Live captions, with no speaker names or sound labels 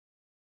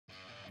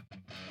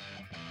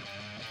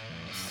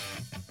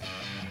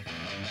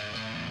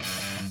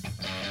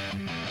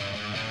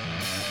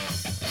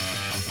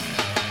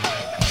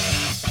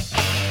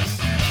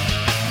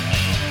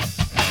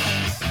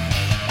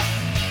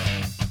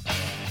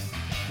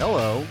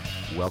Hello,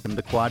 welcome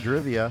to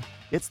Quadrivia.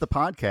 It's the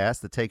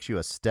podcast that takes you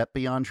a step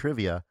beyond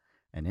trivia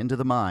and into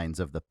the minds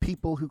of the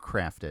people who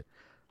craft it.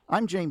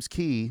 I'm James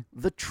Key,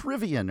 the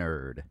trivia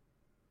nerd.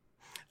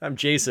 I'm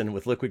Jason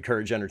with Liquid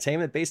Courage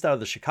Entertainment, based out of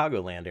the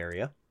Chicagoland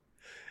area.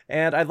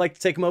 And I'd like to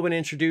take a moment to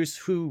introduce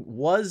who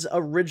was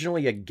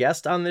originally a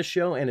guest on this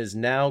show and is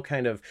now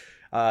kind of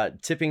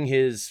tipping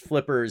his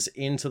flippers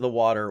into the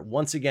water.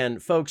 Once again,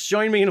 folks,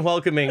 join me in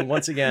welcoming,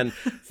 once again,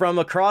 from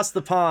across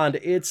the pond,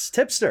 it's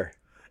Tipster.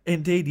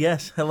 Indeed,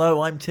 yes.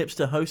 Hello, I'm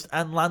Tipster, host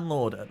and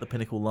landlord at the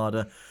Pinnacle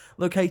Larder,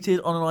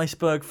 located on an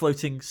iceberg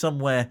floating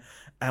somewhere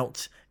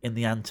out in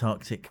the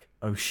Antarctic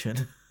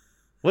Ocean.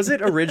 Was it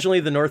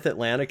originally the North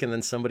Atlantic and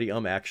then somebody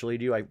actually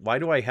do? Why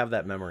do I have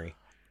that memory?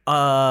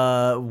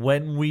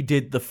 When we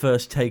did the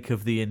first take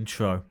of the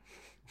intro.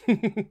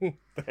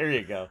 There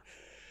you go.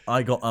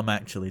 I got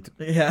actually.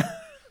 Yeah.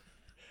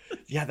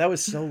 Yeah, that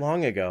was so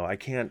long ago. I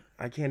can't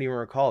even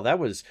recall. It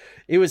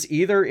was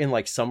either in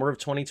like summer of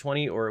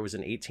 2020 or it was in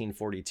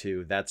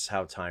 1842. That's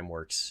how time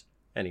works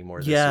anymore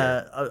this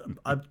year.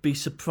 I'd be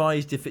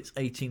surprised if it's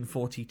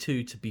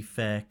 1842, to be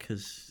fair,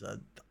 because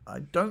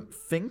I don't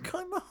think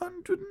I'm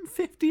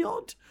 150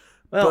 odd.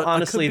 Well,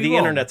 honestly, the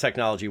internet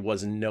technology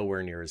was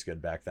nowhere near as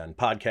good back then.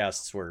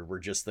 Podcasts were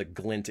just the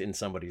glint in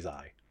somebody's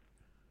eye.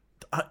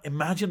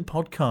 Imagine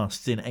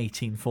podcasts in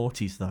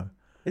 1840s, though.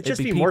 It'd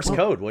just be Morse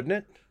code, wouldn't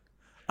it?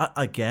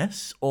 I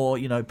guess. Or,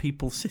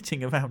 people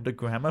sitting around a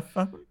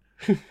gramophone.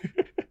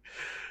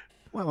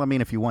 Well, I mean,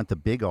 if you want the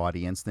big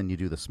audience, then you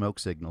do the smoke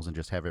signals and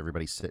just have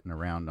everybody sitting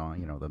around on,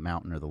 the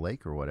mountain or the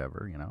lake or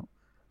whatever,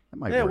 That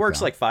might it works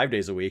out. like 5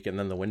 days a week, and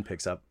then the wind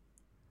picks up.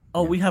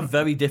 Oh, we have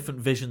very different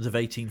visions of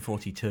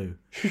 1842.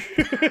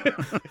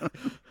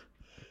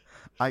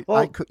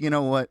 I could, you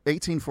know what?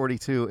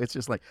 1842, it's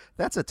just like,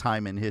 that's a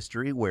time in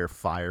history where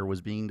fire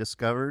was being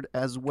discovered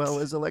as well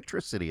as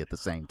electricity at the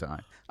same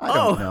time. I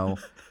don't know.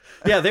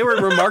 Yeah, they were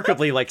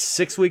remarkably like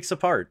 6 weeks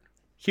apart.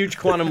 Huge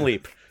quantum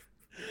leap.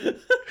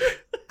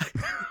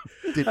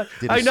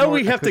 I know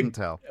we have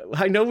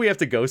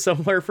to go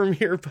somewhere from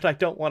here, but I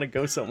don't want to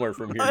go somewhere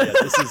from here yet.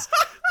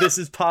 This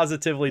is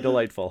positively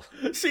delightful.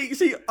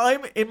 See,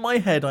 I'm in my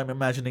head. I'm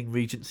imagining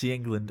Regency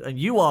England, and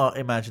you are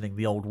imagining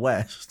the Old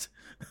West.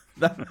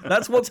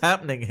 That's what's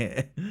happening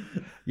here.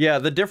 Yeah,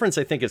 the difference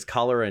I think is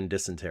cholera and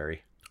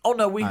dysentery. Oh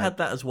no, we had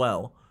that as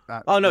well.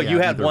 You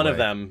had one of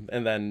them,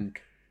 and then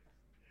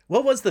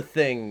what was the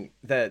thing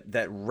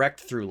that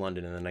wrecked through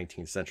London in the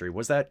 19th century?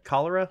 Was that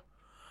cholera?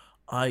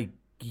 I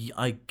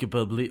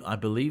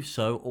believe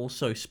so.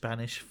 Also,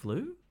 Spanish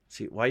flu.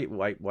 See, why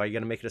are you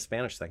gonna make it a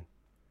Spanish thing?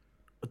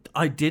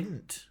 I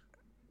didn't.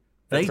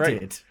 That's they right.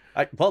 did.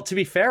 Well, to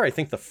be fair, I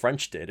think the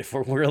French did, if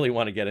we really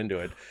want to get into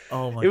it.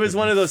 Oh my! It was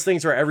one of those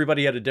things where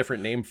everybody had a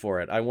different name for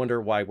it. I wonder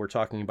why we're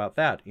talking about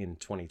that in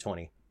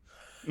 2020.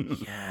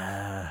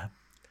 Yeah.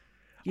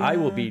 I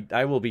will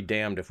be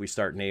damned if we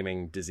start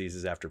naming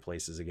diseases after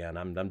places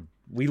again.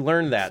 We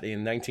learned that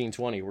in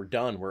 1920. We're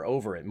done. We're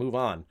over it. Move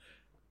on.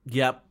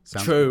 Yep.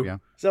 Sounds true. Good, yeah.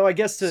 So I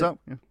guess No,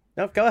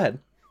 go ahead.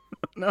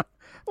 No,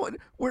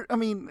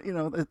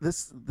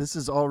 this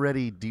is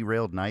already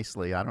derailed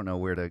nicely. I don't know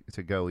where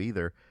to go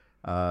either.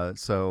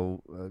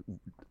 So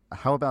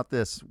how about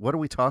this? What are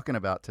we talking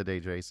about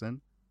today,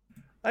 Jason?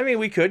 I mean,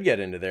 we could get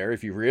into there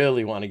if you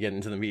really want to get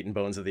into the meat and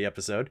bones of the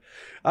episode.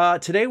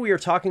 Today we are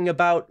talking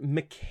about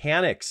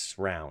mechanics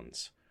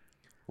rounds.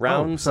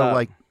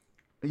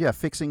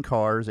 Fixing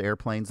cars,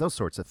 airplanes, those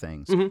sorts of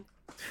things.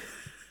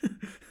 Mm-hmm.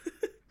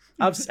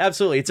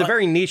 Absolutely. It's a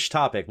very niche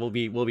topic. We'll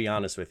be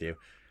honest with you.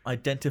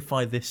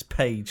 Identify this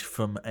page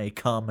from a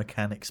car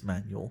mechanics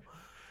manual.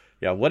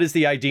 Yeah, what is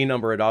the ID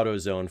number at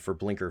AutoZone for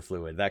blinker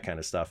fluid? That kind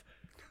of stuff.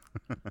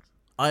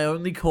 I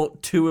only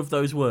caught 2 of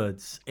those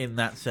words in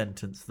that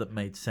sentence that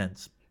made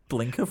sense.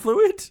 Blinker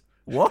fluid?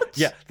 What?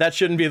 Yeah, that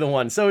shouldn't be the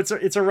one. So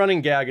it's a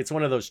running gag. It's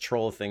one of those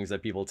troll things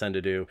that people tend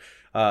to do,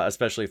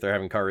 especially if they're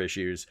having car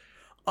issues.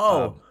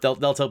 Oh.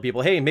 They'll tell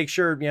people, hey, make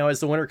sure, as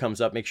the winter comes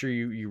up, make sure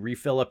you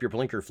refill up your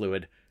blinker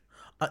fluid.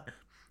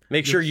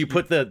 Make sure you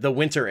put the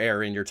winter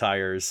air in your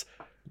tires.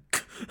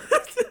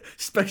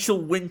 Special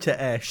winter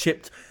air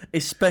shipped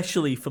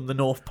especially from the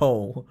North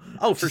Pole.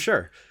 Oh, for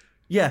sure.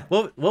 Yeah.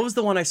 What was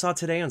the one I saw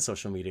today on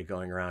social media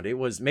going around? It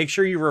was make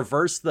sure you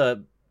reverse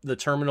the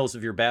terminals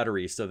of your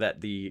battery so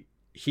that the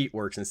heat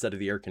works instead of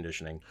the air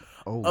conditioning.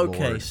 Oh,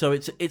 okay, Lord. so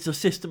it's a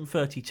System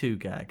 32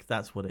 gag.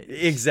 That's what it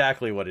is.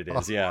 Exactly what it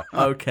is, yeah.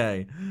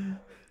 Okay.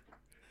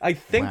 I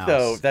think,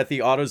 though, that the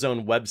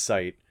AutoZone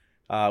website,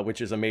 which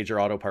is a major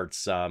auto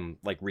parts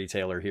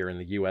retailer here in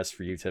the U.S.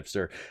 for you,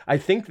 Tipster, I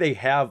think they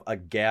have a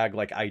gag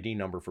ID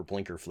number for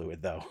blinker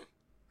fluid, though.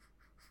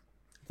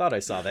 I thought I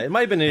saw that. It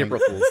might have been an April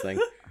Fool's thing.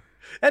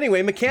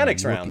 Anyway,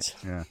 mechanics rounds.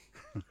 Yeah.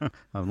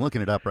 I'm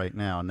looking it up right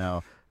now.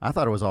 No, I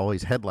thought it was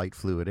always headlight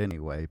fluid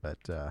anyway, but...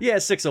 Yeah,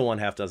 601,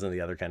 half dozen of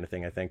the other kind of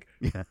thing, I think.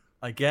 Yeah.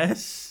 I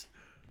guess.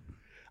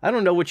 I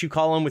don't know what you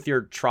call them with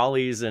your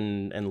trolleys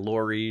and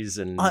lorries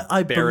and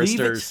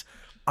barristers.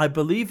 I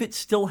believe it's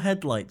still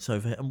headlights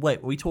over here. And wait,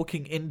 are we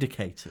talking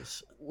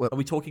indicators? Well, Are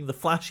we talking the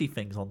flashy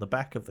things on the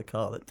back of the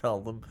car that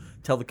tell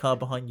the car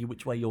behind you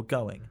which way you're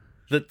going?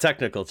 The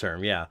technical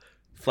term, yeah.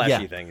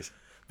 Flashy things.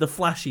 The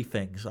flashy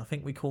things. I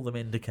think we call them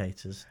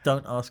indicators.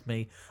 Don't ask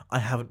me. I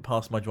haven't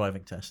passed my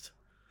driving test.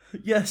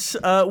 Yes,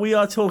 we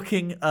are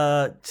talking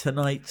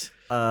tonight,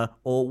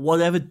 or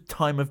whatever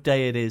time of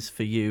day it is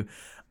for you,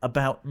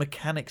 about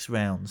mechanics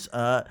rounds.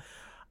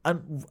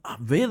 And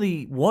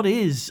really, what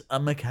is a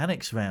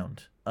mechanics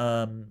round?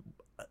 I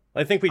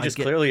think we just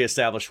clearly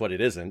established what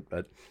it isn't,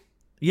 but...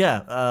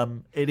 Yeah,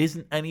 it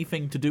isn't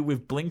anything to do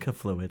with blinker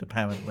fluid,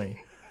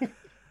 apparently.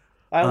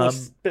 I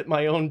almost spit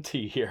my own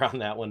tea here on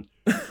that one.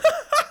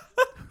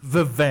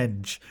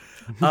 Revenge.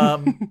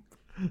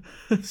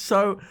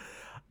 So,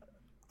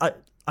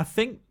 I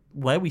think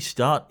where we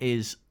start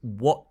is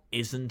what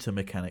isn't a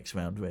mechanics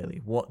round, really?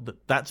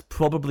 That's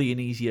probably an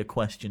easier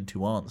question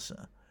to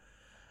answer.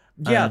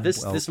 Yeah,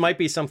 this might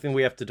be something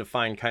we have to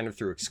define kind of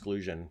through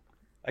exclusion.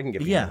 I can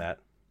give you that.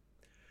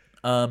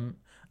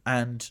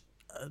 And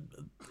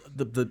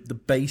the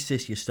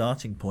basis, your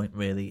starting point,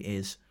 really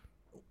is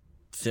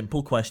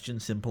simple question,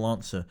 simple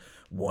answer.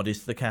 What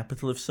is the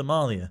capital of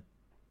Somalia?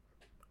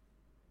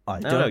 I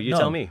don't know. You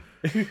tell me.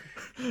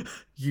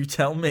 You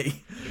tell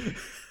me.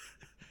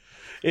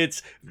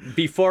 It's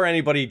before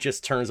anybody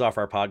just turns off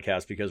our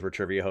podcast because we're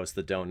trivia hosts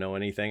that don't know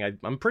anything.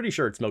 I'm pretty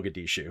sure it's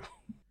Mogadishu.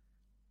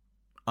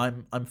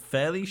 I'm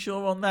fairly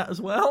sure on that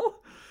as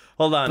well.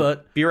 Hold on.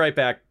 But be right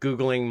back.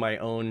 Googling my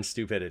own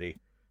stupidity.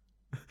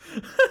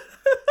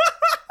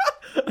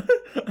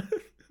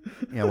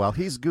 Yeah, while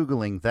he's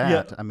Googling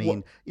that,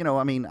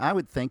 I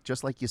would think,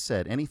 just like you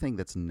said, anything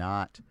that's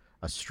not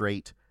a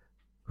straight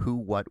who,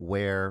 what,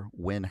 where,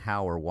 when,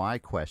 how, or why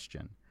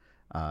question.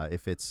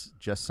 If it's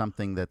just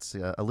something that's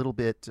a little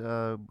bit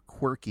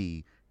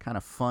quirky, kind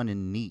of fun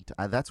and neat,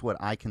 that's what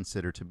I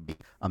consider to be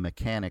a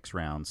mechanics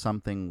round,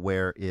 something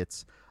where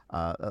it's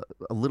a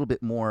little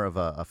bit more of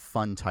a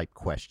fun type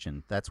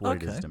question. That's what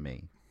it is to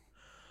me.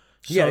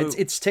 Yeah,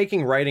 it's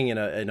taking writing in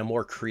a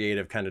more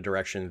creative kind of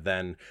direction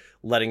than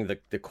letting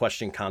the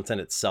question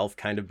content itself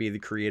kind of be the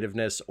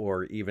creativeness,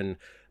 or even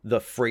the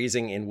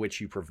phrasing in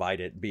which you provide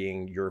it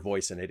being your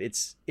voice in it.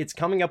 It's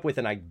coming up with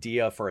an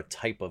idea for a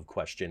type of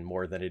question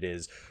more than it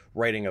is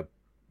writing a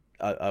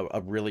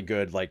really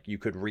good, like you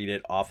could read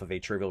it off of a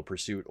Trivial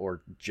Pursuit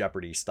or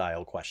Jeopardy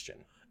style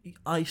question.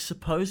 I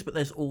suppose, but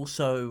there's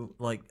also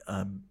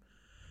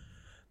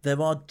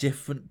there are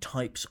different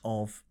types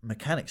of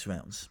mechanics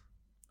rounds.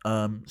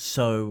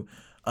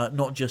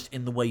 Not just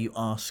in the way you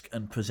ask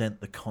and present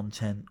the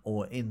content,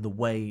 or in the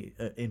way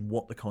in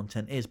what the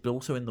content is, but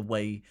also in the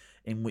way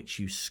in which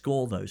you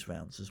score those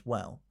rounds as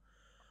well.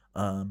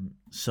 To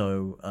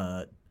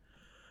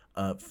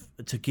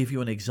give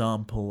you an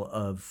example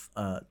of,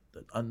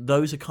 and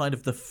those are kind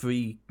of the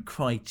three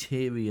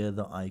criteria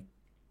that I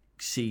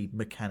see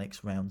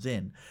mechanics rounds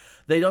in.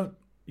 They don't,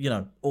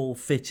 all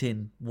fit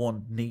in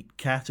one neat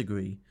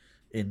category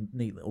in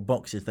neat little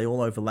boxes. They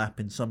all overlap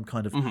in some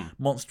kind of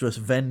monstrous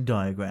Venn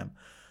diagram.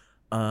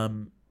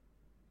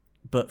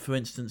 But for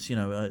instance,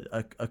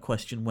 a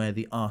question where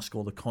the ask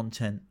or the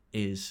content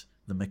is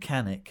the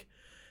mechanic,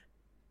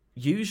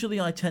 usually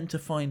I tend to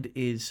find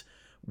is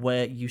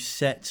where you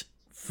set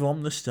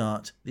from the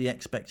start the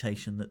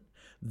expectation that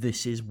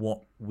this is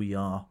what we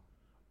are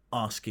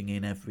asking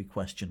in every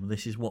question.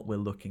 This is what we're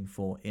looking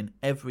for in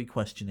every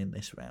question in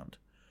this round.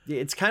 Yeah,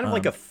 it's kind of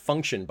like a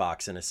function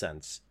box in a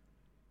sense.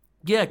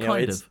 Yeah,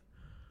 kind of.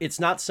 It's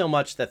not so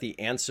much that the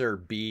answer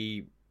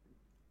B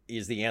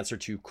is the answer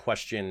to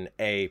question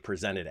A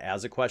presented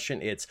as a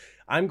question. It's,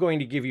 I'm going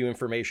to give you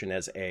information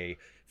as A,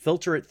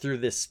 filter it through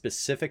this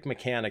specific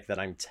mechanic that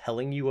I'm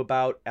telling you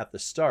about at the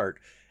start,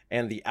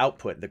 and the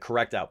output, the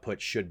correct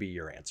output, should be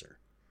your answer.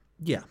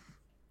 Yeah.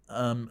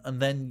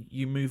 And then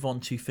you move on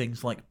to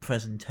things like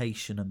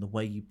presentation and the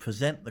way you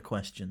present the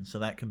question. So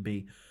that can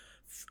be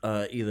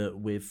either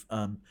with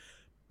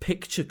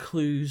picture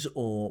clues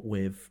or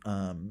with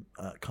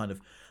kind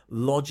of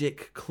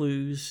logic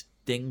clues,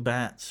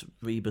 dingbats,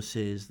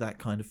 rebuses, that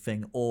kind of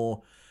thing,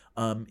 or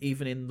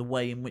even in the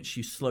way in which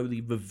you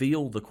slowly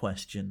reveal the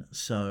question.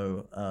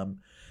 So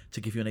to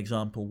give you an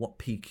example, what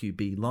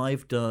PQB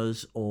Live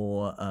does,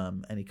 or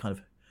any kind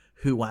of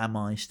who am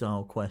I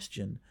style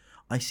question,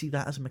 I see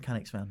that as a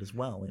mechanics round as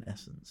well, in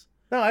essence.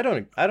 No, I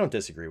don't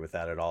disagree with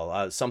that at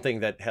all. Something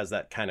that has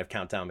that kind of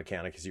countdown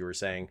mechanic, as you were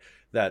saying,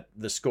 that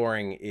the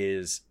scoring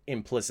is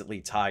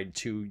implicitly tied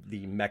to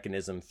the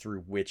mechanism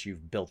through which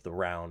you've built the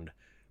round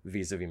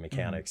vis-a-vis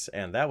mechanics.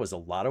 Mm-hmm. And that was a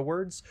lot of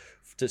words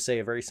to say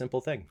a very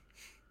simple thing.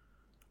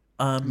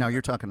 Now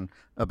you're talking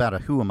about a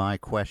who am I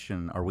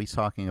question. Are we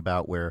talking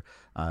about where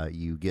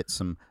you get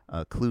some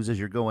clues as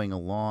you're going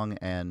along,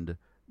 and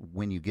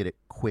when you get it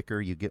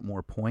quicker, you get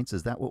more points?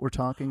 Is that what we're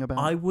talking about?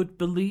 I would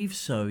believe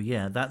so,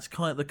 yeah. That's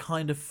the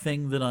kind of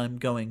thing that I'm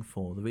going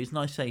for. The reason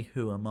I say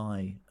who am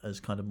I as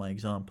kind of my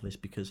example is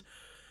because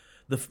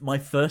my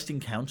first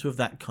encounter of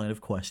that kind of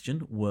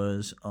question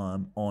was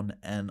on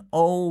an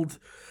old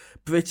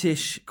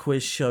British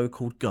quiz show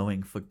called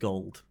Going for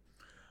Gold.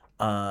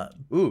 Tell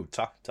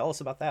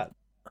us about that.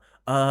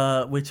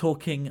 We're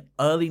talking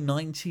early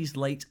 90s,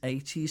 late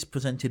 80s,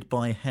 presented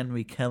by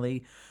Henry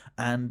Kelly,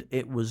 and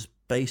it was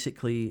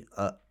basically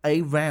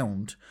a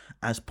round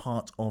as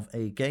part of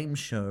a game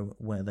show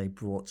where they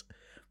brought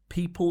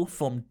people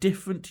from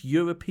different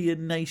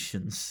European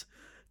nations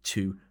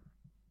to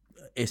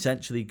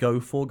essentially go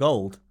for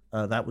gold.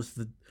 That was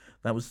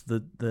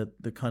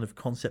the kind of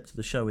concept of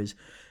the show. Is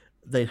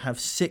they'd have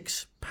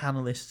 6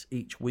 panelists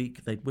each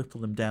week, they'd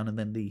whittle them down, and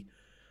then the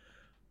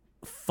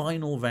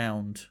final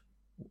round,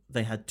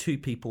 they had 2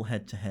 people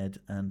head to head,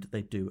 and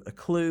they do a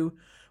clue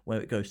where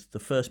it goes to the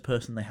first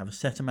person. They have a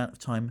set amount of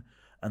time,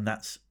 and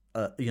that's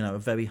a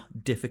very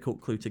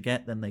difficult clue to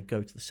get. Then they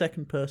go to the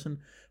second person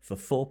for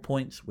 4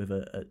 points with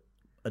a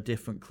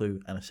different clue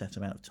and a set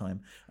amount of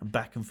time, and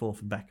back and forth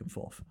and back and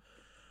forth.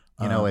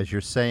 As you're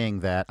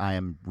saying that, I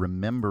am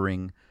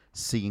remembering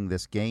seeing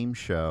this game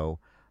show,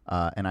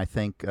 and I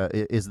think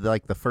is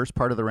like the first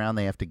part of the round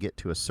they have to get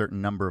to a certain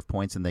number of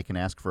points, and they can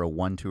ask for a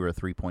 1, 2, or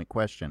 3 point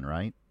question,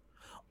 right?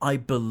 I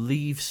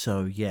believe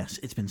so, yes.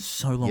 It's been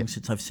so long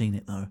since I've seen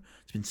it, though.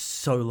 It's been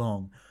so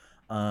long.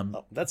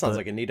 That sounds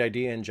like a neat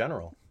idea in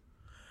general.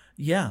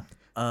 Yeah.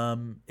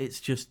 It's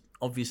just,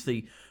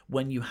 obviously,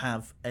 when you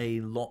have a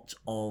lot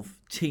of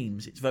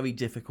teams, it's very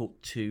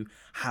difficult to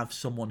have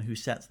someone who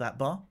sets that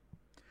bar.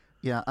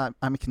 Yeah,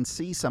 I can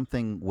see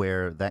something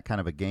where that kind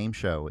of a game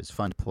show is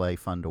fun to play,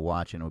 fun to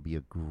watch, and it would be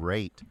a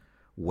great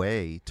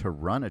way to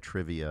run a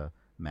trivia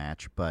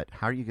match. But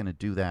how are you going to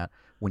do that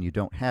when you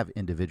don't have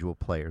individual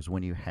players,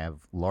 when you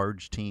have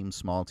large teams,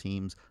 small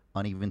teams,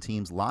 uneven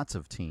teams, lots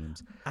of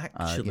teams?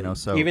 Actually,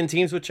 so even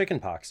teams with chicken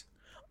pox.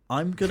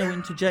 I'm going to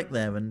interject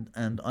there,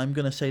 and I'm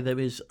going to say there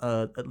is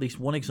at least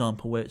one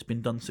example where it's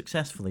been done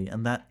successfully,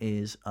 and that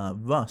is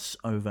Russ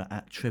over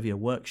at Trivia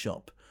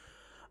Workshop,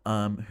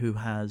 who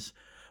has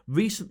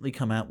recently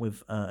come out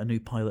with a new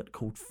pilot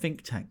called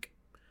Think Tank,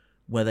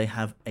 where they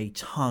have a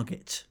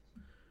target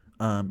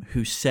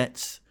who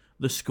sets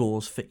the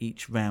scores for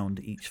each round,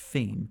 each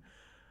theme.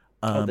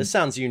 This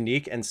sounds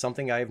unique and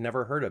something I have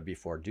never heard of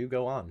before. Do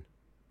go on.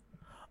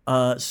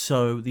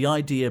 So the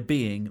idea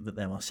being that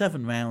there are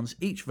 7 rounds.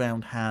 Each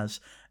round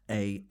has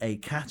a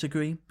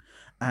category,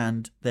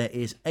 and there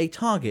is a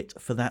target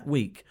for that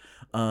week.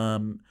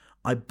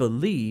 I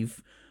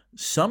believe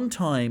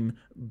sometime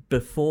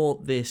before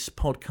this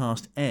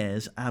podcast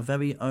airs, our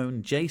very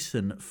own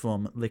Jason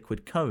from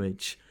Liquid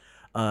Courage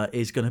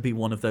is going to be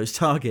one of those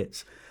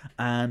targets.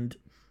 And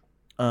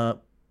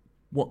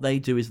what they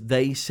do is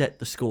they set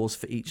the scores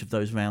for each of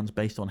those rounds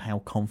based on how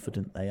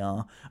confident they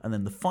are. And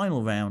then the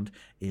final round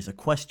is a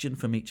question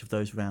from each of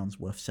those rounds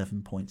worth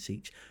 7 points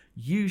each.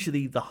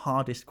 Usually the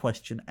hardest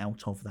question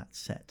out of that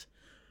set.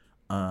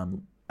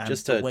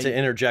 Just to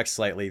interject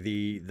slightly,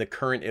 the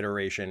current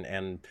iteration,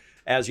 and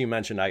as you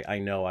mentioned, I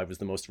know I was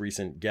the most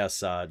recent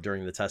guess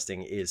during the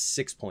testing, is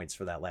 6 points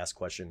for that last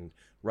question.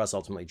 Russ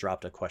ultimately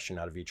dropped a question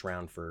out of each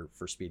round for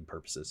speed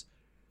purposes.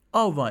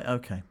 Oh, right,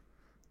 okay.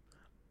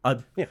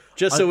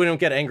 So we don't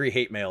get angry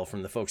hate mail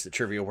from the folks at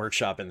Trivia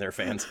Workshop and their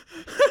fans.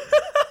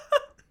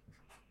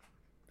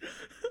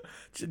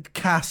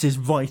 Cass is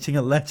writing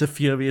a letter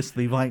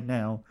furiously right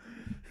now.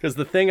 Because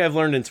the thing I've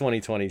learned in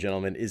 2020,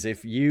 gentlemen, is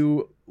if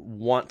you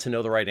want to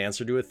know the right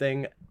answer to a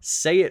thing,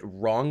 say it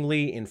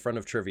wrongly in front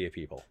of trivia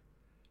people.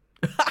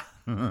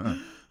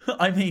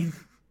 I mean,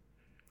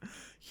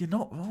 you're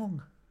not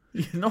wrong.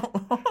 You're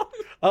not wrong.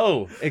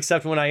 Oh,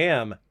 except when I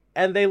am,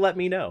 and they let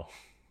me know.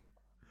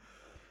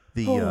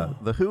 The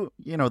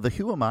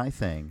who am I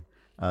thing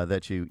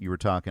that you were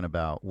talking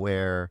about,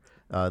 where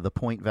the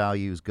point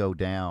values go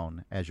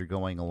down as you're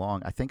going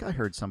along. I think I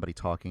heard somebody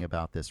talking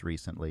about this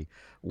recently,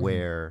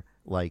 where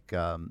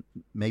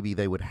maybe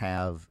they would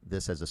have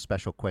this as a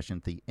special question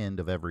at the end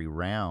of every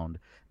round,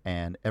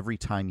 and every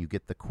time you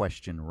get the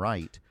question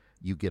right,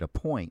 you get a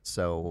point.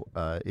 So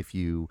if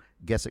you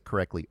guess it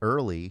correctly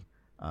early,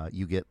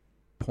 you get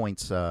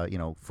points,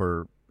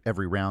 for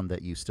every round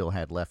that you still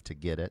had left to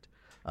get it.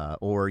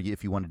 Or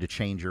if you wanted to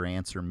change your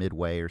answer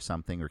midway or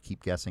something, or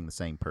keep guessing the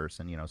same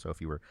person, so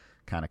if you were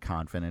kind of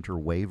confident or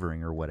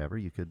wavering or whatever,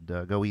 you could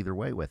go either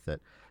way with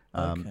it.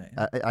 Okay.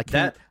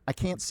 I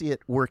can't see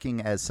it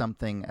working as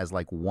something as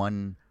like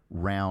one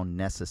round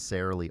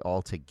necessarily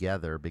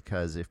altogether,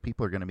 because if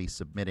people are going to be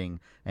submitting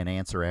an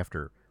answer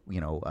after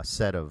a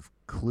set of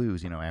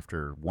clues,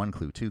 after 1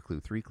 clue, 2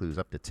 clue, 3 clues,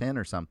 up to 10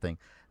 or something,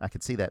 I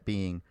could see that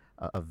being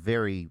a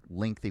very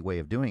lengthy way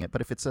of doing it.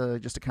 But if it's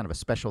just a kind of a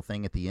special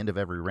thing at the end of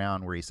every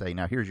round where you say,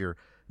 now here's your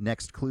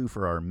next clue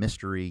for our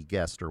mystery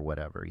guest or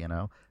whatever,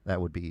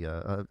 that would be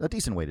a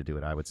decent way to do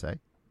it, I would say.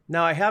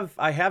 Now, I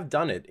have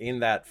done it in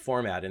that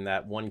format, in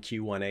that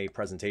 1Q1A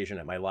presentation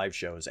at my live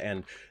shows,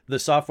 and the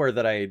software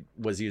that I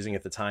was using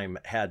at the time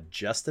had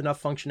just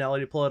enough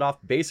functionality to pull it off.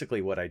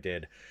 Basically, what I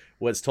did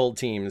was told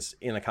teams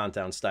in a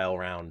countdown style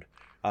round,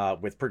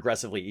 with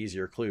progressively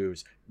easier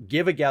clues,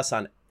 give a guess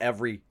on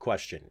every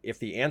question. If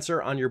the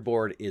answer on your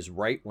board is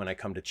right when I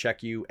come to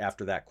check you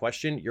after that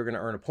question, you're going to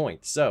earn a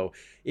point. So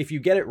if you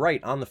get it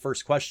right on the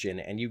first question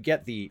and you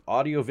get the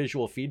audio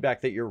visual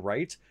feedback that you're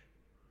right,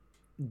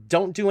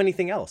 don't do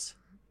anything else.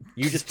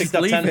 You just picked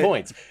up 10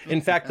 points.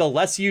 In fact, the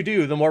less you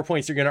do, the more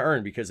points you're going to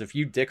earn, because if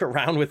you dick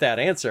around with that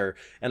answer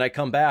and I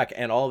come back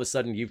and all of a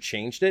sudden you've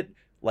changed it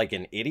like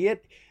an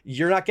idiot,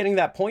 you're not getting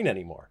that point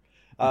anymore.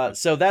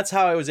 So that's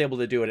how I was able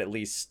to do it, at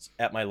least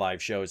at my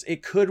live shows.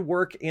 It could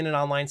work in an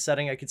online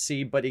setting, I could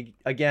see, but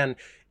again,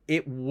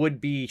 it would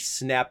be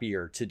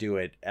snappier to do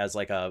it as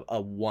like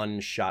a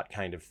one-shot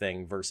kind of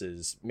thing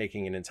versus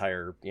making an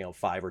entire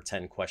 5 or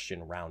 10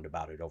 question round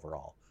about it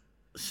overall.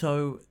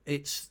 So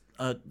it's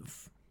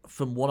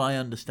from what I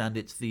understand,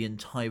 it's the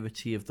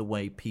entirety of the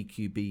way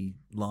PQB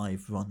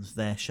Live runs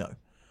their show.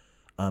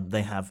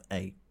 They have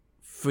a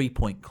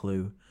 3-point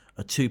clue,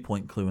 a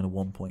 2-point clue, and a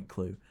 1-point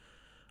clue,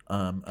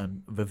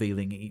 and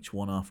revealing each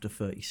one after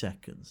 30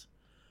 seconds.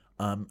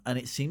 And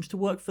it seems to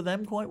work for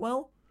them quite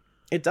well.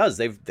 It does.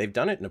 They've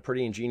done it in a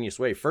pretty ingenious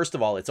way. First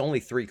of all, it's only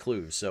 3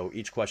 clues, so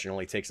each question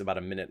only takes about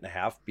a minute and a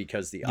half,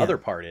 because the other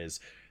part is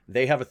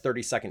they have a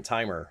 30-second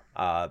timer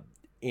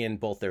in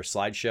both their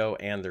slideshow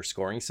and their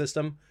scoring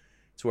system.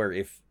 It's where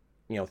if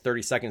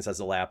 30 seconds has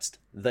elapsed,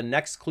 the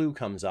next clue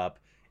comes up,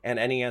 and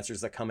any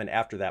answers that come in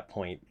after that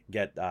point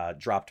get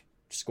dropped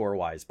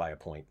score-wise by a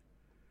point.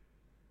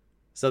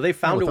 So they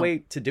found a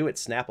way to do it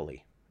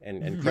snappily.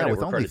 And credit with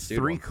where only credit's due.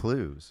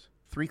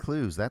 3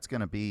 clues, that's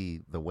going to be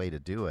the way to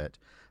do it.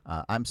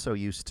 I'm so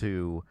used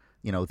to,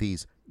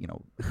 these,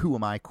 who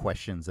am I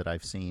questions that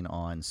I've seen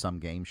on some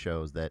game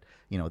shows that,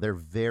 they're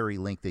very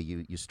lengthy.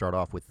 You start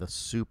off with the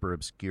super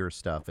obscure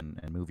stuff and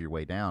move your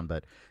way down.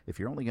 But if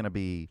you're only going to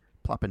be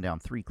plopping down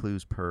 3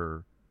 clues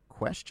per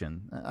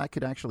question, I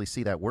could actually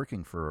see that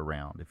working for a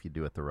round if you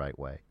do it the right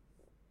way.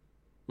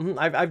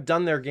 I've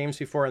done their games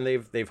before, and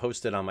they've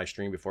hosted on my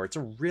stream before. It's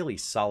a really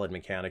solid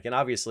mechanic, and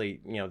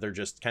obviously, they're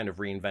just kind of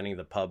reinventing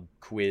the pub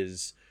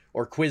quiz,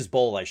 or quiz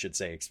bowl, I should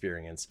say,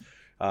 experience,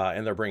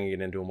 and they're bringing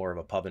it into a more of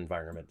a pub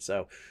environment.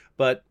 So,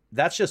 but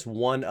that's just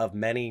one of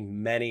many,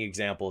 many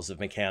examples of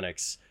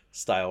mechanics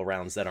style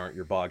rounds that aren't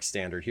your bog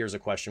standard. Here's a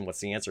question, what's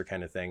the answer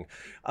kind of thing.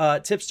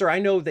 Tipster, I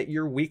know that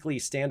your weekly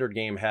standard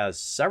game has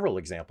several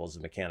examples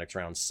of mechanics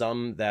rounds,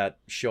 some that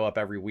show up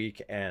every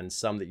week and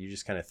some that you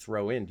just kind of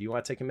throw in. Do you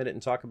want to take a minute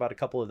and talk about a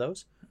couple of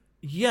those?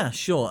 Yeah,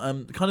 sure.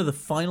 Kind of the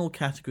final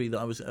category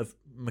of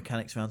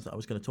mechanics rounds that I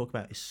was going to talk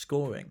about is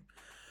scoring,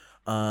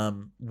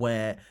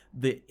 where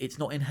it's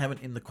not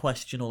inherent in the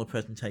question or the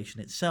presentation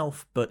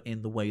itself, but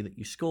in the way that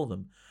you score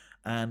them.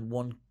 And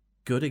one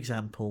good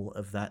example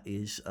of that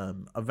is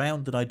a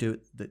round that I do.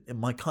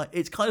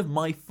 It's kind of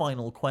my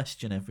final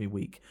question every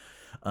week,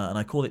 and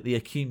I call it the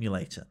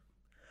accumulator.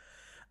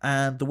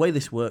 And the way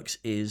this works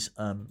is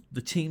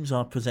the teams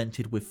are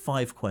presented with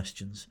 5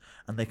 questions,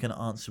 and they can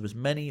answer as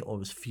many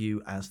or as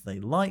few as they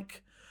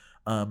like,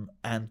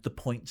 and the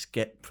points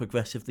get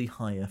progressively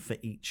higher for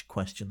each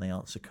question they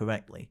answer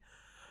correctly.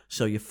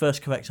 So your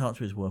first correct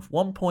answer is worth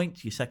 1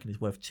 point, your second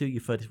is worth 2,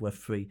 your third is worth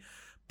 3.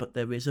 But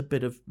there is a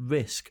bit of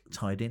risk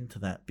tied into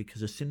that,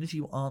 because as soon as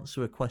you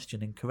answer a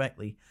question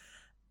incorrectly,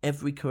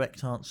 every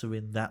correct answer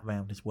in that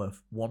round is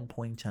worth 1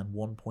 point and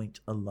 1 point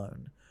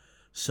alone.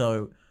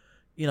 So,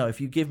 if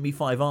you give me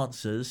 5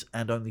 answers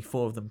and only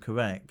 4 of them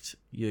correct,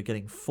 you're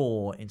getting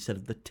 4 instead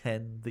of the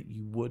 10 that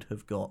you would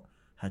have got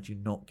had you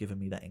not given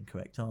me that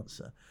incorrect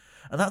answer.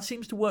 And that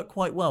seems to work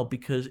quite well,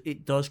 because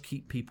it does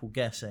keep people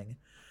guessing.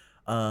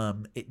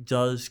 It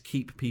does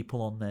keep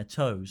people on their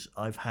toes.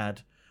 I've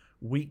had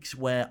weeks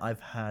where I've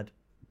had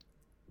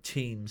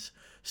teams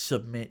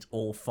submit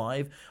all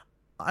 5.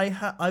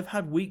 I've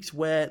had weeks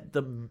where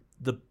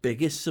the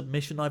biggest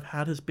submission I've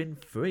had has been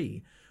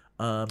 3.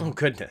 Oh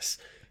goodness.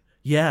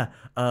 Yeah,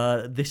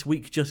 this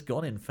week just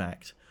gone, in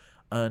fact.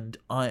 And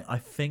I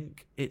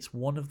think it's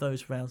one of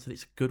those rounds that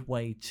it's a good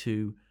way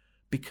to,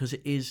 because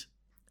it is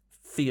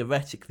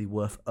theoretically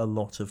worth a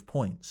lot of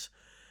points,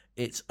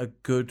 it's a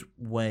good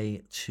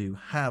way to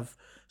have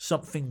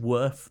something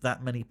worth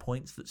that many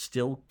points that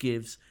still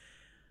gives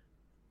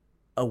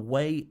a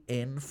way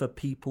in for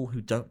people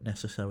who don't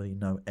necessarily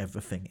know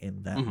everything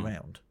in that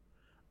round.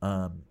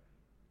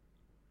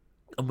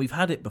 And we've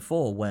had it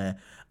before where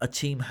a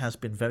team has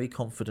been very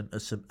confident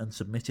and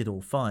submitted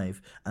all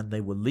 5, and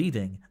they were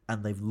leading,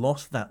 and they've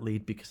lost that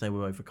lead because they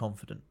were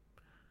overconfident.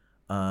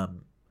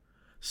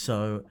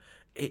 So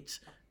it's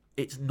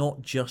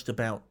not just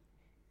about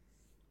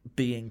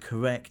being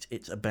correct,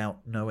 it's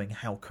about knowing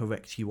how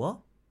correct you are.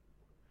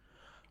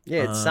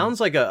 Yeah, it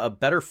sounds like a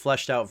better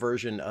fleshed out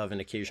version of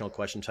an occasional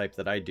question type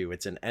that I do.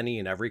 It's an any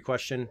and every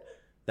question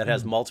that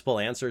has multiple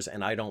answers,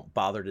 and I don't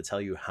bother to tell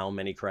you how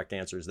many correct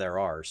answers there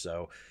are.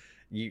 So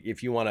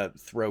if you want to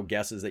throw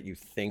guesses that you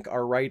think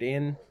are right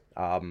in,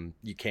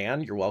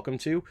 you're welcome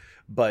to.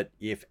 But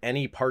if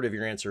any part of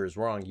your answer is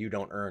wrong, you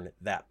don't earn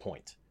that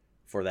point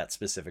for that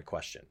specific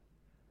question.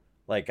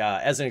 Like,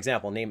 as an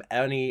example, name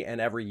any and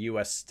every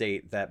U.S.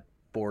 state that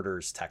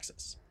borders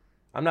Texas.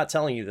 I'm not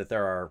telling you that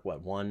there are,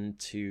 1,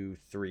 2,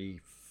 3,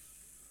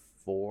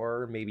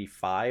 4, maybe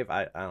 5.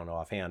 I don't know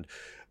offhand.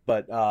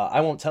 But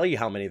I won't tell you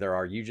how many there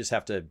are. You just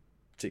have to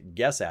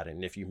guess at it.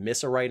 And if you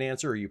miss a right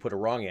answer or you put a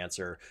wrong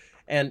answer,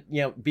 And,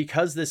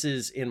 because this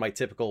is in my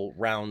typical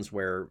rounds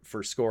where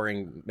for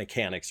scoring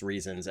mechanics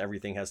reasons,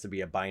 everything has to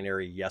be a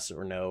binary yes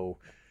or no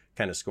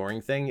kind of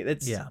scoring thing.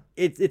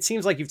 It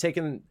seems like you've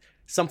taken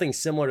something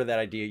similar to that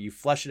idea. You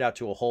flesh it out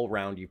to a whole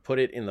round. You put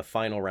it in the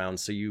final round.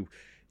 So you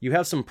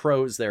have some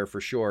pros there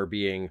for sure,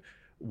 being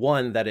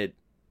one, that it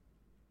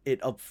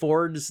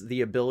affords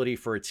the ability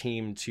for a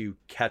team to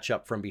catch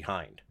up from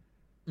behind,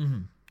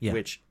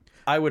 which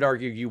I would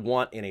argue you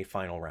want in a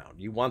final round.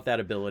 You want that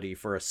ability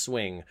for a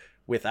swing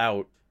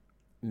without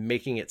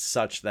making it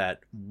such that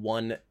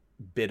one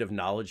bit of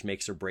knowledge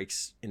makes or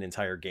breaks an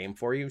entire game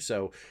for you.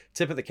 So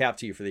tip of the cap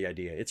to you for the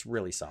idea. It's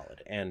really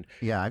solid. And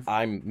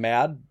I'm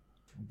mad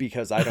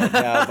because I don't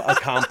have a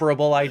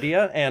comparable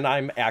idea, and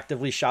I'm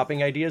actively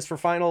shopping ideas for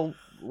final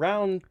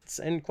rounds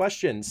and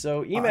questions.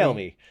 So email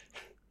me.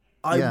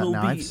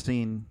 I've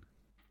seen.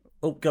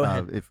 Oh, go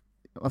ahead.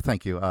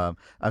 Thank you. I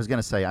was going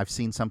to say I've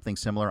seen something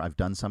similar. I've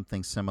done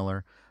something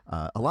similar.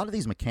 A lot of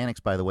these mechanics,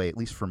 by the way, at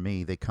least for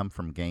me, they come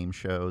from game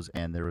shows.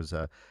 And there was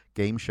a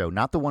game show,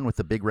 not the one with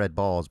the big red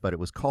balls, but it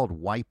was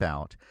called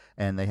Wipeout.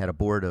 And they had a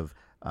board of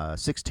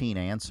 16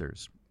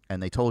 answers.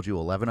 And they told you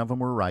 11 of them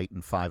were right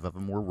and 5 of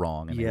them were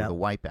wrong. And they were the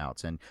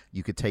wipeouts. And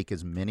you could take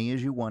as many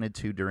as you wanted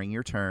to during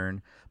your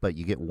turn, but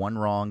you get one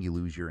wrong, you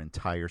lose your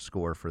entire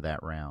score for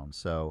that round.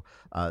 So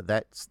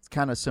that's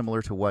kind of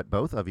similar to what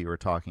both of you are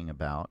talking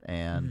about.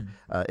 And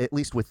at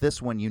least with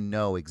this one, you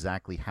know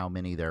exactly how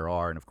many there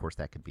are. And, of course,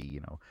 that could be,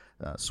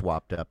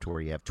 swapped up to where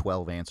you have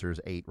 12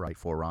 answers, 8 right,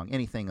 4 wrong,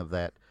 anything of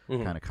that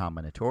kind of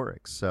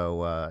combinatorics.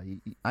 So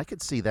I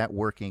could see that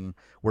working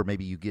where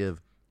maybe you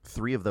give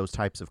 3 of those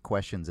types of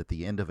questions at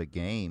the end of a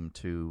game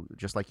to,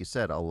 just like you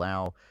said,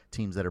 allow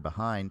teams that are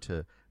behind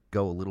to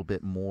go a little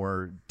bit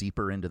more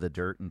deeper into the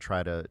dirt and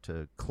try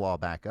to claw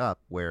back up,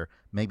 where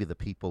maybe the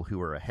people who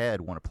are ahead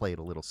want to play it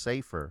a little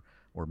safer,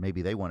 or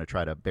maybe they want to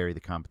try to bury the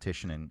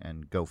competition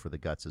and go for the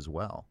guts as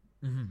well.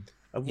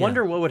 I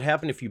wonder what would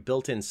happen if you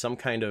built in some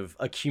kind of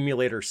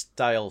accumulator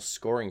style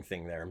scoring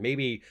thing there.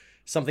 Maybe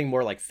something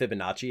more like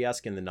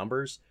Fibonacci-esque in the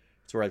numbers.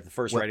 So where the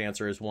first right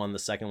answer is 1, the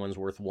second one's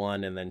worth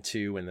 1, and then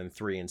 2, and then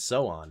 3, and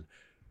so on.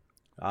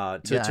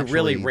 To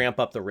really ramp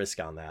up the risk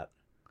on that.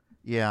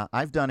 Yeah,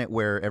 I've done it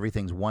where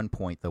everything's 1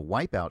 point. The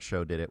Wipeout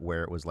show did it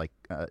where it was like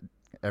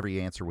every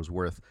answer was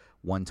worth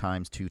 1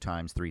 times, 2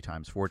 times, 3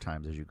 times, 4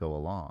 times as you go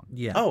along.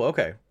 Yeah. Oh,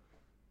 okay.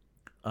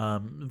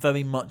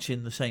 Very much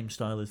in the same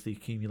style as the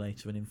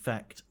accumulator, and in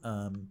fact,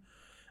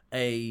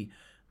 a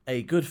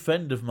good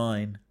friend of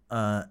mine,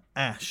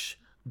 Ash,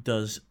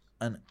 does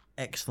an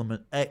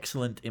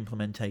excellent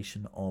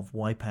implementation of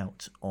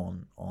Wipeout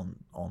on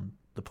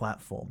the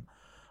platform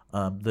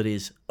that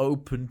is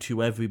open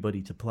to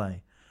everybody to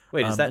play.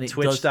 Wait, is that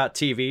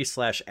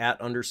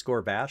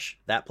twitch.tv/@_bash?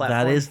 That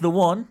platform? That is the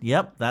one.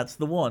 Yep, that's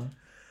the one.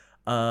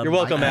 You're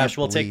welcome, Ash.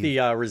 We'll take the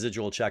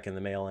residual check in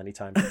the mail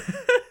anytime.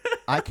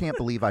 I can't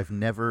believe I've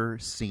never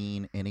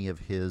seen any of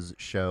his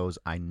shows.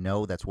 I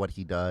know that's what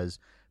he does.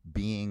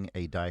 Being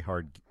a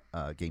diehard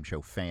game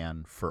show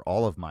fan for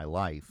all of my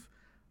life,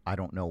 I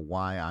don't know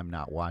why I'm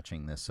not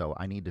watching this, so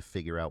I need to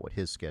figure out what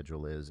his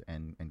schedule is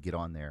and get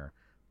on there,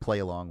 play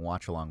along,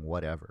 watch along,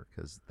 whatever,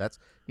 because that's,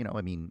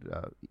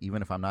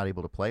 even if I'm not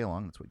able to play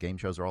along, that's what game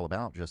shows are all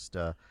about, just,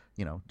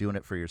 doing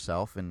it for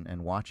yourself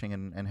and watching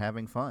and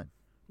having fun.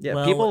 Yeah,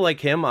 well, people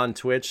like him on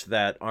Twitch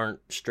that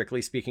aren't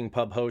strictly speaking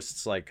pub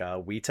hosts like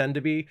we tend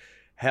to be,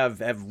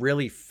 have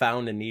really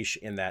found a niche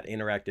in that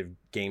interactive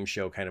game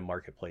show kind of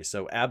marketplace.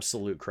 So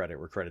absolute credit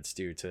where credit's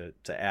due to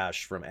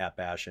Ash from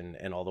 @Bash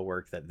and all the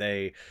work that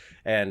they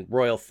and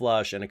Royal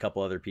Flush and a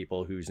couple other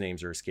people whose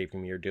names are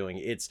escaping me are doing.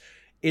 It's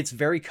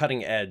very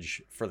cutting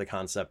edge for the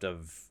concept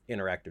of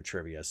interactive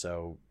trivia.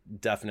 So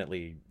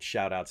definitely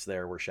shout outs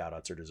there where shout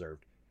outs are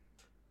deserved.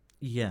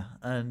 Yeah,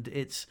 and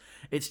it's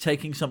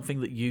taking something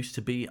that used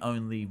to be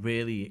only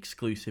really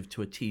exclusive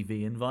to a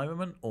TV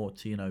environment or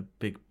to,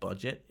 big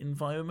budget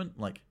environment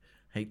like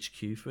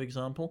HQ, for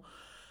example,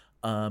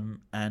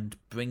 and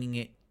bringing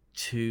it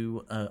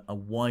to a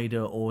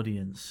wider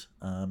audience,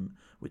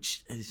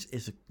 which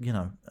is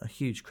a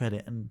huge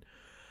credit. And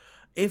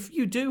if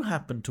you do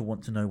happen to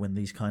want to know when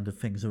these kind of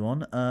things are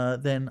on,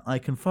 then I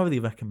can thoroughly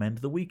recommend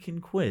the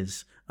Weekend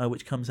Quiz,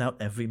 which comes out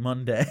every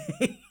Monday.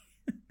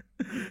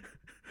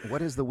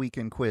 What is the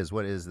Weekend Quiz?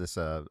 What is this,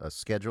 a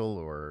schedule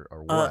or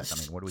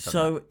what? What are we talking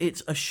about? So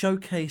it's a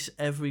showcase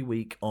every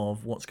week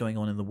of what's going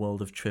on in the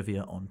world of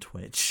trivia on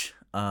Twitch.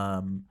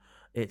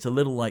 It's a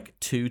little like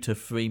 2 to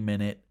 3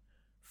 minute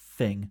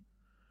thing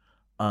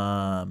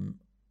on,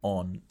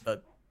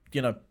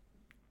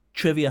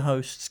 trivia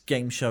hosts,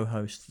 game show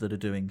hosts that are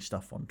doing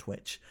stuff on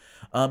Twitch.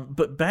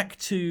 But back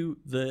to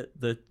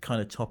the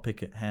kind of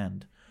topic at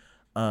hand,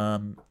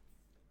 and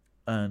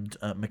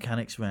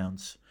mechanics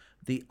rounds.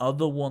 The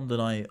other one that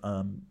I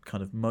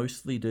kind of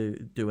mostly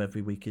do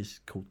every week is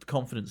called the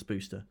Confidence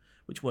Booster,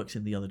 which works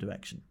in the other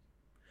direction.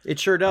 It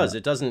sure does.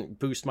 It doesn't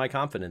boost my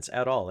confidence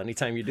at all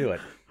anytime you do it.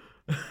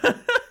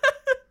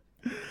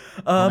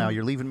 Well, now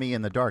you're leaving me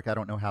in the dark. I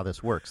don't know how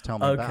this works. Tell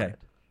me about it.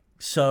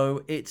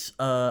 So it's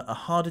a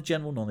harder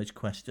general knowledge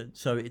question.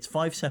 So it's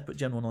 5 separate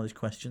general knowledge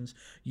questions,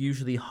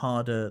 usually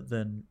harder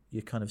than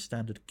your kind of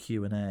standard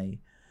Q&A,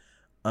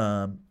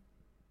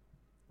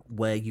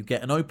 where you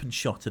get an open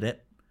shot at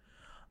it.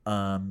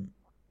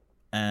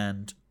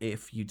 And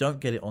if you don't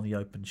get it on the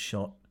open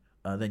shot,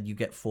 then you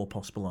get 4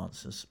 possible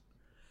answers.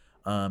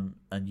 And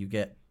you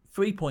get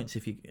 3 points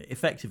if you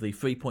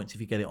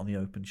get it on the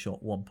open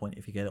shot, 1 point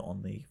if you get it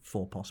on the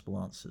 4 possible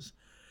answers.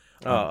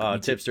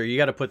 Tipster, you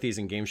got to put these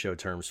in game show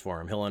terms for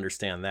him. He'll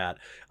understand that.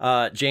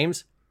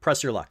 James,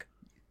 press your luck.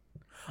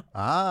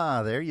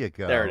 There you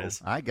go. There it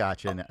is. I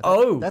got you.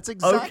 That's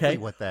exactly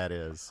what that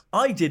is.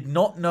 I did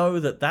not know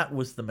that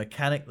was the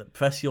mechanic that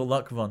Press Your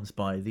Luck runs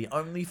by. The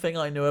only thing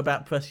I knew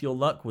about Press Your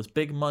Luck was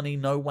big money,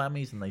 no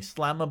whammies, and they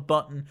slam a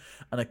button,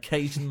 and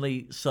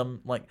occasionally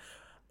some like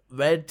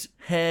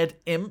red-haired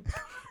imp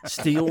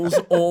steals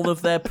all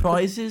of their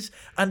prizes,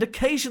 and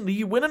occasionally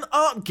you win an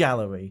art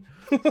gallery.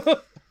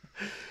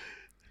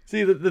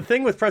 See, the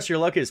thing with Press Your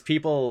Luck is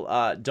people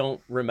don't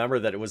remember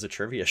that it was a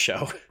trivia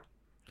show.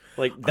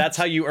 Like, that's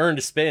how you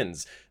earned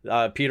spins.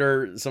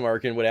 Peter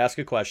Samarkin would ask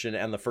a question,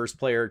 and the first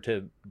player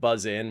to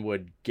buzz in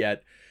would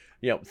get,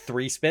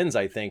 3 spins,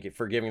 I think,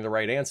 for giving the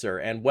right answer.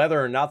 And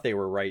whether or not they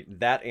were right,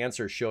 that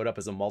answer showed up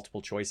as a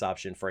multiple choice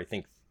option for, I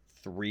think,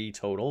 3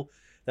 total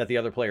that the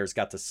other players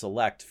got to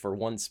select for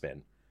 1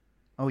 spin.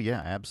 Oh,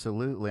 yeah,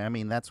 absolutely. I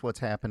mean, that's what's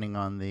happening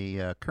on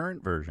the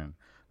current version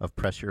of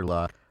Press Your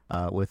Luck.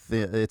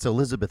 It's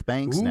Elizabeth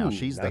Banks now.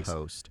 She's nice. The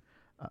host.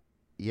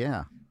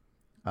 Yeah.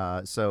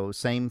 So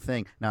same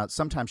thing. Now,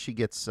 sometimes she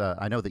gets,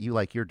 I know that you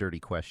like your dirty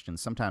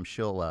questions. Sometimes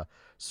she'll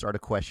start a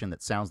question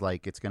that sounds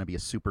like it's going to be a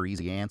super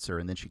easy answer,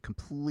 and then she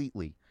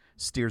completely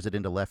steers it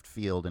into left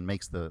field and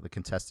makes the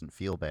contestant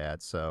feel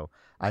bad. So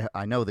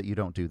I know that you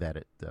don't do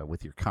that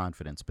with your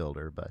confidence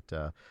builder,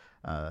 but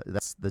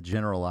that's the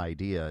general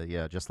idea.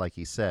 Yeah, just like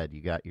he said,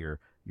 you got your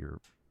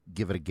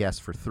give it a guess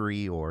for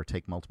 3 or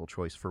take multiple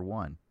choice for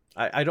 1.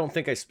 I don't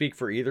think I speak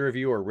for either of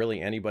you or really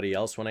anybody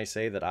else when I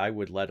say that I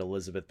would let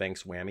Elizabeth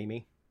Banks whammy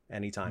me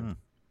anytime.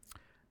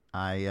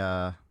 I'm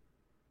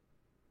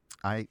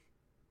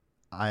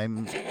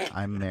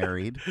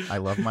married. I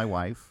love my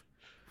wife,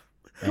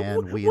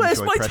 and we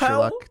enjoy Press Your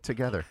Luck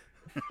together.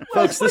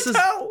 Folks, this is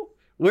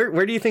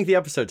where do you think the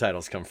episode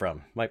titles come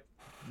from?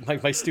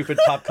 My stupid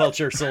pop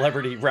culture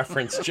celebrity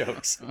reference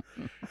jokes.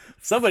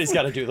 Somebody's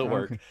got to do the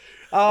work.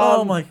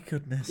 Oh my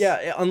goodness.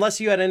 Yeah,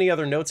 unless you had any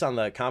other notes on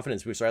the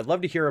confidence booster, I'd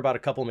love to hear about a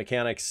couple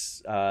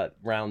mechanics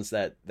rounds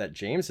that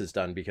James has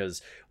done,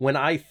 because when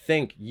I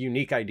think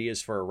unique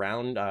ideas for a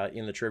round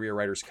in the Trivia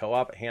Writers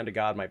Co-op, hand to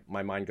God,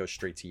 my mind goes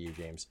straight to you,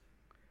 James.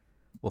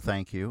 Well,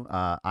 thank you.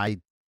 I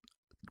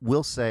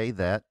will say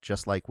that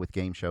just like with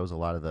game shows, a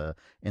lot of the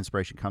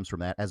inspiration comes from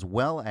that, as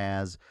well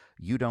as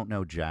You Don't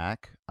Know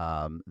Jack.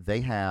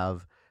 They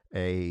have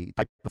a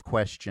type of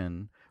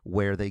question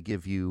where they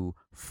give you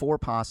 4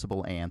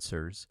 possible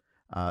answers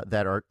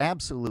that are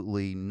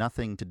absolutely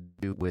nothing to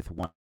do with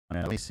one.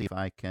 Let me see if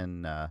I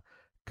can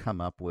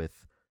come up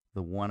with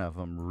the one of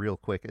them real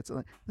quick. This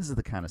is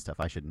the kind of stuff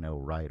I should know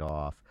right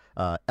off.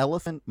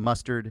 Elephant,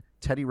 mustard,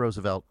 Teddy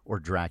Roosevelt, or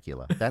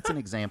Dracula. That's an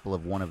example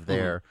of one of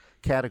their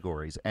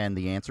categories, and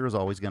the answer is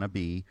always going to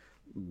be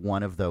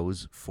one of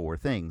those 4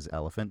 things: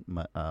 elephant,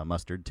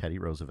 mustard, Teddy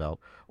Roosevelt,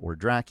 or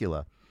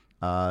Dracula.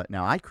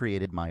 Now, I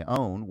created my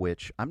own,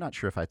 which I'm not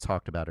sure if I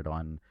talked about it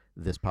on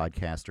this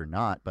podcast or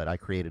not, but I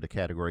created a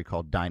category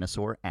called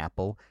Dinosaur,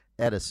 Apple,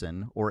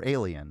 Edison, or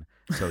Alien.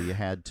 So you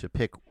had to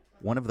pick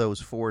one of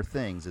those 4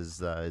 things.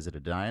 Is it a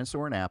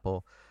dinosaur, an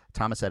apple,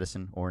 Thomas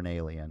Edison, or an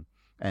alien?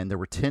 And there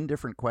were 10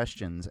 different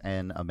questions,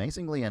 and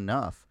amazingly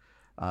enough,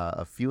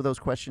 a few of those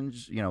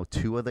questions,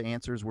 2 of the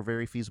answers were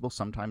very feasible,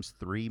 sometimes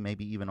 3,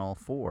 maybe even all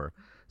 4.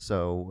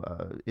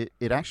 So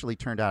it actually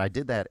turned out, I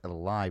did that at a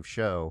live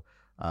show,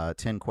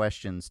 10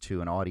 questions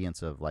to an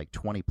audience of like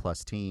 20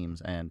 plus teams,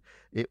 and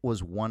it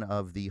was one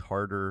of the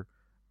harder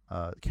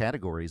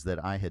categories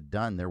that I had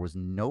done. There was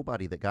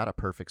nobody that got a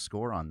perfect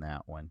score on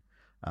that one.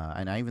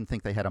 And I even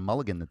think they had a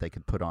mulligan that they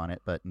could put on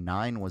it, but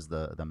 9 was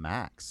the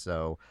max.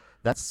 So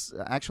that's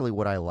actually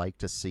what I like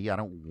to see. I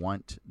don't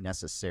want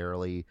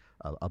necessarily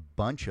a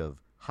bunch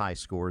of high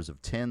scores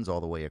of 10s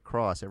all the way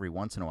across. Every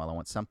once in a while, I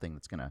want something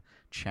that's going to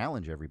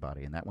challenge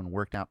everybody, and that one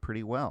worked out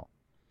pretty well.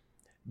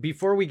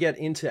 Before we get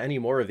into any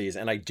more of these,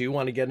 and I do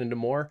want to get into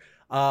more,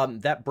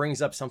 that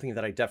brings up something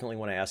that I definitely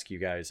want to ask you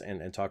guys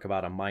and talk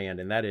about on my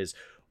end, and that is,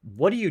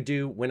 what do you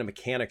do when a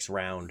mechanics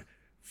round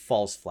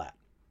falls flat?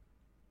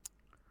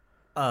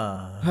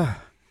 Do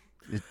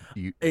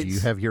you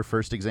have your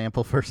first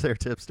example first there,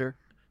 Tipster?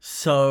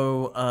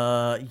 So,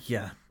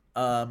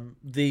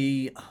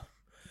 the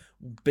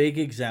big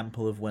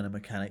example of when a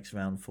mechanics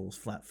round falls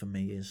flat for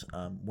me is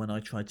when I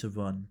try to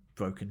run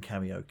Broken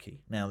Karaoke.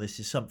 Now, this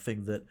is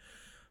something that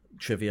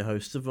trivia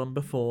hosts have run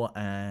before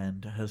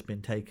and has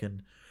been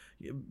taken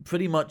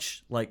pretty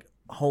much like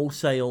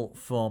wholesale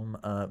from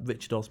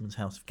Richard Osman's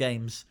House of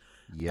Games.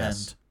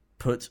 Yes. And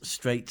put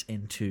straight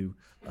into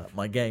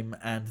my game,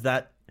 and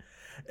that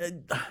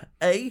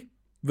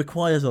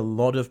requires a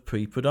lot of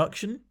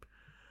pre-production,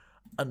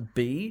 and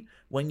B,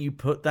 when you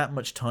put that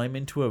much time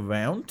into a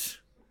round,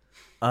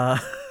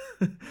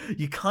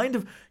 you kind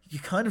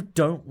of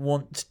don't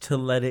want to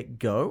let it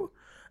go.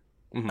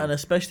 Mm-hmm. And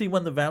especially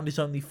when the round is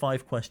only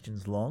 5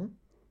 questions long.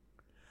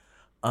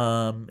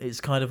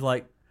 It's kind of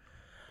like,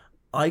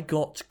 I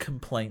got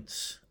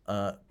complaints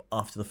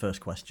after the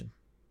first question.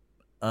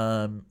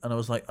 And I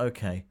was like,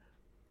 okay,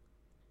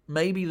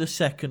 maybe the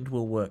second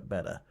will work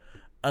better.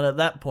 And at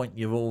that point,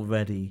 you're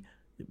already,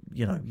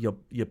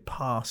 you're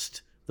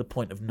past the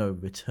point of no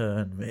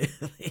return,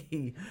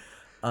 really.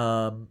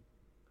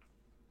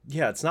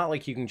 Yeah, it's not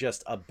like you can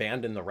just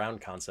abandon the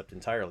round concept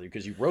entirely,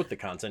 because you wrote the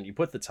content, you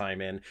put the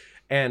time in,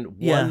 and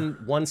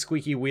one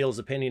squeaky wheel's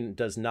opinion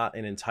does not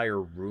an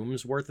entire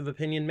room's worth of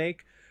opinion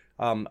make.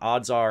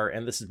 Odds are,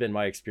 and this has been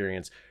my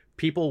experience,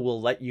 people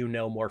will let you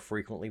know more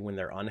frequently when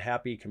they're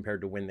unhappy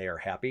compared to when they are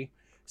happy.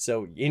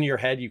 So in your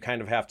head, you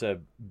kind of have to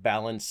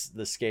balance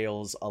the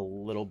scales a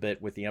little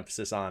bit with the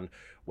emphasis on,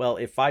 well,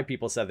 if 5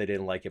 people said they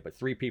didn't like it, but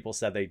 3 people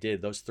said they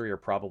did, those 3 are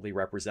probably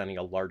representing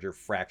a larger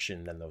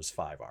fraction than those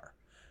 5 are.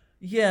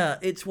 Yeah,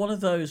 it's one of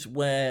those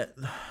where,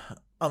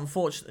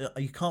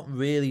 unfortunately, you can't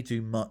really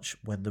do much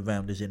when the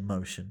round is in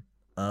motion.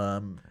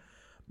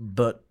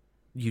 But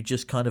you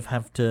just kind of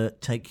have to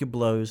take your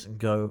blows and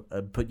go,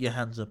 and put your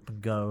hands up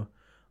and go,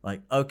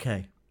 like,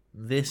 okay,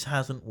 this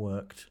hasn't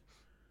worked.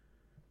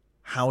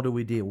 How do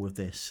we deal with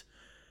this?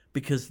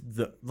 Because,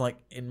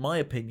 in my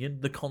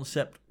opinion, the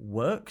concept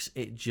works.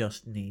 It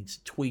just needs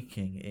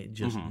tweaking. It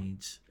just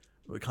needs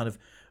kind of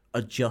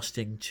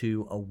adjusting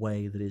to a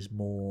way that is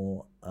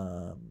more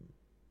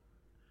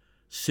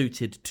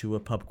suited to a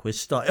pub quiz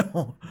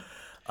style.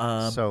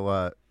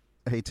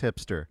 Hey,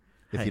 Tipster,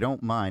 if Hey. you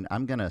don't mind,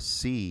 I'm going to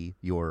see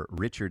your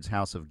Richard's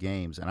House of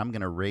Games, and I'm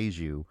going to raise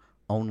you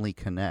Only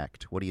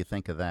Connect. What do you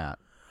think of that?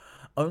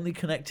 Only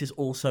Connect is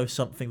also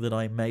something that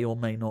I may or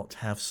may not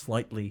have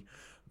slightly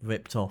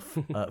ripped off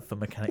for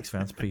mechanics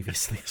rounds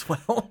previously as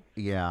well.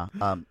 Yeah.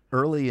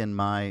 Early in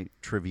my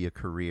trivia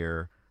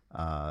career,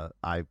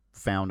 I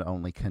found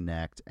Only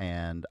Connect,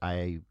 and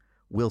I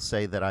will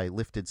say that I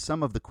lifted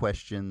some of the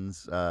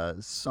questions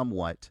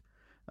somewhat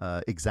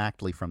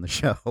exactly from the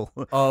show.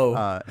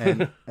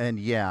 And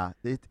yeah,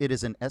 it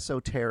is an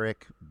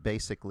esoteric,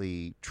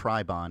 basically,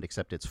 tri-bond,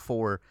 except it's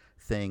 4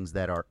 things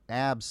that are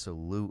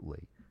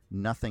absolutely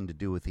nothing to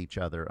do with each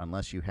other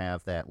unless you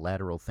have that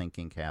lateral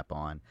thinking cap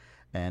on.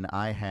 And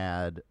I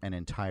had an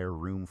entire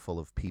room full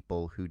of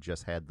people who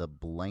just had the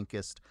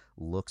blankest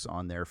looks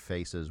on their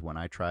faces when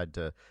I tried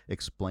to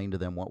explain to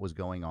them what was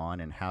going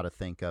on and how to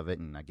think of it.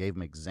 And I gave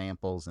them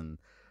examples, and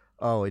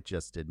it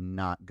just did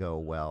not go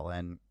well.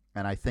 And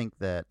I think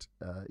that,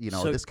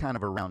 this kind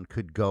of a round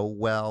could go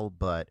well,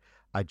 but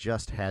I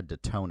just had to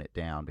tone it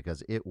down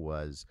because it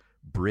was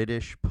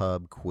British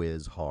pub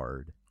quiz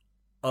hard.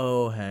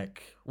 Oh,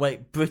 heck.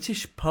 Wait,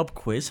 British pub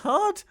quiz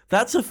hard?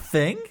 That's a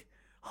thing?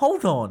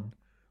 Hold on.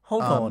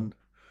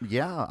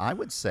 Yeah, I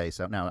would say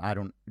so. Now, I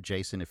don't,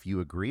 Jason, if you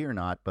agree or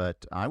not,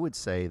 but I would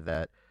say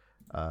that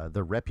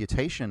the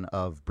reputation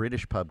of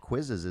British pub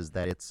quizzes is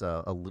that it's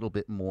a little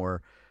bit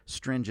more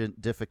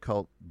stringent,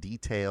 difficult,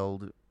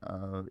 detailed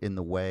in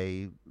the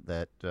way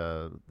that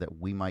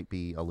we might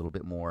be a little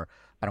bit more,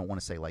 I don't want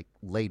to say like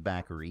laid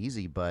back or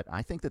easy, but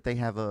I think that they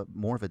have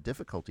more of a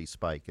difficulty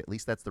spike. At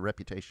least that's the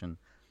reputation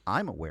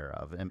I'm aware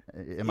of.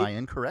 Am I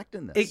incorrect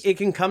in this? It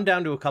can come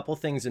down to a couple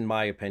things, in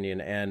my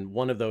opinion, and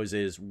one of those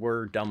is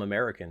we're dumb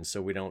Americans,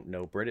 so we don't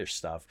know British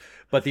stuff.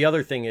 But the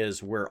other thing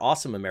is we're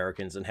awesome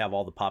Americans and have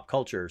all the pop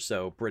culture,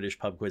 so British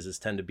pub quizzes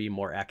tend to be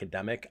more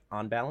academic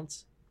on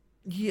balance.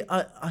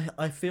 Yeah,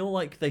 I feel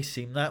like they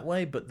seem that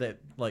way, but they're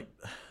like,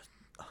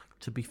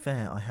 to be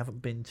fair, I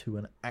haven't been to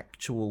an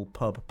actual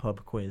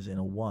pub quiz in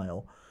a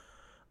while.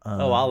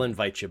 I'll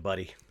invite you,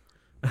 buddy.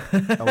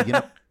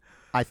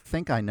 I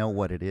think I know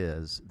what it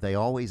is. They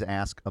always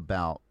ask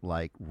about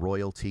like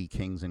royalty,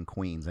 kings and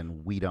queens,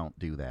 and we don't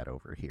do that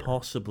over here.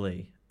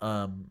 Possibly.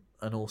 And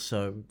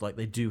also, like,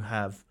 they do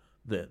have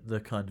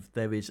the kind of,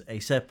 there is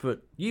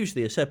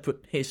usually a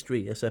separate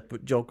history, a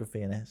separate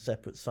geography, and a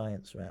separate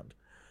science round.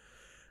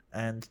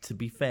 And to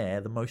be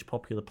fair, the most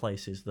popular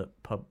places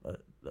that pub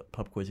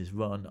quizzes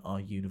run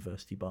are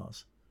university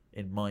bars,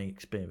 in my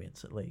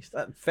experience at least.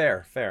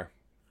 Fair.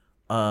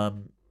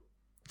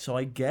 So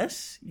I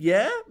guess,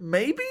 yeah,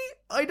 maybe,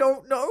 I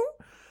don't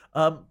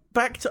know.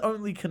 Back to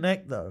Only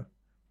Connect though.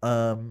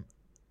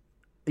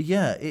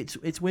 Yeah,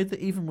 it's weird that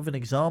even with an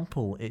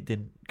example, it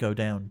didn't go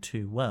down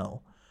too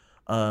well.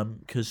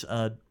 Because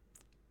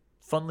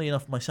funnily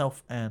enough,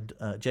 myself and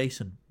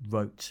Jason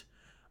wrote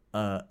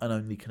an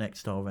Only Connect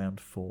style round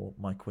for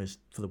my quiz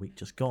for the week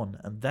just gone,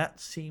 and that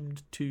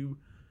seemed to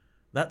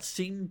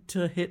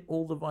hit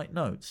all the right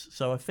notes.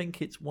 So I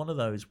think it's one of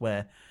those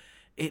where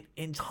it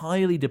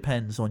entirely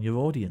depends on your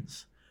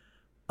audience.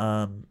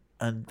 And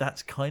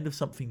that's kind of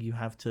something you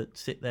have to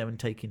sit there and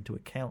take into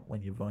account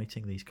when you're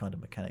writing these kind of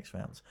mechanics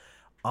rounds.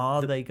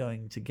 Are they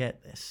going to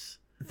get this?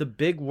 The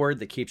big word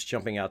that keeps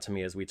jumping out to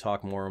me as we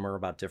talk more and more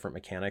about different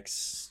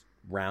mechanics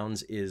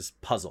rounds is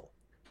puzzle.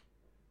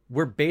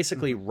 we're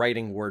basically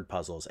writing word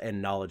puzzles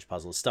and knowledge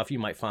puzzles, stuff you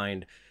might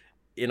find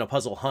in a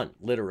puzzle hunt,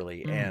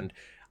 literally. And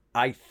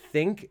I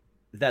think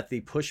that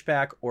the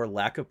pushback or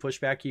lack of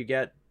pushback you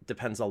get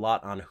depends a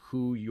lot on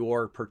who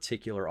your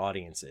particular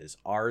audience is.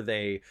 Are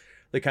they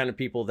the kind of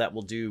people that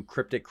will do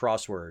cryptic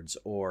crosswords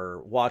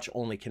or watch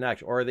only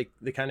Connect, or are they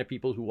the kind of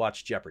people who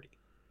watch Jeopardy?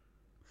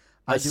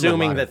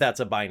 Assuming that that's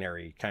a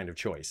binary kind of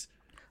choice.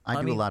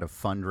 I do a lot of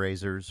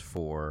fundraisers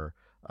for,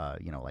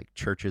 like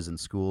churches and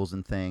schools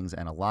and things,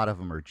 and a lot of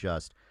them are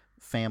just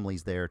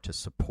families there to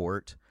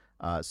support.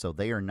 So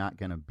they are not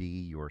going to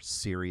be your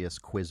serious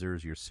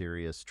quizzers, your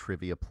serious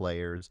trivia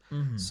players.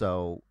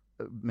 So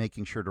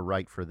making sure to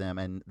write for them.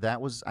 And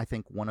that was, I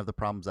think, one of the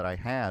problems that I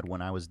had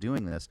when I was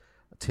doing this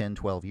 10,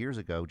 12 years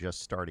ago,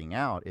 just starting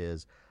out,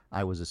 is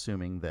I was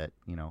assuming that,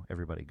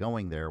 everybody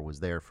going there was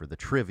there for the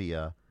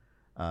trivia.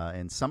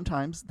 And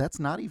sometimes that's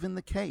not even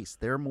the case.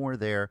 They're more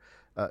there.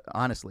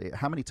 Honestly,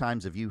 how many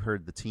times have you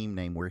heard the team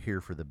name, "We're here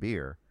for the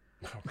beer"?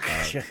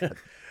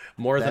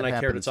 More than I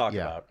care to talk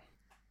about.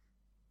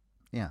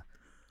 Yeah.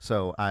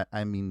 So, I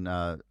don't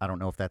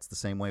know if that's the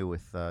same way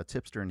with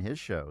Tipster and his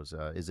shows.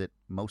 Is it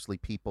mostly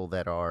people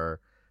that are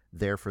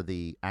there for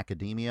the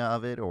academia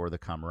of it or the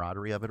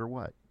camaraderie of it, or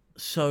what?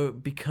 So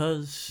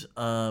because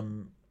I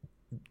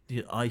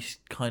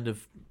kind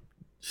of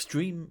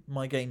stream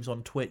my games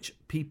on Twitch,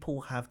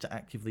 people have to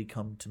actively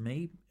come to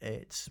me.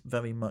 It's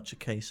very much a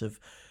case of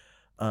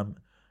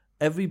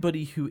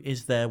everybody who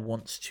is there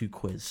wants to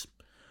quiz.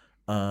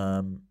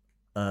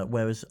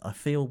 Whereas I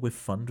feel with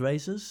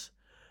fundraisers,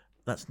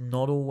 that's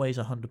not always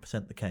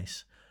 100% the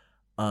case.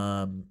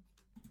 And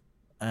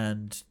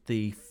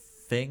the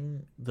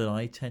thing that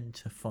I tend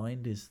to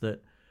find is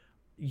that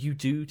you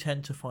do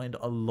tend to find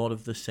a lot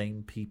of the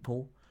same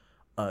people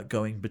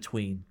going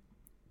between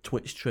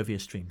Twitch trivia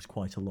streams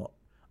quite a lot.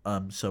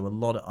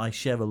 So I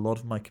share a lot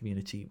of my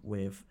community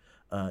with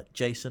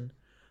Jason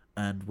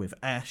and with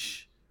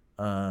Ash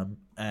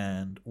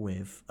and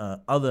with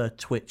other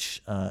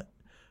Twitch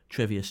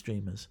trivia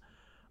streamers,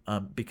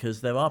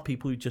 because there are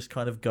people who just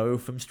kind of go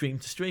from stream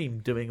to stream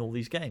doing all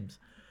these games.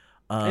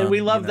 And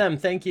we love them.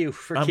 Thank you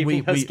for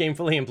keeping us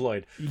gainfully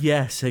employed.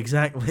 Yes,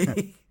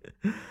 exactly.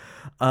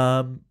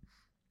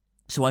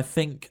 So I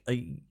think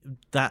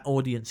that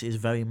audience is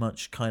very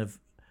much kind of,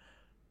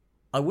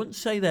 I wouldn't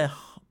say they're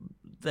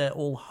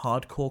all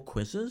hardcore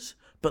quizzers,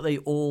 but they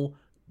all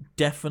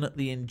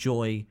definitely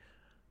enjoy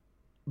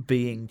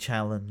being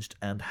challenged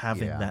and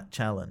having that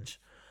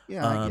challenge.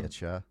 Yeah, I get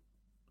you.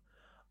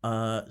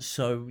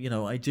 So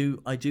I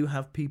do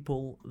have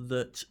people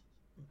that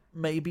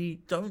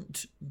maybe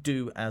don't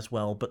do as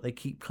well, but they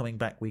keep coming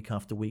back week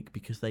after week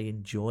because they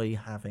enjoy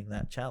having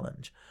that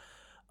challenge.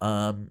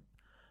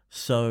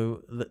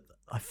 So that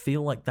I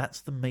feel like that's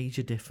the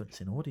major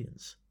difference in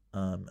audience,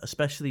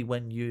 especially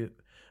when you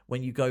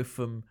go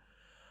from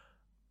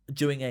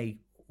doing a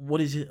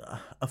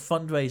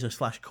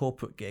fundraiser /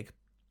 corporate gig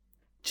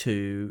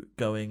to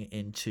going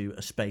into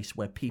a space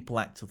where people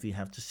actively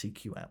have to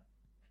seek you out.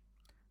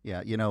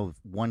 Yeah,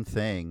 one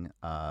thing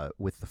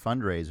with the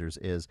fundraisers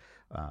is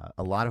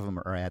a lot of them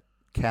are at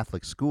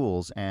Catholic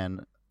schools,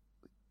 and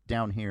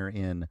down here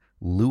in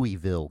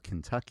Louisville,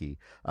 Kentucky,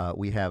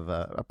 we have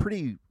a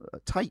pretty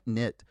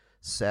tight-knit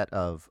set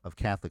of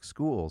Catholic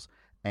schools,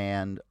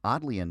 and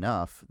oddly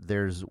enough,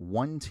 there's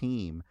one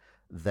team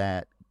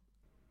that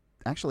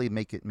actually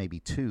make it maybe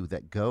two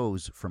that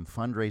goes from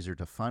fundraiser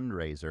to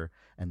fundraiser,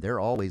 and they're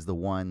always the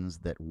ones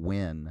that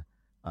win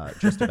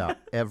just about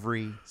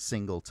every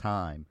single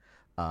time.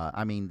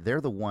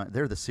 They're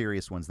the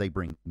serious ones. They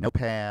bring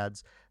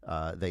notepads.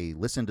 They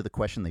listen to the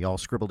question. They all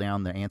scribble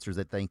down the answers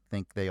that they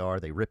think they are.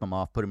 They rip them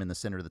off, put them in the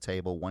center of the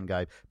table. One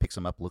guy picks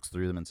them up, looks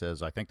through them, and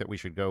says, "I think that we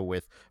should go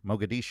with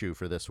Mogadishu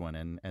for this one."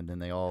 And then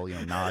they all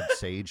nod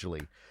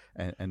sagely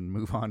and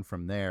move on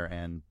from there.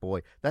 And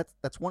boy,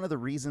 that's one of the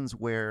reasons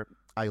where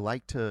I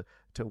like to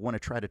want to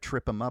try to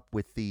trip them up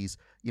with these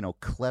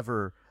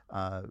clever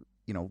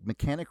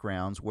mechanic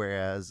rounds.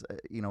 Whereas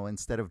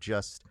instead of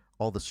just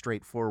all the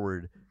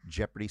straightforward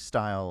Jeopardy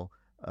style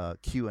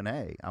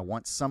Q&A, I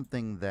want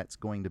something that's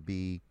going to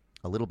be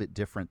a little bit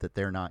different that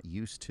they're not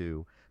used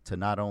to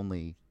not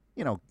only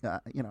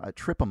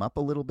trip them up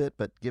a little bit,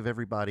 but give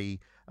everybody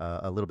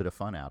a little bit of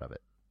fun out of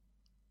it.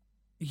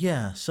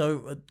 Yeah.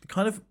 So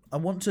I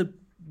want to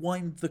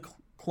wind the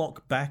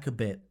clock back a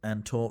bit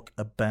and talk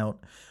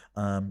about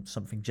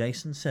something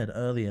Jason said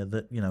earlier,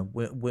 that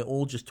we're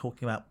all just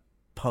talking about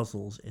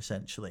puzzles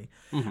essentially.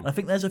 Mm-hmm. I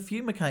think there's a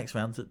few mechanics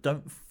rounds that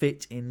don't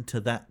fit into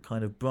that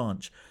kind of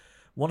branch.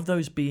 One of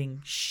those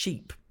being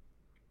sheep.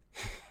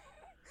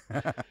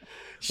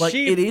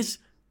 Sheep.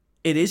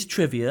 It is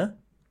trivia.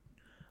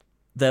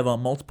 There are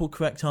multiple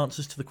correct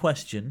answers to the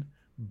question,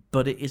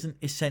 but it isn't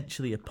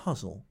essentially a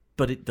puzzle,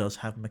 but it does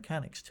have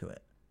mechanics to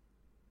it.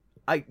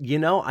 I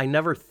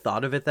never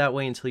thought of it that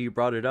way until you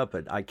brought it up,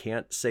 but I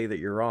can't say that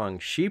you're wrong.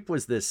 Sheep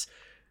was this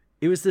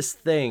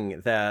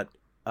thing that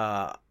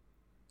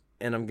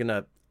and I'm going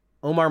to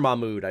Omar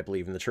Mahmoud, I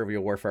believe, in the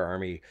Trivial Warfare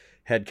Army,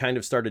 had kind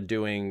of started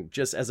doing,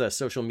 just as a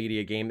social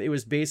media game, it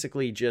was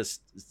basically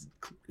just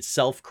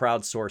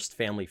self-crowdsourced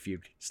Family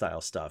Feud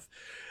style stuff.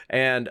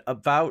 And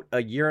about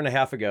a year and a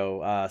half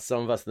ago,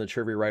 some of us in the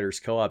Trivia Writers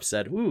Co-op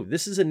said, ooh,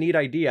 this is a neat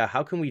idea.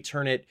 How can we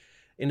turn it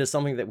into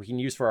something that we can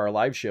use for our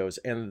live shows?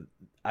 And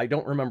I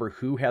don't remember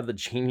who had the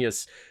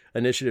genius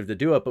initiative to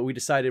do it, but we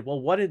decided,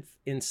 well, what if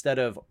instead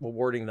of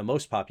awarding the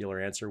most popular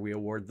answer, we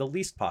award the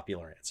least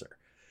popular answer?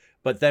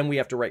 But then we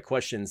have to write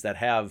questions that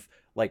have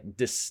like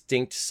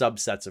distinct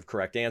subsets of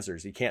correct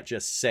answers. You can't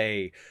just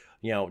say,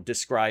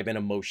 describe an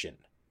emotion.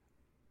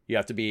 You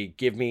have to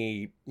give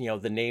me,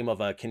 the name of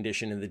a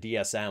condition in the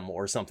DSM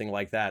or something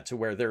like that, to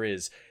where there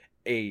is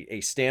a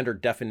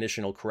standard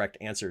definitional correct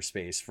answer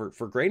space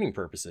for grading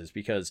purposes.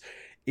 Because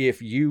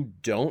if you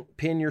don't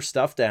pin your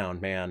stuff down,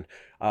 man,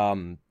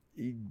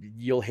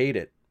 you'll hate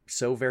it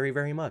so very,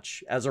 very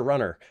much as a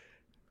runner.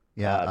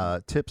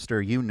 Yeah.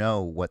 Tipster,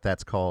 what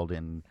that's called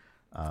in...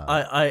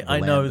 I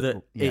know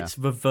that it's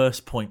reverse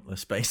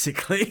pointless,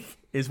 basically,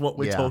 is what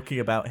we're talking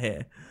about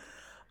here.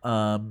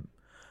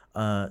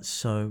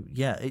 So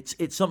yeah,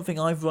 it's something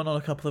I've run on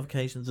a couple of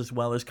occasions as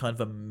well, as kind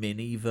of a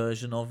mini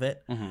version of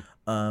it.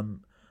 Mm-hmm.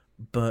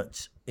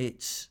 But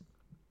it's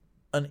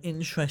an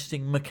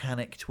interesting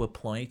mechanic to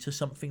apply to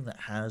something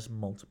that has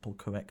multiple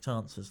correct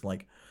answers.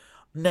 Like,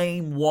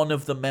 name one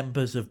of the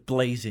members of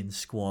Blazing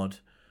Squad,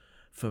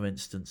 for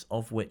instance,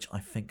 of which I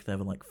think there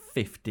were like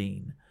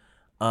 15.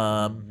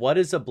 What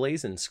is a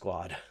Blazing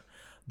Squad?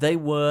 They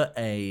were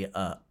a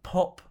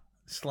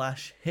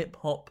pop/hip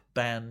hop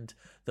band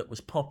that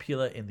was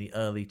popular in the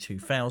early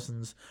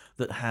 2000s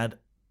that had,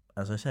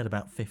 as I said,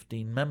 about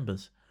 15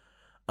 members.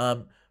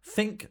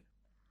 Think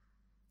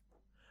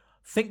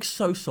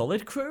So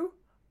Solid Crew.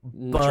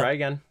 Try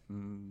again.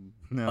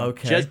 No.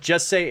 Okay.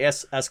 Just say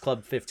S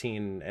Club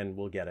 15 and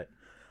we'll get it.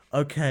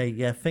 Okay.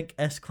 Yeah. Think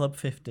S Club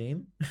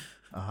 15.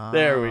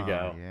 There we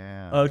go.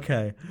 Yeah.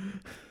 Okay.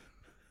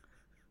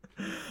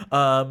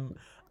 But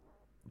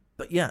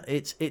yeah,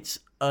 it's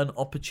an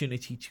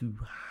opportunity to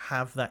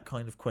have that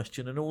kind of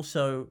question, and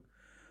also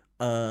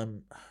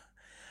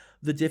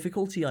the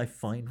difficulty I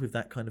find with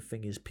that kind of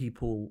thing is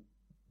people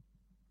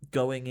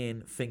going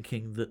in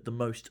thinking that the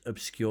most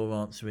obscure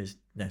answer is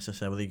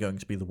necessarily going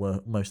to be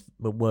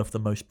worth the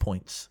most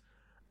points,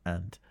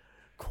 and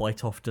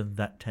quite often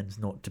that tends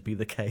not to be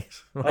the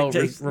case. Right,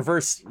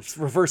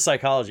 reverse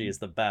psychology is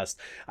the best.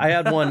 I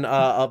had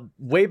one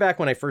way back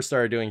when I first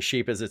started doing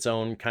Sheep as its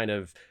own kind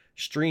of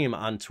stream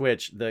on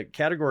Twitch. The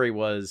category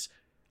was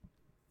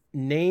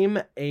name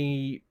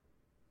a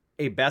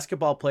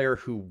basketball player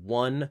who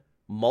won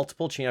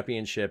multiple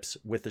championships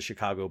with the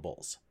Chicago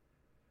Bulls,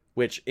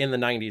 which in the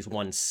 90s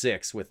won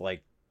 6 with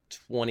like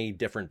 20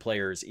 different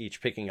players,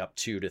 each picking up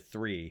 2 to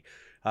 3.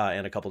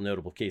 And a couple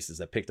notable cases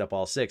that picked up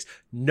all 6.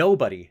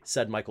 Nobody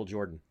said Michael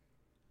Jordan,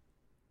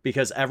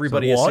 because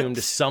everybody assumed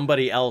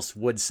somebody else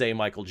would say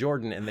Michael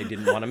Jordan, and they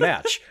didn't want to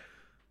match.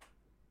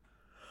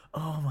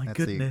 Oh my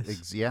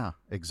goodness!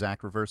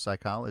 Exact reverse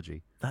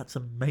psychology. That's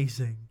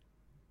amazing.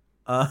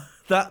 So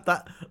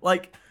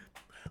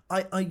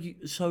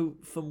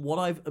from what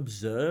I've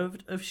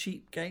observed of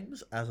Sheep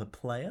games as a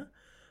player,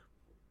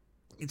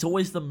 it's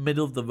always the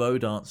middle of the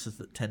road answers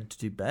that tend to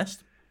do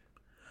best.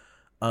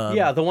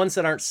 The ones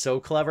that aren't so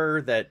clever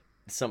that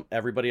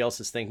everybody else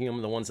is thinking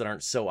them, the ones that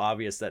aren't so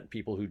obvious that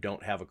people who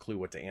don't have a clue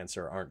what to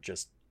answer aren't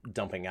just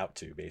dumping out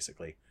to,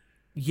 basically.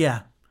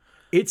 Yeah.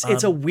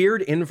 It's a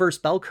weird inverse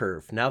bell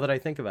curve, now that I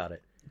think about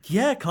it.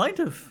 Yeah, kind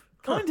of.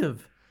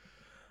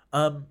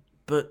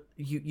 But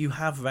you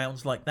have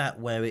rounds like that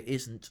where it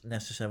isn't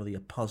necessarily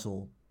a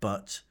puzzle,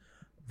 but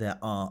there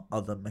are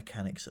other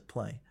mechanics at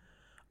play.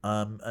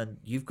 And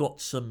you've got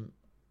some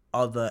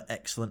other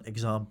excellent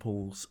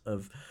examples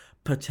of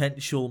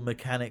potential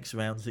mechanics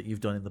rounds that you've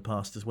done in the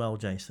past as well,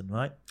 Jason,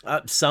 right?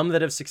 Some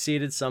that have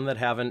succeeded, some that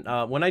haven't.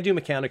 When I do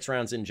mechanics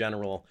rounds in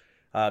general,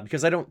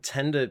 because I don't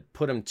tend to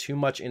put them too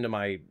much into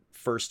my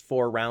first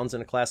 4 rounds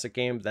in a classic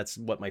game, that's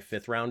what my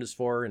 5th round is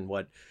for, and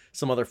what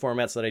some other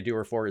formats that I do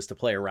are for is to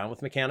play around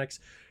with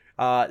mechanics.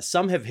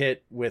 Some have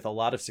hit with a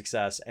lot of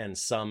success and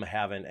some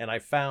haven't. And I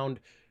found,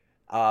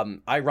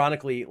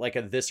 ironically, like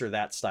a this or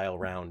that style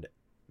round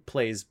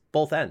plays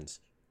both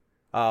ends.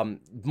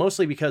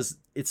 Mostly because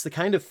it's the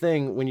kind of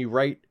thing when you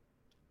write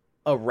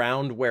a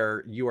round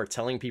where you are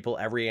telling people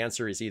every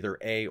answer is either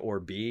A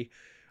or B,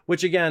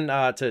 which again,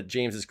 to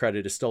James's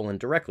credit, is stolen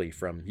directly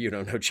from You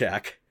Don't Know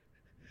Jack.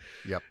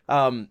 Yep.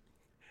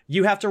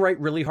 You have to write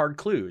really hard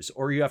clues,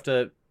 or you have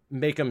to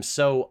make them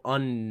so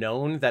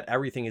unknown that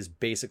everything is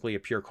basically a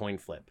pure coin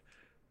flip.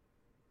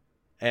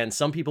 And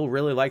some people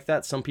really like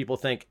that. Some people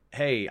think,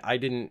 hey, I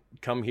didn't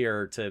come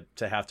here to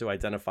have to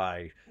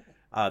identify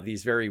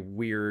these very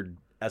weird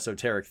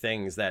esoteric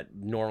things that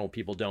normal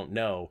people don't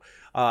know.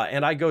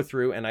 And I go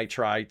through and I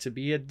try to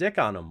be a dick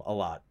on them a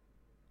lot.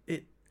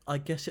 I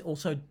guess it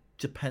also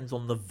depends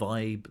on the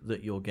vibe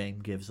that your game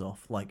gives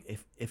off. Like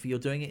if you're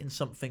doing it in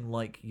something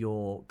like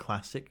your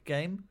classic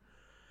game,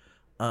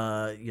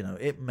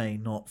 it may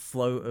not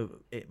flow.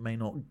 It may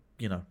not,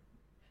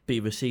 be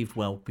received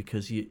well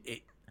because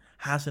it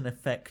has an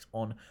effect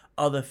on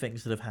other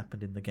things that have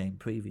happened in the game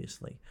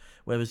previously.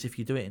 Whereas if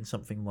you do it in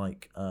something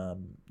like,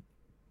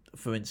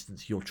 for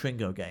instance, your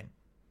Tringo game.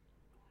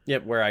 Yeah,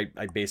 where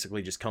I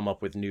basically just come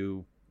up with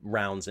new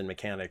rounds and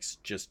mechanics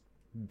just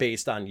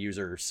based on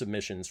user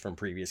submissions from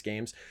previous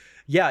games.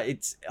 Yeah,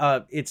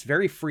 it's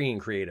very freeing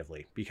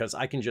creatively because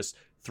I can just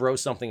throw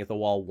something at the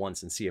wall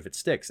once and see if it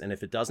sticks. And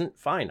if it doesn't,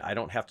 fine. I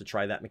don't have to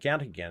try that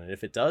mechanic again. And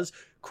if it does,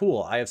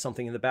 cool. I have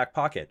something in the back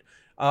pocket.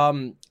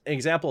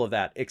 Example of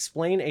that,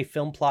 explain a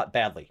film plot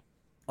badly.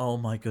 Oh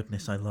my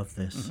goodness, I love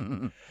this.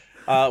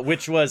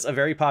 Which was a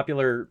very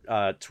popular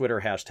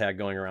Twitter hashtag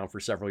going around for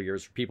several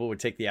years. People would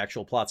take the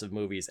actual plots of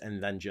movies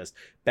and then just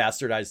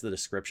bastardize the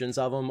descriptions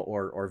of them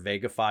or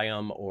vagify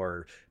them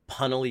or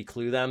punnily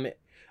clue them.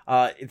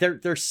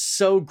 They're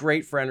so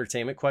great for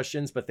entertainment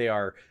questions, but they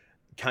are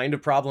kind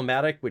of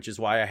problematic, which is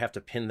why I have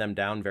to pin them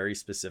down very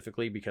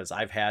specifically, because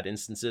I've had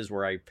instances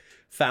where I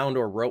found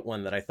or wrote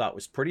one that I thought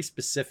was pretty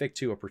specific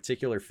to a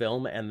particular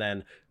film, and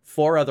then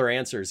 4 other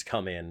answers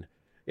come in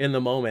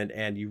the moment,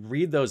 and you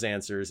read those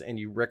answers and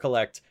you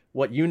recollect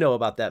what you know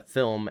about that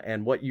film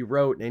and what you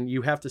wrote, and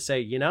you have to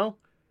say,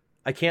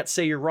 I can't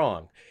say you're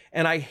wrong.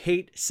 And I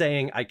hate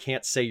saying I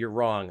can't say you're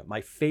wrong. My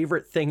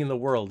favorite thing in the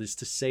world is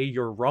to say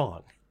you're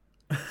wrong.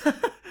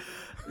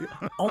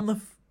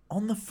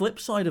 On the flip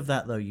side of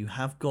that, though, you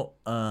have got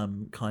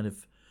kind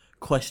of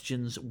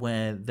questions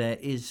where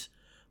there's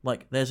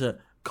a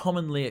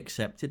commonly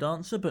accepted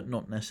answer, but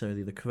not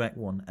necessarily the correct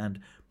one. And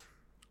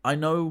I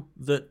know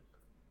that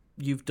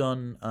you've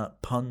done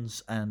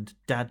puns and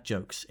dad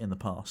jokes in the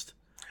past.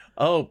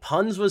 Oh,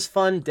 puns was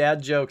fun.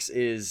 Dad jokes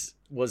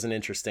was an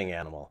interesting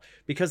animal,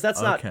 because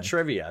that's not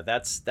trivia.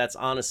 That's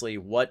honestly,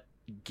 what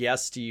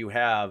guess do you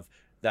have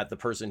that the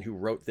person who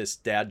wrote this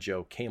dad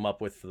joke came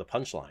up with for the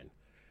punchline?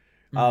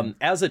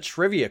 As a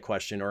trivia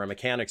question or a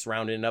mechanics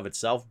round in and of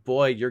itself,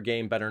 boy, your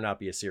game better not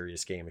be a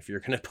serious game if you're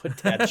going to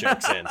put dad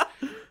jokes in.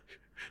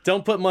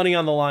 Don't put money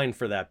on the line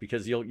for that,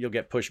 because you'll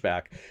get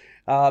pushback.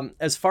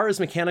 As far as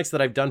mechanics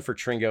that I've done for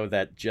Tringo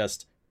that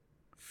just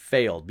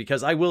failed,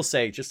 because I will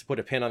say, just to put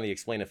a pin on the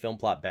explain a film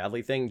plot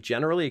badly thing,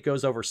 generally it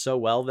goes over so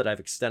well that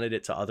I've extended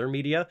it to other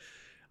media.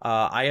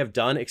 I have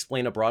done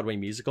explain a Broadway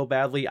musical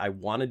badly. I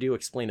want to do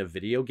explain a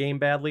video game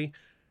badly.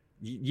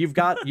 You've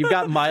got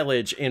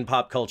mileage in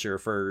pop culture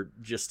for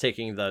just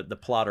taking the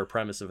plot or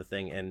premise of a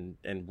thing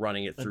and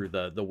running it through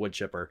the wood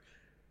chipper.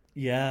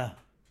 Yeah.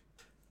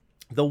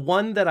 The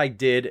one that I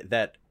did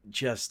that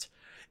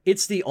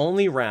it's the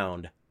only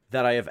round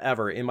that I have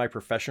ever in my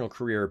professional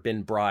career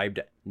been bribed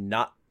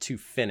not to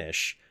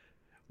finish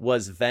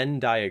was Venn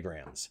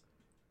diagrams.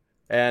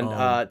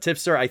 And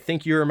Tipster, I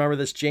think you remember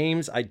this.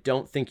 James, I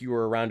don't think you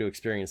were around to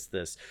experience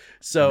this.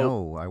 So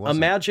no, I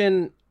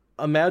wasn't.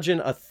 Imagine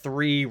a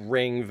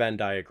 3-ring Venn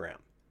diagram.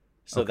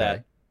 So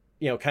that,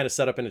 kind of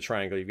set up in a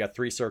triangle. You've got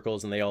 3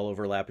 circles and they all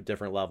overlap at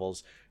different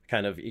levels,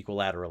 kind of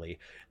equilaterally.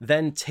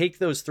 Then take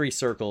those 3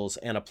 circles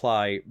and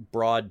apply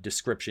broad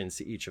descriptions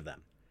to each of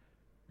them.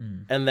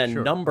 And then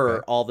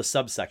number all the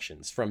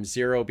subsections, from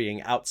 0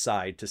 being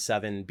outside to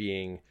 7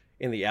 being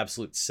in the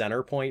absolute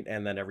center point,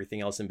 and then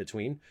everything else in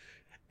between.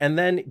 And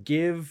then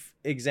give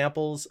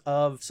examples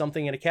of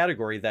something in a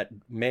category that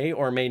may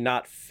or may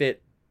not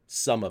fit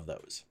some of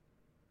those.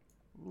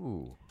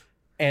 Ooh.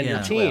 And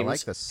your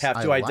teams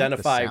have to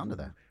identify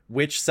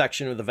which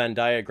section of the Venn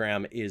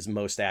diagram is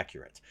most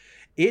accurate.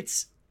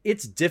 It's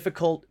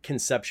difficult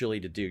conceptually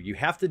to do. You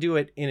have to do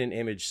it in an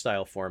image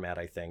style format,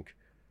 I think,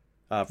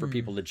 for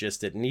people to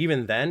gist it. And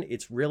even then,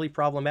 it's really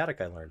problematic,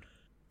 I learned.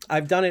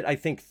 I've done it, I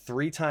think,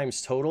 3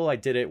 times total. I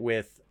did it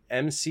with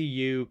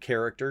MCU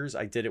characters.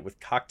 I did it with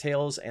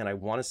cocktails. And I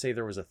want to say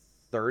there was a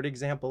 3rd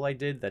example I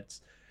did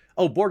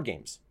board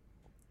games.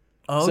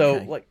 Oh,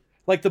 okay. So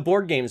like the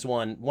board games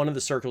one of the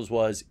circles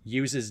was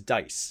uses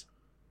dice.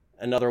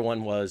 Another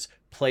one was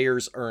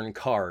players earn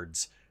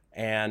cards.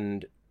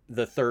 And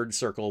the 3rd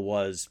circle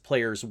was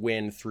players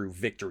win through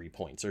victory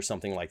points or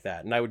something like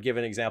that. And I would give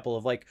an example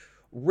of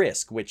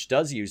Risk, which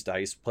does use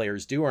dice.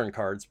 Players do earn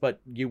cards, but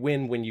you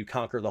win when you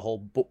conquer the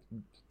whole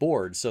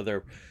board.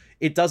 So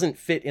it doesn't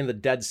fit in the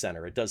dead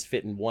center. It does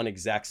fit in one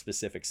exact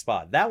specific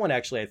spot. That one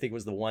actually, I think,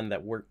 was the one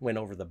that went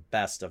over the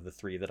best of the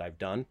 3 that I've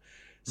done.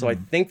 So I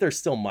think there's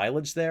still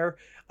mileage there.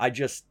 I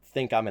just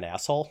think I'm an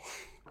asshole.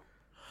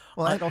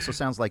 Well, that also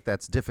sounds like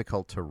that's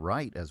difficult to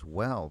write as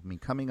well. I mean,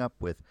 coming up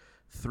with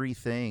 3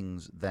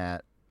 things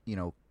that,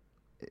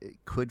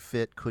 could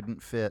fit,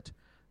 couldn't fit,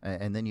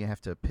 and then you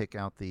have to pick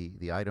out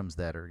the items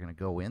that are going to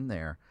go in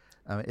there.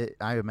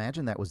 I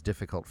imagine that was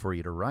difficult for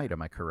you to write.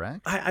 Am I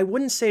correct? I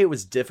wouldn't say it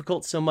was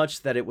difficult so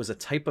much that it was a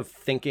type of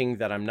thinking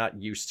that I'm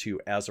not used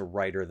to as a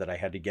writer that I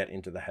had to get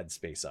into the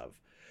headspace of.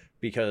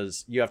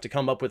 Because you have to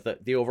come up with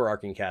the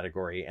overarching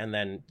category. And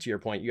then, to your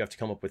point, you have to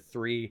come up with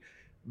 3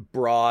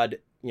 broad,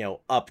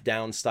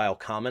 up-down style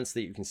comments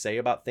that you can say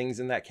about things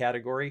in that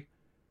category.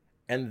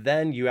 And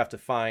then you have to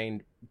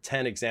find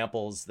 10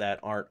 examples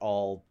that aren't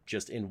all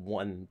just in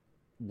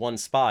one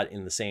spot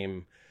in the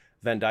same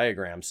Venn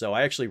diagram. So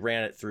I actually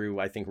ran it through,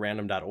 I think,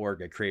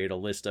 random.org. I created a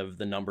list of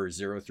the numbers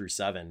 0 through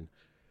 7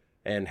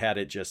 and had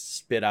it just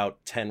spit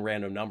out 10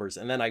 random numbers.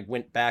 And then I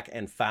went back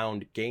and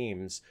found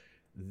games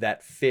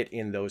that fit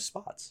in those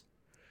spots.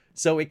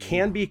 So it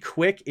can be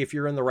quick if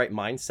you're in the right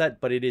mindset,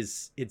 but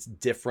it's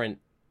different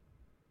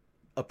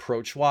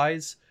approach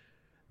wise,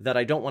 that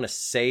I don't want to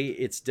say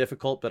it's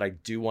difficult, but I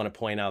do want to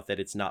point out that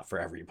it's not for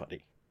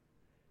everybody.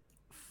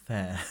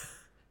 Fair.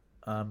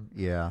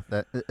 Yeah,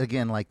 that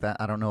again, like that.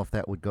 I don't know if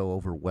that would go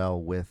over well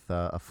with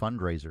a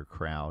fundraiser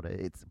crowd.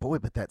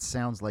 But that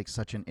sounds like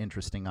such an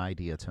interesting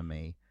idea to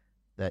me.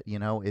 That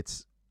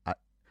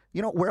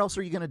where else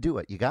are you going to do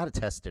it? You got to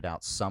test it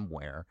out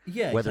somewhere.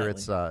 Yeah, whether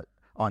exactly. it's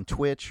on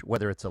Twitch,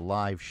 whether it's a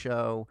live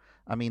show.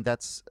 I mean,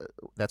 that's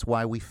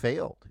why we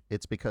failed.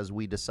 It's because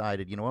we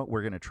decided, you know what,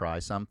 we're going to try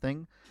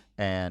something.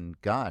 And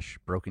gosh,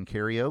 Broken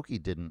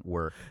Karaoke didn't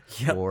work,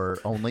 Yep. or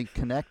Only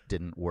Connect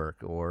didn't work,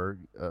 or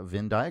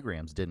Venn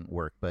diagrams didn't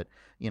work. But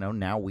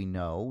now we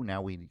know.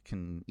 Now we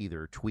can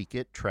either tweak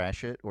it,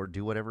 trash it, or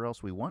do whatever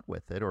else we want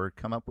with it, or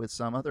come up with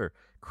some other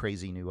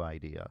crazy new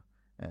idea.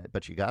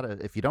 But you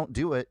gotta, if you don't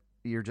do it,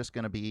 you're just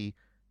going to be,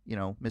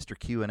 Mr.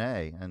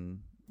 Q&A, and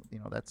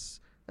that's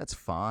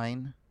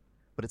fine,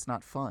 but it's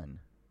not fun.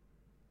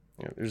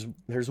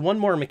 There's one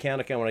more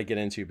mechanic I want to get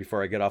into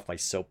before I get off my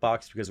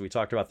soapbox, because we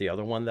talked about the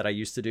other one that I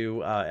used to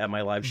do at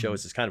my live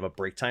shows. It's kind of a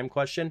break time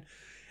question.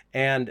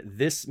 And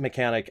this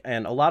mechanic,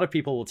 and a lot of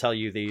people will tell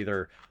you they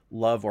either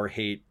love or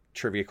hate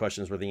trivia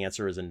questions where the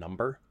answer is a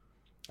number.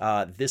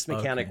 This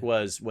mechanic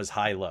was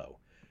high-low.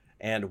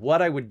 And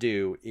what I would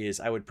do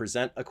is I would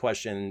present a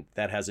question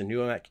that has a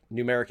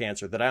numeric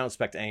answer that I don't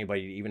expect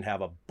anybody to even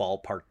have a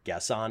ballpark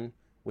guess on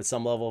with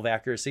some level of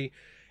accuracy.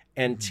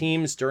 And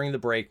teams during the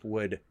break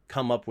would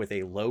come up with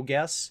a low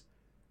guess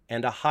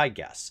and a high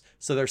guess.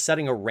 So they're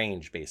setting a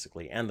range,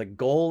 basically. And the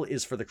goal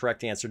is for the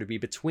correct answer to be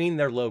between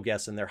their low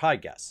guess and their high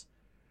guess.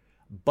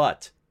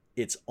 But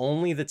it's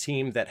only the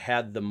team that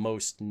had the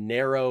most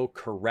narrow,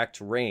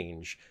 correct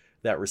range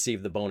that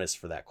received the bonus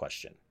for that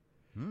question.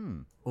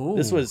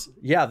 This was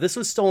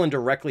stolen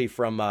directly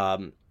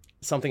from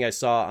something I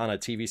saw on a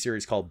TV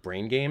series called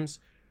Brain Games.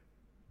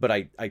 But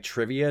I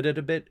trivia'd it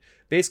a bit.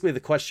 Basically, the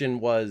question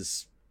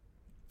was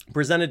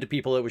presented to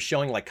people. It was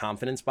showing like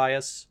confidence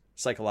bias,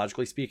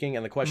 psychologically speaking.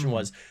 And the question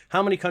was,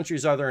 how many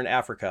countries are there in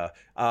Africa?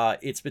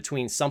 It's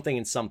between something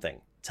and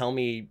something. Tell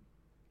me,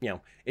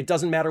 it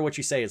doesn't matter what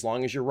you say as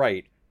long as you're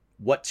right.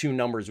 What two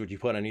numbers would you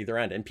put on either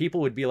end? And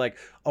people would be like,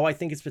 oh, I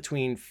think it's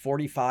between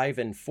 45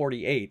 and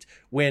 48,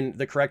 when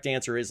the correct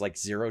answer is like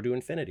 0 to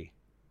infinity.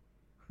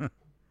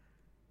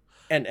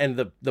 And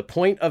the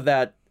point of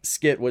that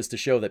skit was to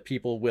show that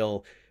people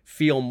will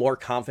feel more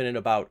confident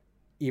about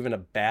even a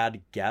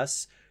bad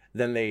guess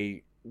than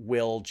they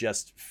will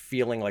just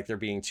feeling like they're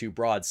being too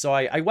broad. So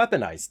I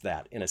weaponized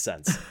that in a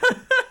sense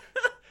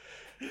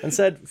and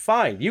said,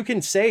 fine, you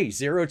can say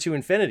 0 to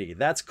infinity.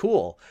 That's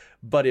cool.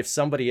 But if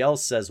somebody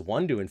else says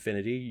 1 to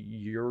infinity,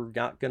 you're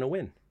not going to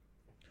win.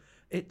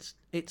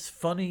 It's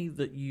funny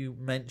that you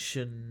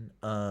mention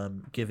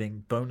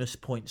giving bonus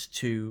points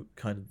to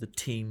kind of the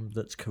team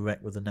that's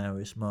correct with the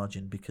narrowest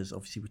margin, because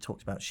obviously we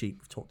talked about sheep,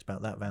 we've talked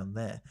about that round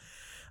there.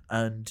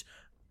 And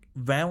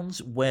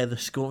rounds where the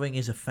scoring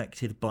is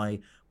affected by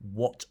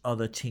what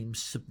other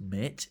teams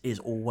submit is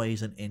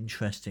always an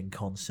interesting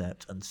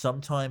concept, and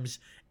sometimes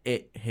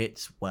it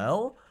hits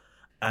well,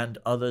 and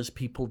others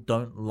people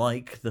don't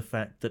like the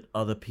fact that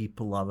other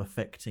people are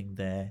affecting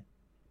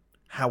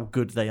how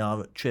good they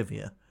are at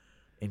trivia,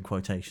 in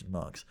quotation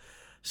marks.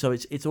 So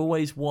it's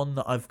always one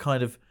that I've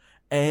kind of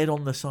erred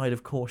on the side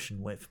of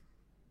caution with,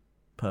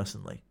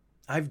 personally.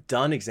 I've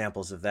done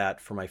examples of that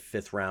for my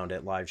 5th round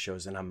at live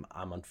shows, and I'm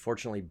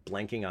unfortunately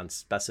blanking on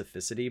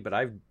specificity, but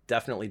I've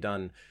definitely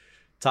done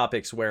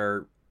topics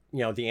where,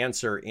 the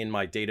answer in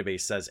my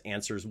database says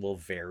answers will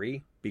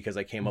vary because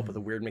I came up with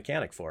a weird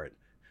mechanic for it.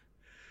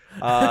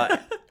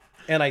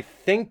 And I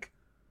think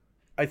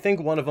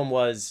one of them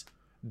was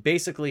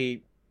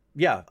basically,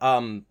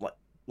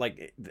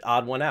 like the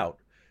odd one out,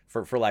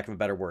 for lack of a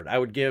better word. I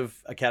would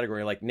give a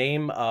category like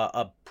name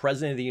a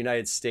president of the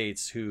United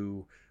States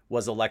who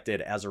was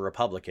elected as a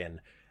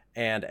Republican,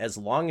 and as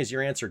long as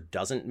your answer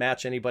doesn't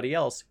match anybody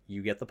else,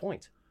 you get the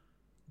point.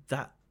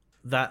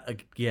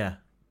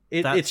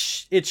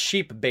 It's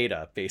sheep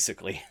beta,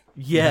 basically.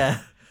 Yeah.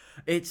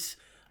 It's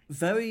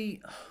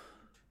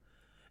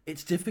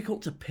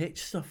difficult to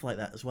pitch stuff like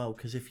that as well,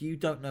 because if you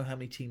don't know how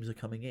many teams are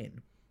coming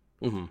in,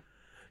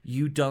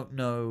 you don't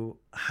know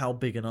how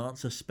big an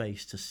answer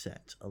space to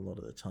set a lot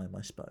of the time,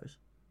 I suppose.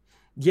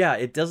 Yeah,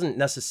 it doesn't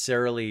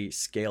necessarily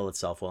scale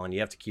itself well, and you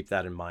have to keep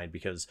that in mind,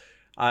 because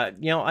I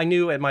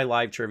knew at my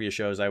live trivia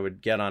shows I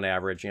would get on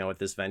average, at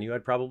this venue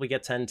I'd probably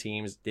get 10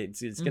 teams.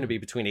 It's going to be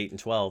between 8 and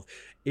 12.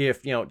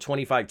 If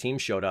 25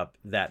 teams showed up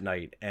that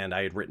night and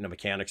I had written a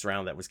mechanics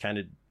round that was kind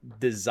of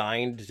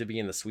designed to be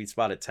in the sweet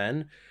spot at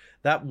 10,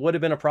 that would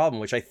have been a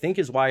problem, which I think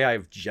is why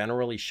I've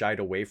generally shied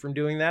away from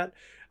doing that.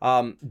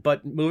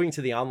 But moving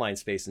to the online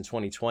space in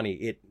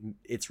 2020,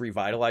 it's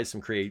revitalized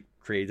some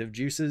creative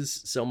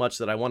juices so much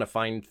that I want to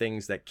find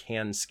things that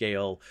can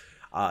scale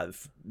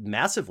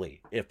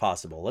massively if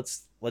possible.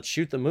 Let's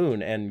shoot the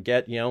moon and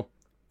get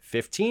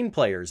 15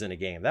 players in a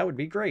game. That would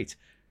be great.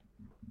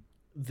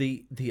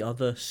 The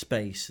other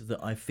space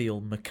that I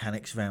feel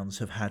mechanics rounds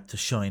have had to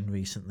shine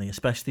recently,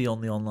 especially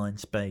on the online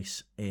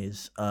space,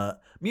 is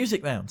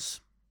music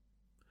rounds.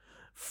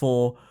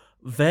 For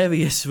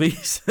various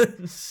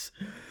reasons,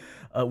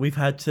 we've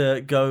had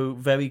to go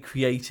very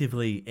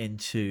creatively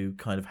into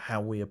kind of how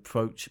we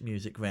approach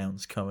music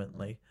rounds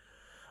currently,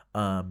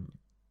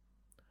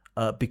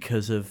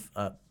 because of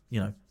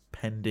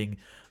pending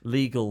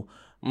legal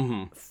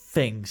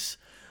things.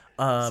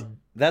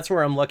 That's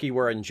where I'm lucky,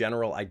 where in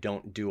general I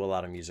don't do a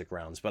lot of music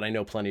rounds, but I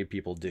know plenty of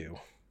people do.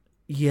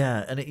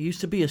 Yeah, and it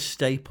used to be a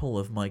staple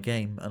of my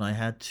game, and I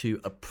had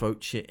to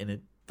approach it in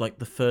it like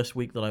the first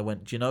week that I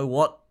went, do you know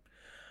what?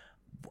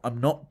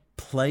 I'm not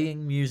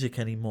playing music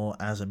anymore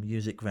as a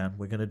music round.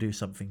 We're going to do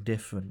something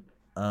different.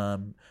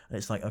 And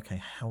it's like,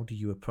 okay, how do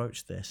you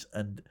approach this?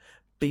 And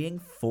being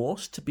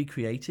forced to be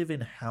creative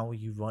in how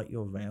you write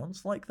your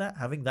rounds like that,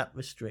 having that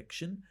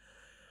restriction,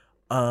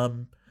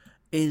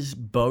 is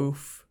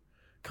both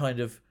kind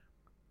of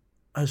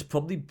has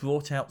probably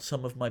brought out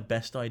some of my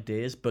best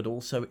ideas, but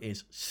also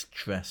is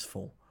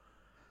stressful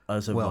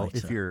as a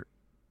writer.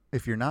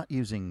 If you're not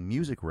using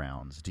music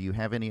rounds, do you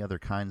have any other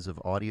kinds of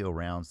audio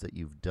rounds that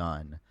you've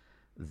done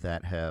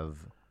that have,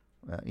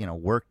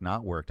 worked,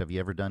 not worked? Have you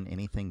ever done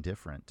anything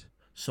different?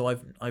 So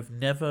I've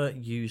never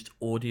used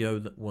audio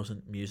that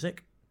wasn't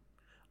music,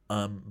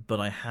 but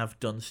I have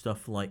done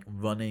stuff like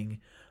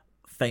running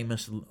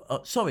famous.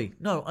 Sorry,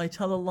 no, I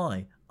tell a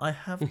lie. I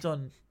have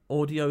done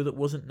audio that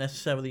wasn't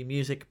necessarily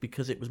music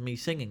because it was me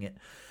singing it.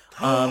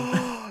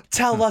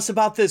 Tell us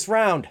about this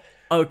round.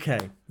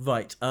 Okay,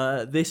 right.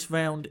 This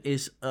round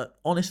is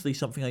honestly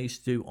something I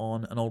used to do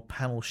on an old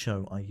panel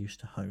show I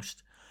used to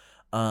host.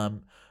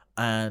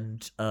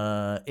 And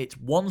it's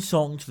one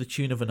song to the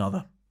tune of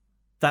another.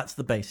 That's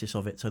the basis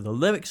of it. So the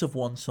lyrics of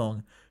one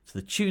song to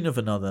the tune of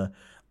another.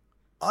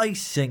 I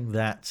sing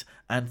that,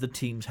 and the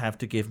teams have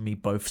to give me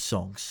both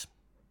songs.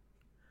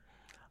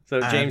 So,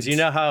 James, you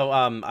know how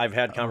I've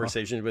had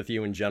conversations with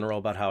you in general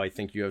about how I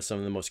think you have some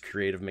of the most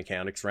creative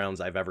mechanics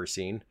rounds I've ever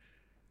seen?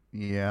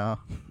 Yeah.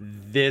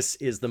 This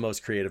is the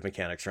most creative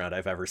mechanics round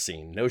I've ever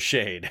seen. No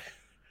shade.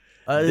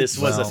 This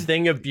was a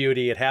thing of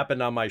beauty. It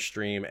happened on my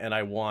stream, and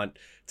I want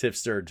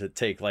Tipster to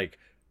take like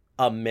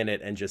a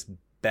minute and just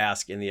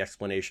bask in the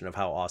explanation of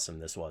how awesome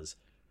this was.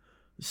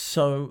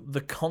 So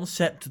the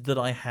concept that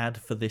I had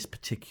for this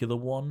particular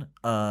one,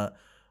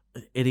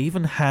 it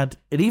even had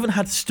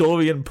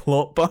story and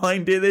plot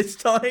behind it this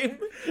time.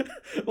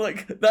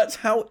 Like, that's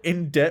how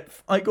in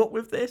depth I got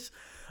with this.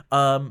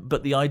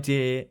 But the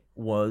idea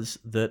was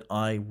that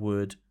I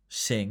would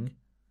sing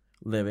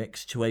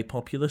lyrics to a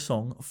popular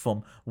song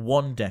from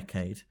one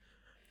decade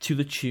to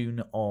the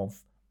tune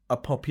of a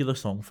popular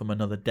song from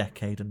another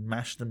decade and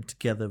mash them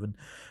together and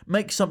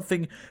make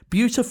something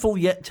beautiful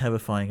yet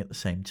terrifying at the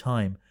same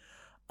time.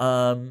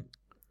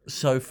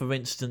 So, for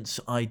instance,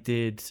 I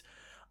did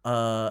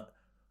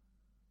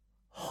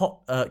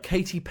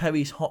Katy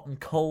Perry's "Hot and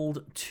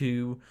Cold"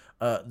 to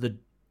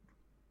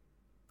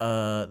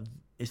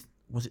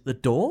was it The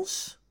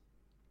Doors?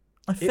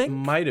 I think it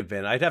might have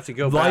been. I'd have to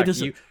go back.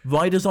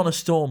 Riders on a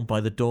Storm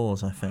by The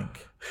Doors, I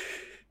think.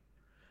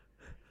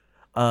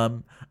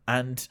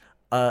 And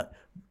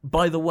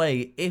by the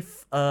way,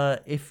 if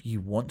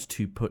you want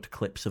to put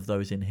clips of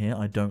those in here,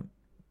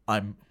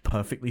 I'm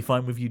perfectly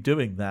fine with you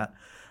doing that.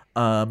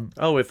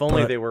 If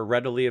only they were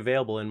readily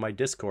available in my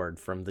Discord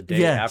from the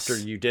day after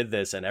you did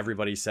this, and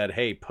everybody said,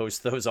 "Hey,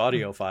 post those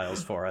audio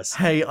files for us."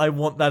 Hey, I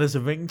want that as a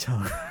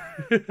ringtone.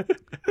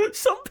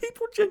 Some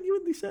people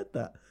genuinely said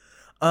that.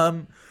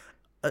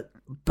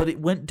 But it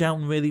went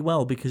down really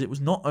well because it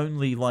was not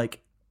only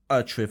like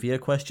a trivia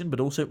question, but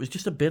also it was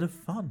just a bit of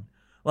fun.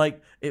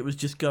 Like, it was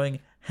just going,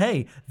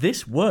 hey,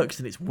 this works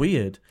and it's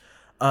weird.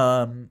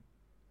 I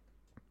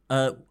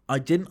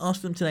didn't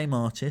ask them to name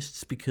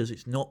artists because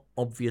it's not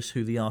obvious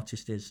who the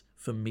artist is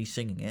from me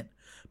singing it,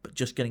 but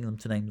just getting them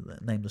to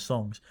name the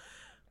songs.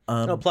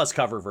 Plus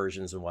cover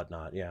versions and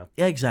whatnot, yeah.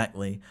 Yeah,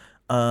 exactly.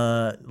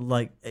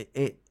 Like,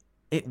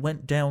 it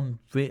went down,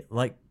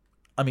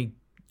 I mean,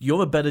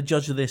 you're a better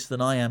judge of this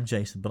than I am,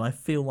 Jason, but I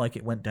feel like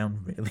it went down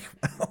really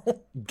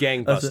well.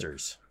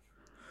 Gangbusters.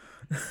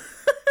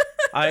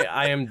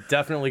 I am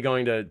definitely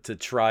going to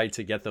try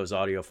to get those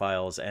audio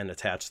files and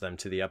attach them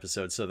to the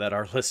episode so that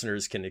our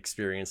listeners can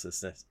experience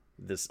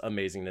this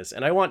amazingness.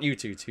 And I want you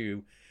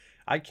to.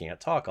 I can't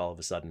talk all of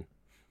a sudden.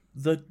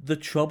 The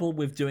trouble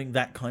with doing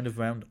that kind of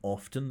round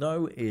often,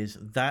 though, is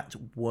that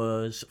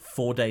was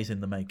 4 days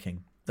in the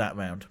making, that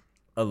round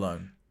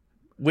alone.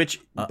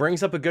 Which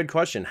brings up a good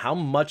question. How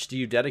much do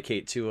you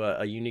dedicate to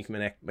a unique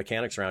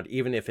mechanics round,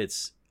 even if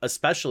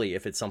especially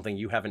if it's something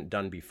you haven't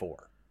done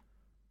before?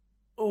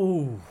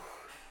 Oh,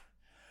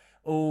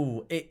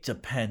 it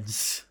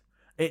depends.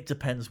 It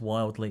depends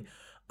wildly.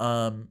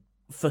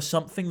 For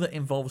something that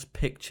involves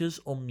pictures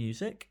or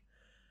music,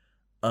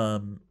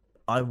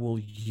 I will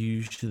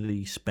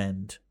usually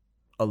spend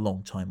a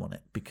long time on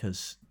it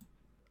because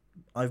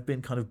I've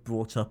been kind of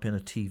brought up in a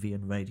TV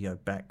and radio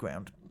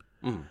background.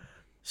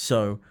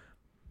 So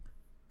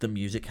the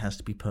music has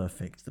to be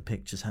perfect, the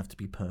pictures have to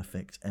be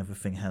perfect,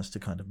 everything has to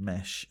kind of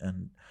mesh,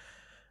 and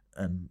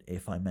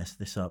if I mess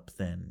this up,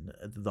 then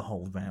the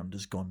whole round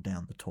has gone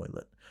down the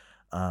toilet.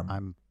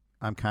 I'm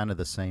kind of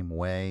the same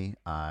way.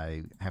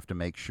 I have to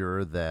make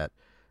sure that,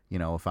 you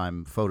know, if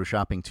I'm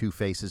photoshopping two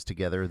faces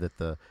together, that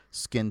the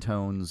skin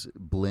tones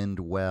blend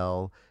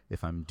well.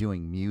 If I'm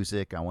doing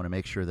music, I want to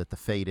make sure that the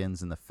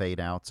fade-ins and the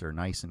fade-outs are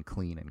nice and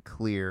clean and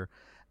clear.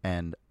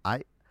 And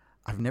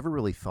I've never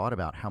really thought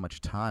about how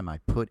much time I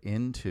put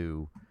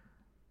into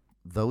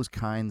those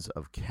kinds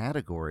of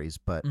categories,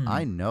 but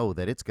I know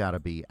that it's got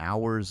to be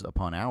hours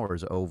upon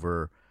hours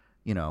over,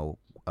 you know,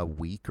 a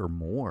week or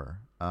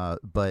more.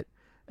 But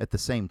at the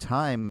same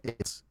time,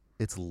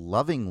 it's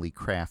lovingly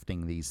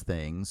crafting these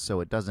things, so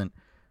it doesn't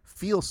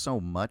feel so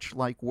much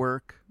like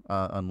work,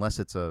 unless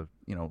it's a,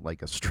 you know,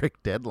 like a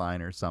strict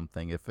deadline or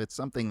something. If it's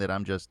something that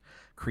I'm just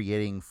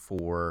creating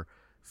for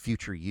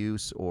future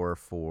use or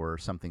for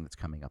something that's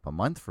coming up a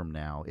month from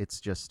now, it's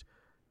just,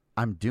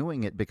 I'm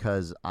doing it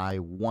because I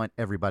want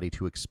everybody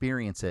to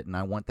experience it, and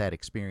I want that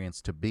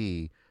experience to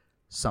be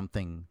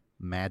something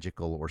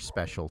magical or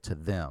special to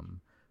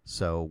them.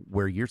 So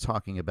where you're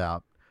talking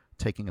about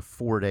taking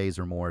 4 days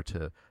or more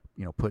to,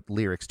 you know, put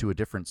lyrics to a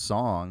different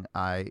song,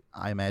 I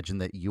imagine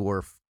that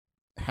your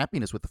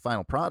happiness with the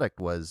final product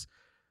was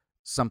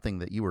something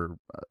that you were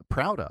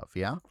proud of,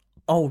 yeah?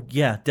 Oh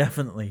yeah,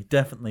 definitely,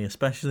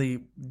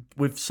 especially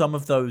with some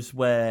of those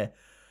where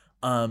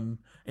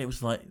it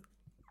was like,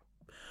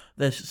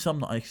 there's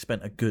some that I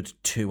spent a good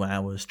 2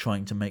 hours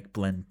trying to make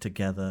blend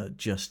together,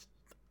 just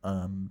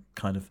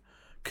kind of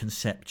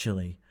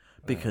conceptually,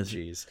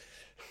 because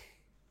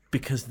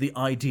the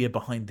idea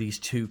behind these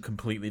two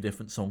completely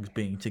different songs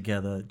being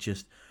together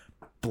just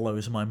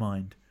blows my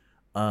mind.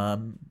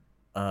 And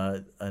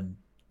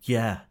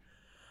yeah,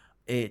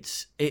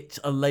 it's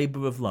a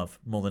labor of love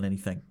more than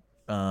anything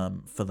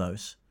for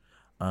those.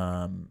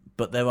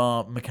 But there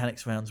are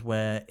mechanics rounds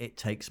where it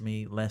takes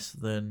me less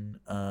than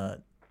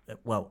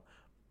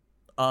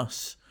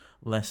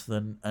less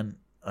than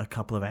a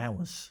couple of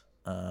hours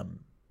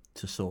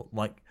to sort.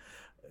 Like,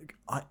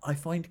 I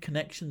find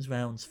connections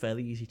rounds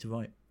fairly easy to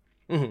write.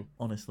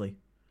 Honestly.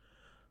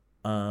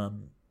 Yeah,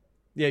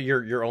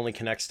 your only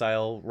connect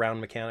style round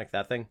mechanic,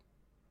 that thing?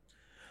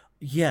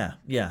 Yeah.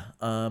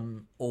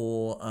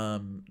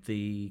 Or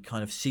the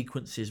kind of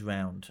sequences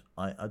round.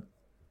 I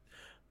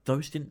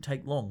those didn't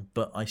take long,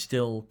 but I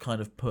still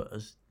kind of put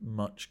as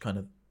much kind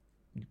of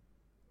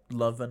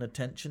love and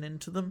attention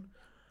into them.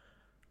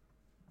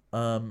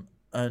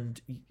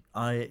 And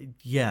I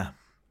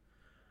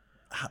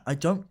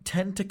don't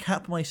tend to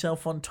cap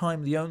myself on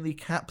time. The only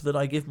cap that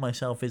I give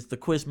myself is the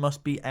quiz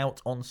must be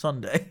out on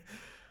Sunday.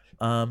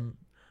 And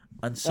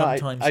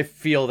sometimes I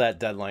feel that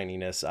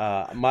deadlininess.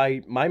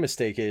 My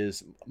mistake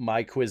is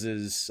my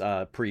quizzes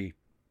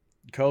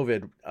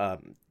pre-COVID,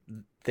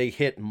 they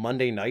hit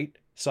Monday night,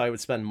 so I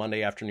would spend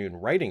Monday afternoon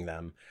writing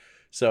them.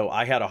 So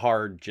I had a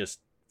hard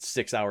just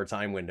 6-hour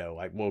time window.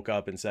 I woke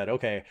up and said,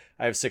 okay,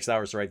 I have 6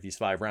 hours to write these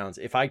 5 rounds.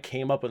 If I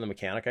came up with a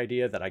mechanic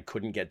idea that I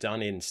couldn't get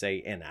done in,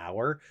 say, an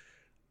hour,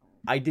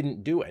 I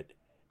didn't do it.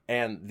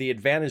 And the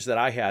advantage that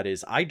I had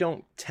is I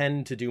don't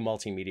tend to do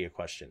multimedia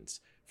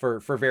questions for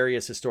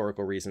various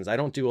historical reasons. I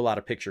don't do a lot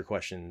of picture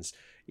questions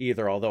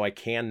either, although I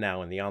can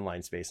now in the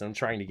online space. And I'm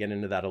trying to get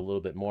into that a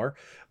little bit more.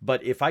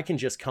 But if I can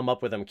just come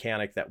up with a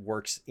mechanic that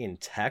works in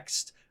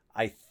text,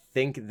 I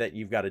think that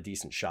you've got a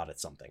decent shot at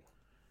something.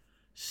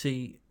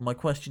 See, my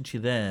question to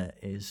you there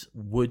is,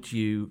 would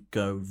you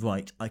go,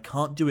 right, I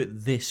can't do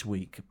it this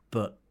week,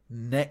 but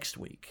next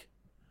week,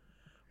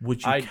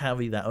 would you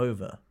carry that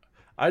over?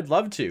 I'd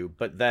love to,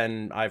 but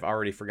then I've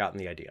already forgotten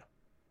the idea.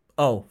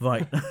 Oh,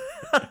 right.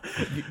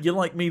 You're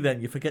like me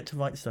then. You forget to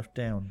write stuff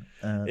down.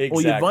 Exactly,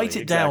 or you write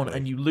it down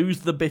and you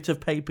lose the bit of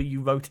paper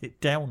you wrote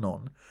it down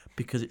on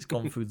because it's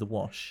gone through the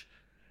wash.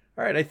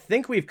 All right, I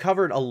think we've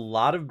covered a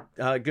lot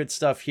of good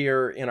stuff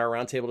here in our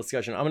roundtable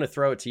discussion. I'm going to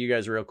throw it to you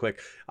guys real quick.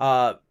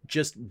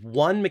 Just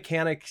one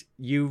mechanic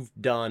you've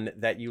done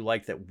that you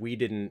like that we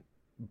didn't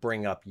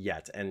bring up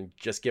yet, and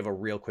just give a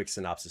real quick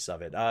synopsis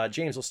of it.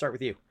 James, we'll start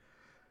with you.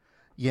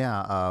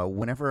 Yeah,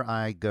 whenever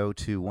I go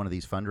to one of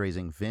these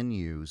fundraising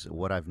venues,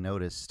 what I've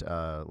noticed,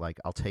 like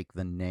I'll take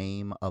the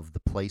name of the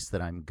place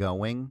that I'm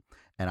going,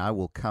 and I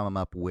will come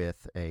up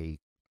with a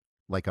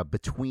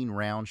between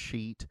round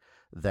sheet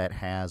that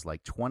has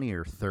like 20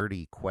 or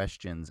 30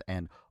 questions,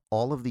 and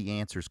all of the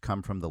answers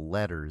come from the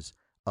letters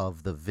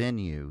of the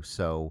venue.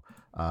 So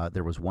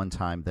there was one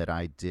time that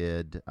I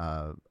did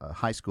a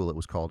high school. It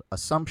was called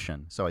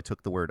Assumption. So I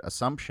took the word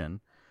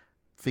Assumption,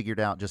 figured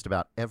out just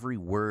about every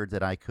word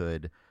that I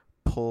could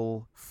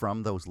pull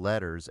from those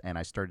letters, and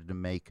I started to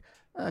make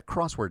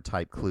crossword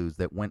type clues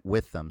that went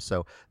with them.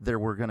 So there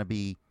were going to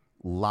be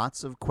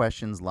lots of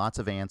questions, lots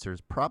of answers,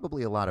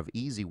 probably a lot of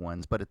easy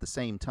ones, but at the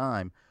same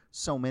time,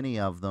 so many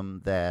of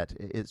them that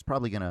it's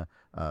probably going to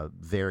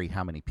vary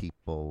how many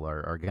people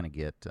are going to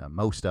get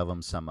most of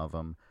them, some of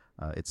them.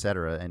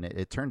 etc. And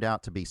it turned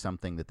out to be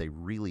something that they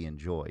really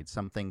enjoyed,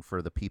 something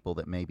for the people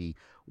that maybe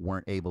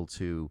weren't able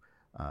to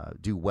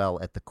do well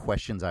at the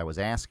questions I was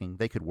asking.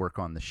 They could work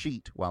on the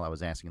sheet while I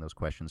was asking those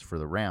questions for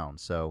the round.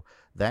 So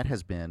that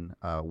has been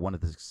one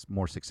of the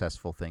more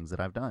successful things that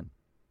I've done.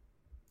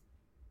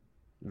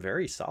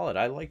 Very solid.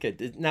 I like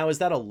it. Now, is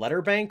that a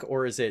letter bank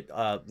or is it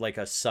like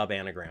a sub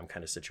anagram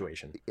kind of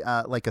situation?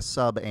 Like a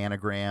sub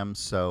anagram.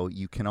 So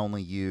you can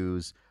only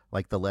use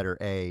like the letter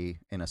A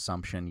in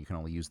Assumption. You can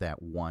only use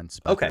that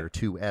once, but there are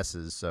 2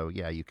 S's. So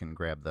yeah, you can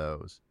grab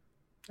those.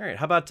 All right.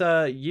 How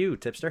about you,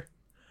 Tipster?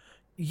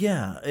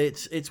 Yeah,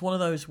 it's one of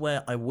those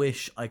where I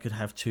wish I could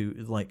have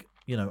two, like,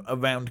 you know, a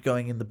round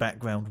going in the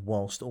background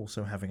whilst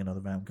also having another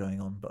round going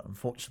on, but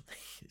unfortunately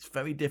it's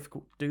very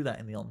difficult to do that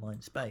in the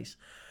online space.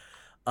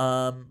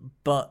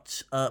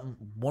 But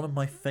one of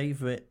my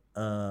favorite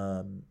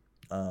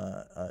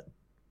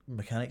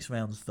mechanics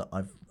rounds that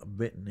I've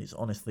written is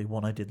honestly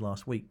one I did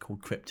last week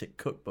called Cryptic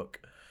Cookbook.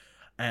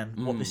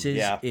 And what this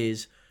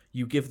is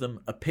you give them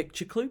a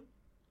picture clue.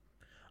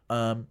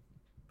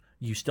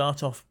 You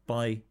start off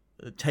by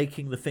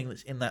taking the thing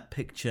that's in that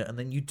picture, and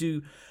then you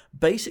do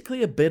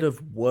basically a bit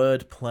of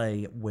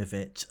wordplay with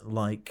it.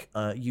 Like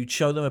you'd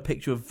show them a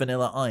picture of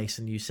Vanilla Ice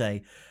and you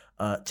say,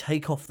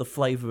 take off the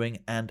flavoring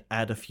and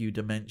add a few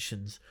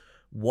dimensions.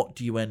 What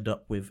do you end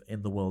up with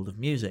in the world of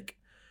music?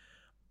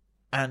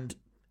 And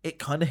it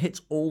kind of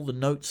hits all the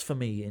notes for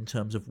me in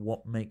terms of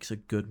what makes a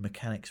good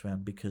mechanics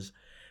round, because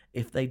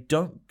if they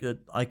don't,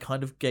 I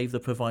kind of gave the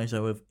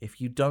proviso of,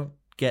 if you don't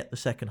get the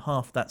second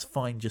half, that's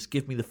fine, just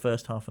give me the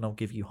first half and I'll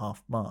give you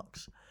half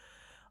marks.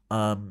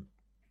 And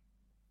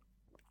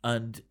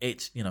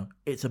it's, you know,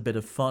 it's a bit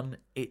of fun.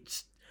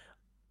 It's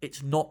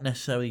not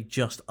necessarily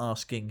just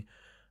asking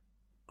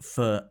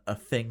for a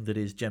thing that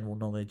is general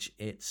knowledge.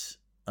 It's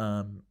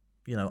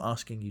you know,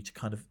 asking you to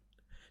kind of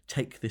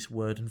take this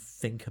word and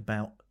think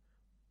about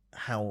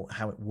how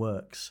it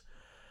works.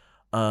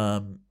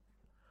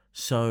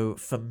 So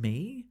for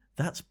me,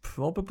 that's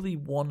probably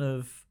one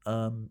of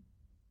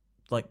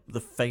like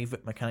the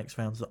favorite mechanics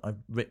rounds that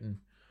I've written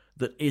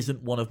that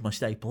isn't one of my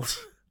staples.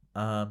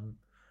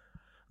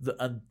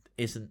 That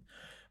isn't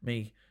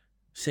me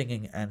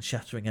singing and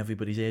shattering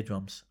everybody's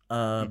eardrums.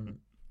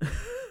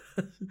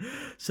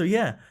 So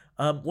yeah,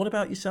 what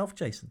about yourself,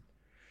 Jason?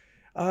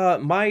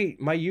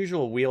 My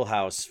usual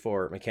wheelhouse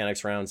for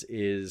mechanics rounds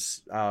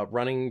is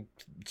running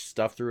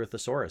stuff through a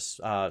thesaurus,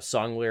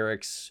 song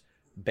lyrics,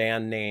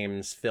 band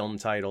names, film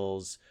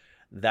titles,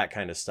 that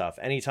kind of stuff.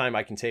 Anytime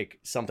I can take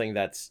something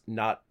that's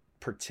not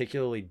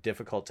particularly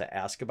difficult to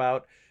ask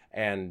about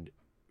and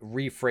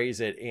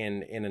rephrase it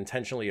in an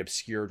intentionally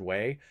obscured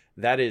way,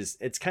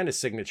 it's kind of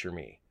signature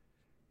me.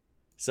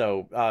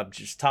 So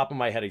just top of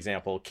my head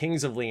example,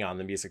 Kings of Leon,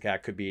 the music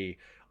act, could be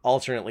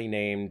alternately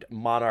named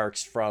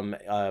monarchs from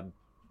a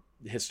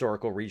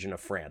historical region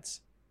of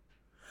France.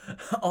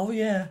 Oh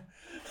yeah.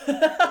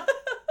 I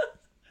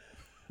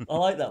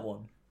like that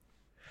one.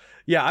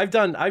 Yeah, I've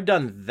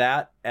done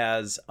that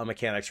as a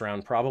mechanics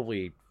round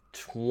probably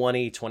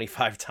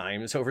 25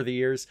 times over the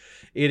years.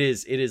 It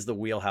is the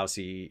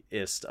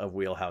wheelhousey-est of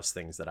wheelhouse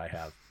things that I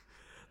have.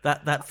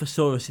 That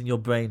thesaurus in your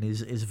brain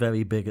is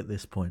very big at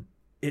this point.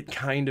 It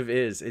kind of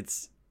is.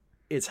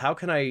 It's how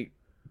can I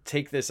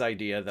take this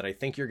idea that I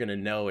think you're going to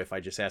know if I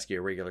just ask you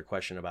a regular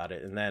question about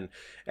it, and then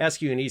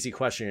ask you an easy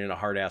question in a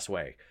hard-ass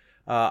way.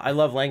 I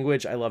love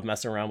language. I love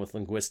messing around with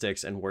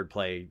linguistics and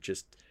wordplay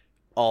just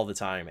all the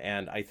time,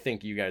 and I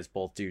think you guys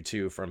both do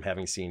too, from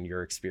having seen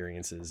your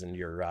experiences and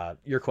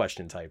your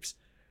question types.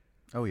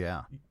 Oh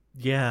yeah,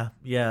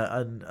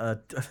 and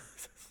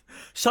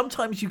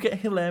sometimes you get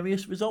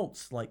hilarious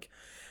results, like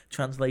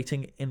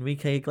translating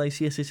Enrique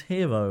Iglesias'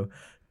 Hero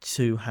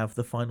to have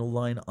the final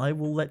line, "I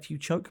will let you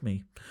choke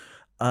me."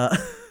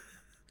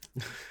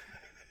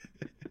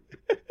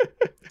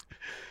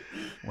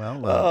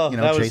 Well, you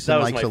know,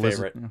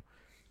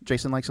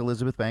 Jason likes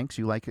Elizabeth Banks.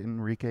 You like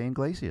Enrique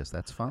Iglesias.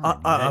 That's fine.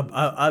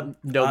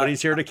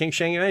 Nobody's here to kink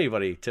shame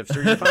anybody.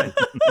 Tipster, you're fine.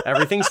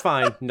 Everything's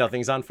fine.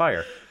 Nothing's on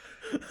fire.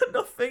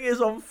 Nothing is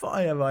on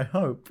fire, I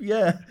hope.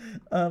 Yeah.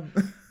 All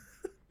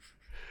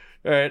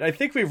right. I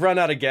think we've run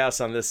out of gas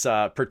on this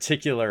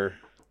particular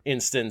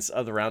instance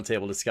of the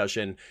roundtable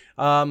discussion.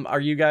 Are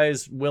you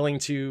guys willing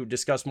to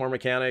discuss more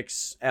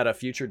mechanics at a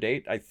future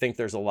date? I think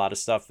there's a lot of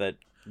stuff that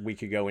we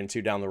could go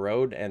into down the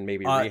road and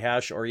maybe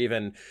rehash, or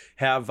even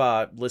have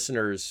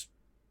listeners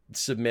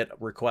submit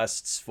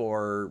requests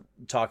for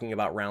talking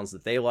about rounds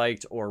that they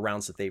liked or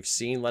rounds that they've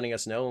seen, letting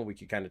us know, and we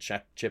could kind of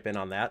chip in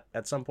on that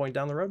at some point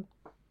down the road.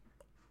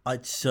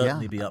 I'd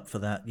certainly be up for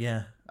that.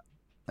 Yeah.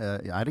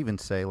 I'd even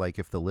say, like,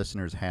 if the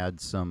listeners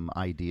had some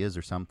ideas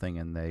or something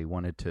and they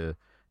wanted to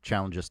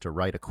challenge us to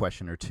write a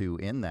question or two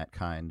in that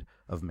kind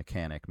of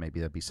mechanic, maybe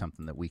that'd be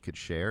something that we could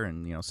share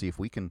and, you know, see if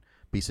we can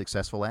be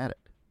successful at it.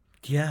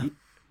 Yeah.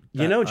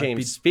 You know,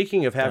 James,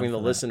 speaking of having the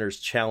listeners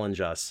challenge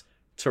us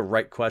to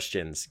write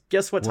questions,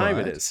 guess what time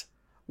it is?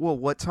 Well,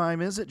 what time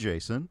is it,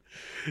 Jason?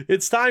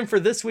 It's time for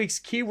this week's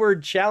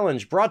Keyword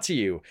Challenge, brought to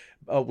you.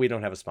 Oh, we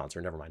don't have a sponsor.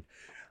 Never mind.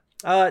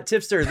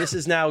 Tipster, this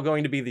is now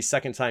going to be the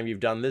second time you've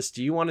done this.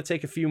 Do you want to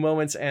take a few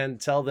moments and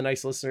tell the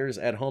nice listeners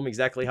at home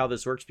exactly how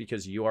this works,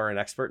 because you are an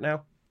expert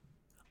now?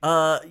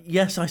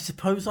 Yes, I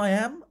suppose I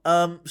am.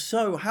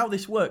 So how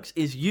this works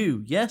is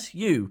you,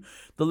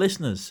 the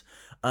listeners,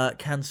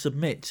 can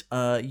submit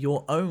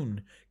your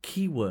own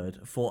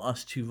keyword for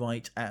us to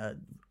write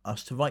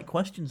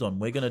questions on.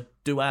 We're going to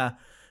do our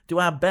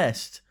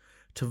best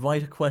to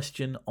write a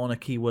question on a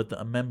keyword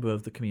that a member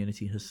of the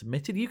community has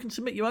submitted. You can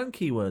submit your own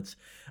keywords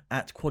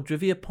at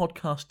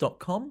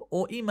quadriviapodcast.com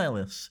or email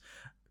us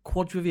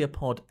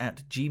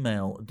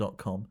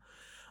quadriviapod@gmail.com.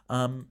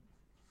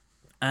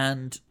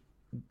 And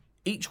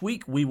each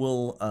week we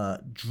will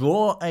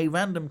draw a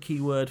random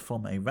keyword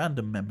from a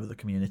random member of the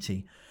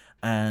community.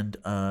 And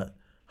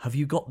have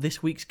you got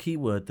this week's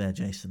keyword there,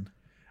 Jason?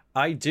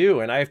 I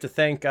do, and I have to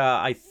thank,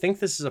 I think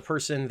this is a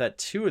person that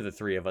 2 of the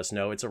 3 of us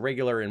know. It's a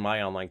regular in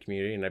my online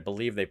community, and I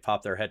believe they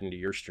popped their head into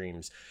your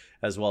streams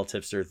as well,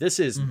 Tipster.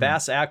 This is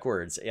Bass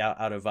Ackwards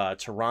out of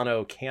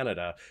Toronto,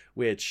 Canada,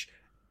 which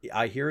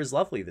I hear is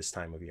lovely this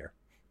time of year.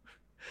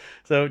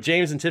 So,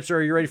 James and Tipster,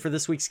 are you ready for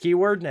this week's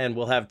keyword? And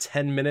we'll have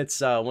 10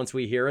 minutes once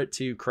we hear it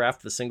to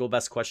craft the single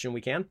best question we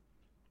can.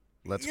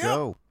 Let's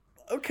go.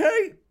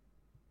 Okay.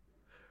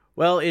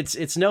 Well,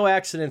 it's no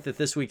accident that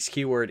this week's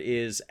keyword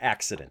is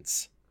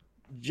accidents.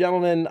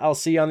 Gentlemen, I'll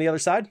see you on the other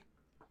side.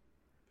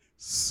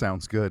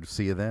 Sounds good.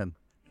 See you then.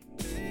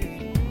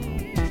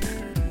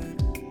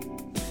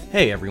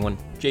 Hey everyone,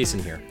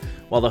 Jason here.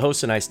 While the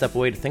host and I step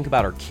away to think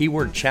about our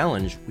keyword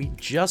challenge, we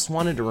just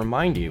wanted to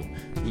remind you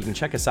can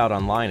check us out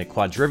online at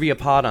Quadrivia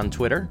Pod on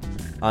Twitter.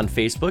 On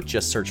Facebook,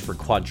 just search for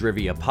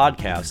Quadrivia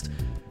Podcast.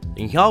 And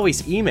you can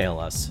always email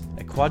us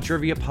at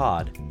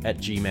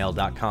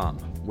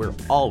quadriviapod@gmail.com. We're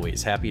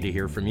always happy to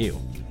hear from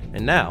you.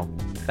 And now,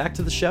 back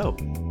to the show.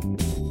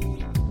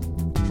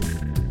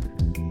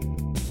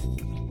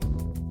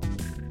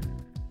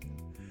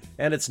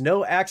 And it's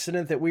no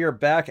accident that we are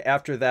back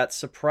after that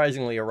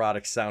surprisingly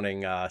erotic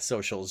sounding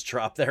socials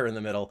drop there in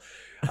the middle.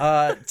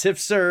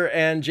 Tipster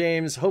and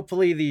James,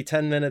 hopefully the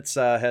 10 minutes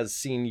has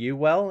seen you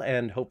well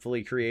and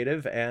hopefully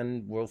creative,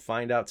 and we'll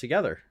find out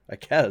together, I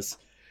guess.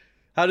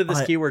 How did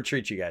this keyword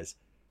treat you guys?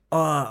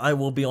 I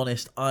will be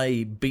honest,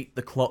 I beat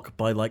the clock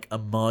by like a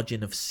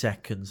margin of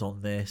seconds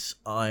on this.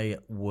 I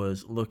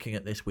was looking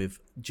at this with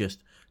just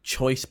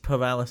choice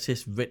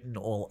paralysis written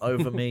all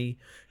over me,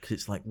 because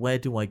it's like, where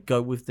do I go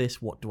with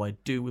this? What do I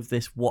do with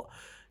this? What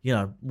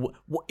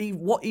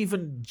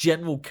even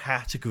general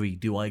category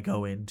do I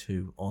go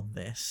into on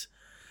this?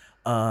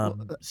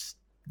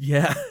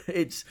 Yeah,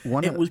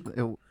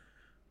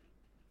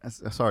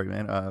 sorry,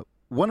 man.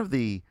 One of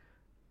the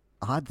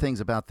odd things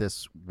about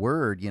this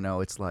word,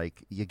 it's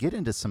like you get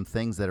into some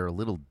things that are a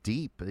little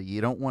deep. You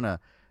don't want to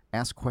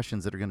ask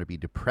questions that are going to be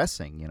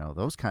depressing,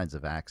 those kinds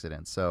of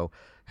accidents. So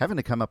having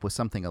to come up with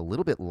something a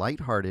little bit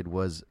lighthearted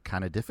was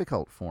kind of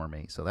difficult for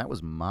me. So that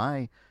was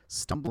my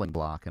stumbling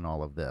block in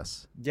all of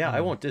this. Yeah,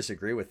 I won't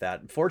disagree with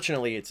that.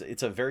 Fortunately,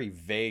 it's a very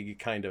vague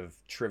kind of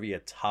trivia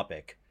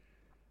topic.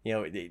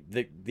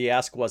 The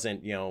ask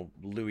wasn't,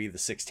 Louis the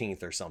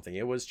 16th or something.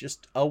 It was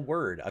just a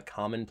word, a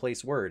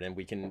commonplace word, and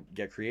we can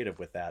get creative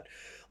with that.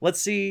 Let's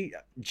see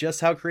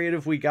just how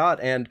creative we got,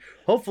 and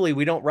hopefully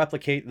we don't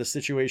replicate the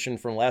situation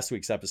from last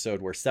week's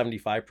episode where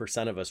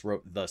 75% of us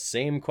wrote the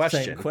same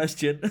question.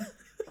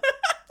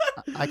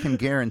 I can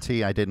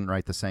guarantee I didn't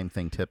write the same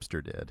thing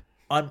Tipster did.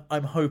 I'm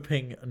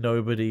hoping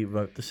nobody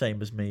wrote the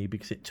same as me,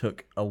 because it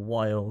took a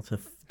while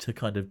to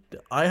kind of...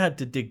 I had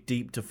to dig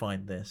deep to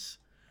find this.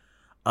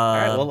 All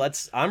right, well,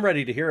 I'm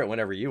ready to hear it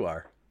whenever you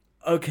are.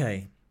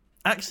 Okay.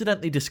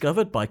 Accidentally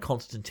discovered by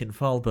Konstantin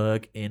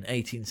Fahlberg in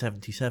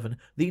 1877,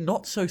 the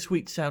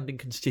not-so-sweet-sounding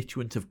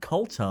constituent of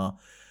coal tar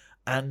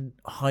and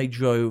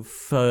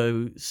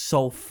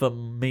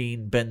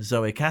hydrosulfamine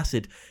benzoic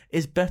acid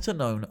is better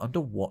known under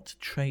what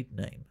trade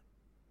name?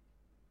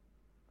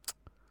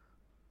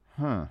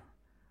 I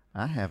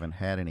haven't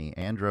had any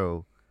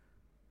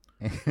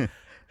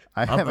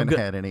I haven't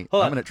had any.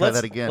 I'm going to try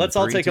that again. Let's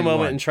all take a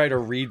moment and try to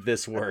read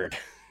this word.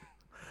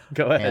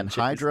 Go ahead. This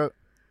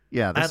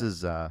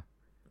is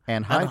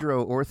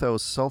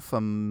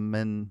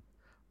anhydroorthosulfamine.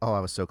 Oh,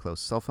 I was so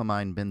close.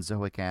 Sulfamine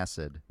benzoic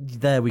acid.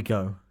 There we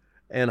go.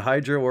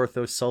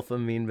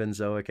 Anhydroorthosulfamine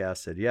benzoic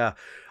acid. Yeah.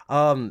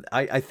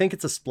 I think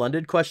it's a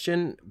splendid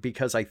question,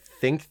 because I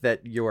think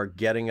that you are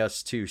getting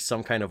us to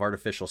some kind of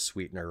artificial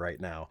sweetener right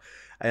now.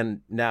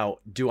 And now,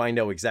 do I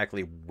know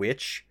exactly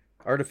which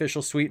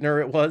artificial sweetener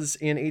it was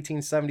in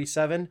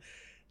 1877?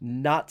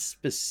 Not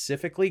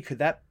specifically. Could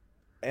that,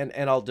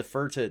 and I'll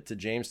defer to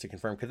James to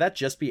confirm, could that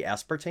just be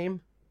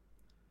aspartame?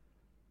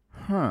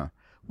 Well,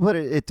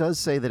 it does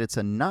say that it's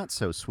a not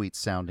so sweet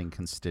sounding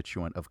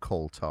constituent of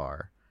coal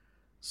tar,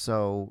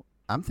 so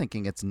I'm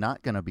thinking it's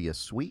not going to be a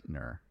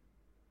sweetener.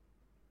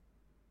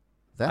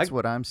 That's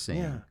what I'm seeing.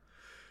 Yeah.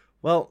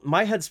 Well,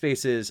 my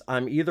headspace is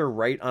I'm either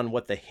right on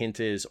what the hint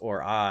is,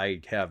 or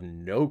I have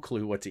no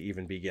clue what to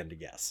even begin to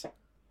guess.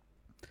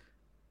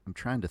 I'm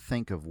trying to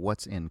think of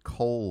what's in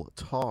coal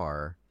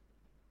tar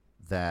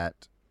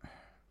that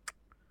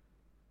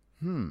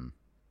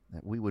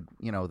that we would,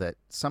 that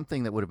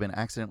something that would have been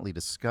accidentally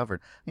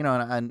discovered,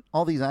 and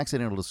all these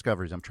accidental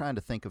discoveries. I'm trying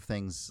to think of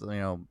things,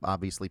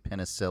 obviously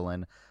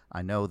penicillin.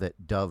 I know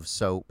that Dove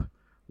soap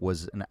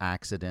was an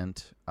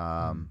accident.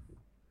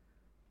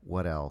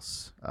 What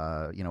else?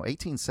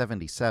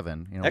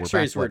 1877.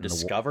 X-rays were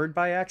discovered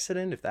by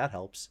accident, if that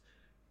helps.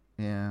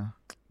 Yeah,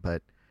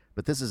 but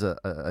this is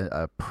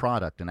a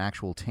product, an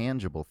actual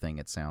tangible thing.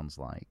 It sounds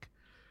like.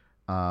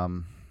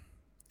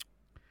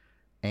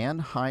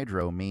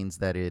 Anhydro means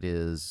that it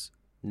is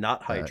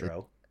not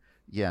hydro.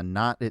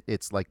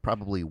 It's like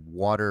probably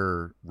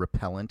water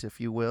repellent, if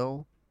you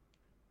will.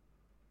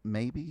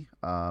 Maybe.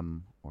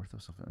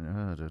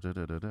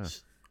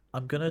 Orthosulfate.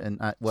 I'm gonna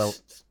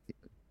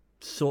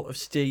sort of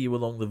steer you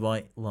along the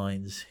right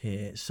lines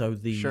here. So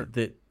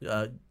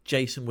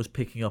Jason was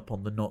picking up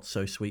on the not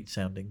so sweet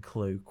sounding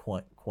clue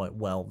quite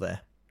well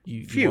there.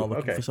 You are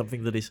looking for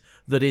something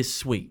that is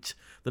sweet.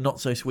 The not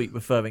so sweet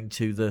referring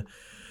to the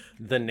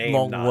name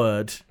long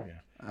word.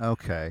 Yeah.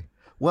 Okay.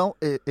 Well,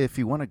 if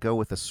you want to go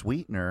with a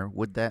sweetener,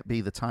 would that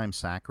be the time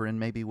saccharin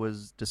maybe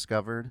was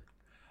discovered?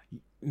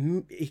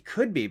 It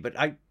could be, but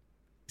I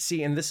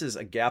see, and this is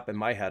a gap in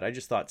my head. I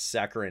just thought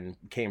saccharin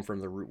came from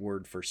the root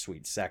word for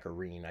sweet,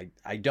 saccharine.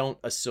 I don't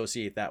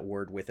associate that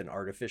word with an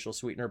artificial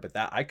sweetener, but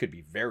that I could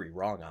be very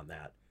wrong on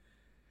that.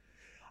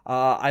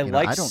 I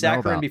liked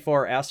saccharin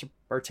before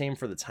aspartame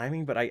for the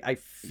timing, but I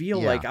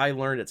feel like I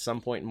learned at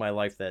some point in my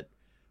life that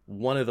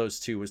one of those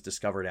two was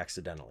discovered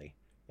accidentally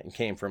and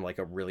came from like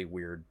a really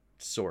weird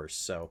source.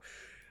 So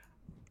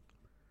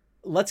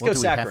let's go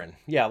saccharin.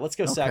 Let's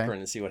go saccharin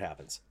and see what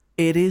happens.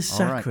 It is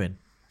saccharin. Right.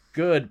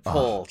 Good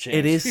pull, James.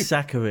 It is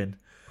saccharin.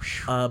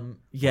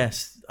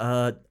 Yes.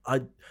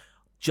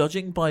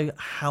 Judging by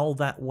how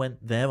that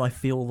went there, I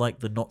feel like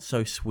the not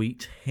so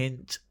sweet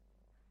hint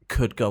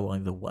could go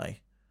either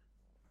way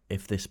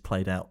if this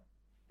played out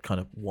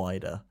kind of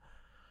wider.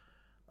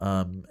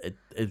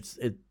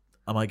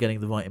 Am I getting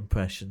the right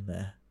impression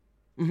there?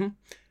 Mm-hmm.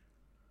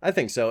 I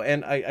think so.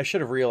 And I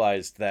should have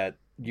realized that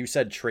you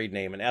said trade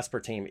name, and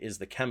aspartame is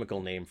the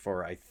chemical name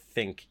for, I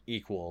think,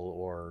 equal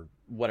or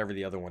whatever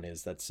the other one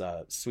is that's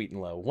sweet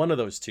and low. One of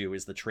those two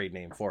is the trade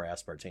name for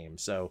aspartame.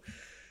 So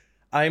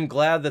I'm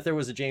glad that there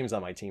was a James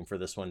on my team for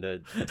this one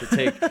to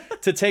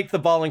take the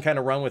ball and kind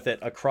of run with it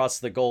across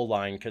the goal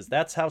line, because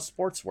that's how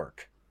sports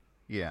work.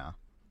 Yeah.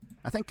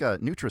 I think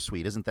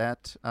NutraSweet, isn't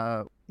that?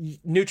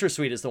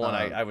 NutraSweet is the one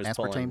I was aspartame?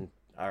 pulling.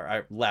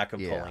 Or lack of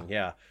pulling,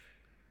 yeah.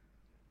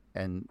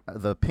 And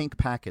the pink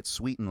packet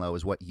Sweet and Low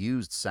is what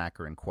used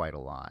saccharin quite a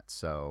lot.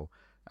 So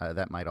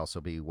that might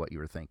also be what you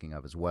were thinking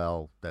of as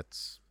well.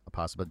 That's a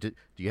possibility.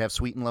 Do you have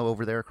Sweet and Low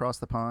over there across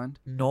the pond?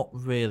 Not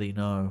really,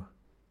 no.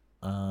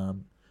 I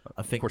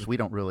think, of course, we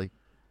don't really.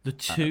 The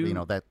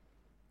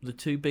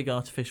two big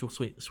artificial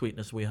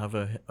sweeteners we have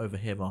over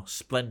here are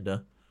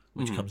Splenda,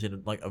 which comes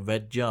in like a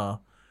red jar,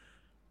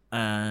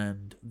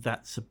 and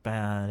that's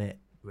about it,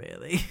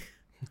 really.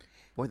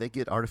 Boy, they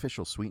get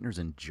artificial sweeteners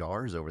in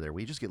jars over there.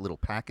 We just get little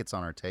packets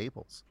on our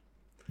tables.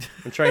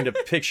 I'm trying to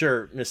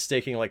picture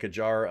mistaking like a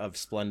jar of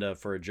Splenda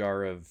for a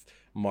jar of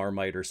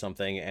Marmite or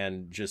something,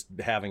 and just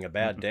having a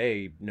bad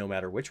day no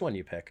matter which one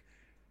you pick.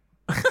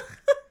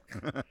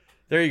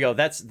 There you go.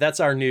 That's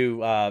our new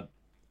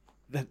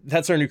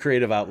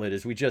creative outlet.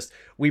 Is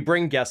we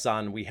bring guests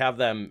on, we have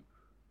them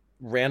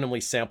randomly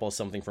sample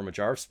something from a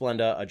jar of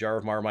Splenda, a jar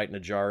of Marmite, and a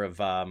jar of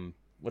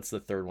what's the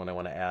third one I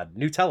want to add?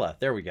 Nutella.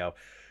 There we go.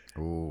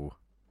 Ooh.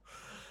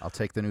 I'll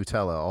take the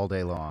Nutella all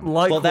day long.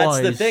 Likewise. Well,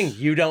 that's the thing.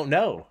 You don't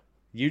know.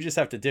 You just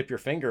have to dip your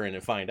finger in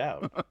and find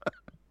out.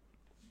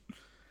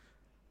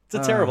 It's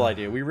a terrible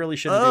idea. We really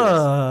shouldn't do this.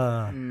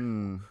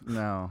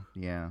 No,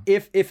 yeah.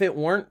 If it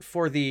weren't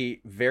for the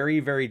very,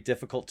 very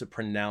difficult to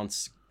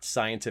pronounce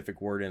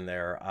scientific word in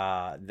there,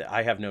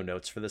 I have no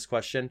notes for this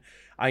question.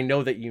 I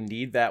know that you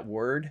need that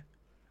word,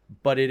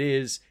 but it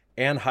is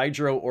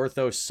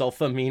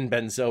anhydroorthosulfamine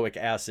benzoic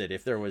acid.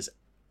 If there was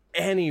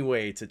any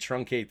way to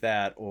truncate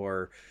that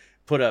or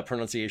put a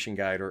pronunciation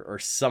guide or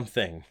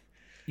something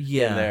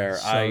in there,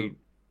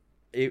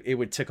 it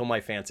would tickle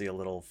my fancy a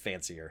little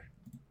fancier.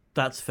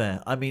 That's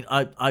fair. I mean,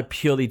 I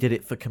purely did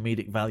it for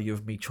comedic value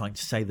of me trying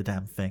to say the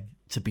damn thing,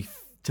 to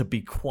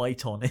be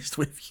quite honest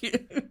with you.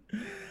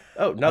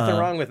 Oh, nothing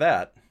wrong with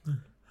that.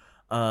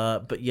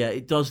 But yeah,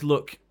 it does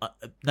look,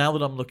 now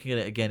that I'm looking at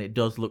it again, it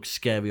does look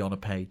scary on a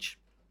page.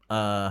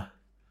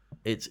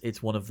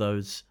 It's one of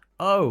those,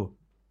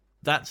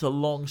 that's a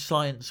long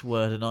science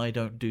word, and I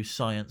don't do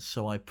science,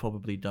 so I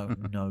probably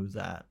don't know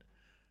that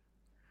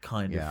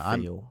kind of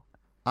feel.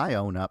 I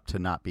own up to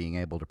not being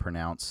able to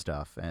pronounce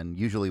stuff, and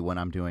usually when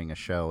I'm doing a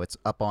show, it's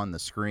up on the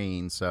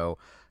screen, so,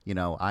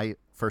 I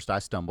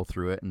stumble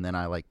through it, and then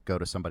I go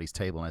to somebody's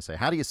table and I say,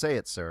 "How do you say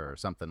it, sir?" or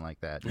something like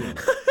that.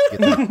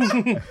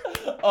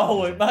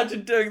 Oh,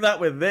 imagine doing that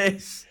with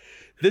this.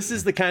 This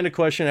is the kind of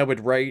question I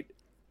would write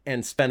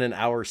and spend an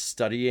hour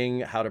studying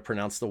how to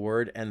pronounce the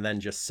word, and then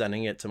just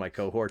sending it to my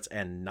cohorts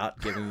and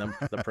not giving them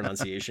the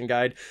pronunciation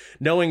guide,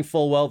 knowing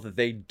full well that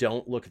they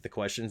don't look at the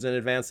questions in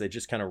advance. They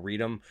just kind of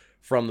read them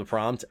from the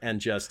prompt and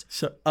just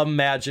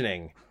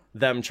imagining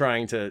them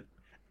trying to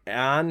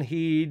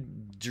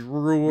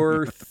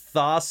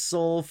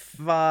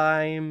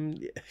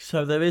anhydrurthosylphime.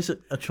 So there is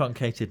a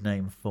truncated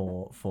name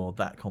for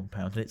that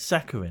compound, and it's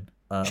saccharin,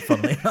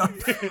 funnily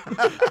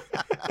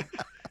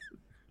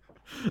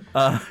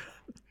enough.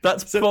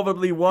 That's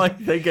probably why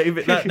they gave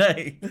it that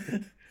name.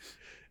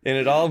 And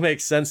it all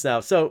makes sense now.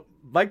 So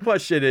my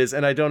question is,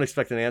 and I don't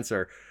expect an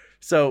answer.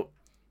 So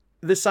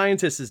the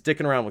scientist is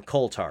dicking around with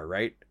coal tar,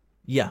 right?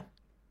 Yeah.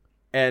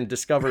 And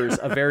discovers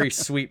a very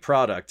sweet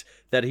product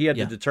that he had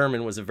to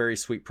determine was a very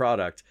sweet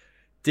product.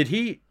 Did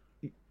he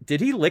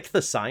lick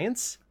the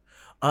science?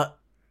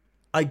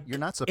 You're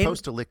not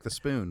supposed to lick the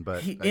spoon,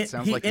 but that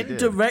sounds like he did. He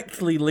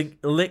indirectly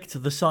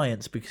licked the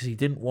science because he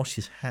didn't wash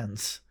his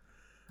hands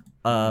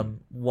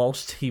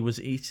whilst he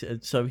was eating.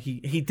 So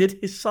he did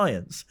his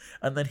science,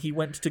 and then he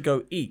went to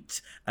go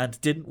eat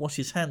and didn't wash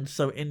his hands,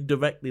 so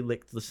indirectly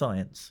licked the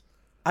science.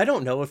 I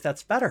don't know if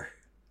that's better.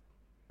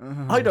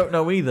 I don't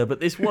know either, but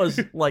this was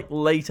like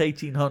late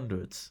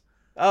 1800s.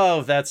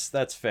 Oh,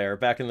 that's fair.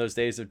 Back in those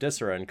days of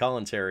Dysera and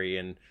Kalantari,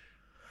 and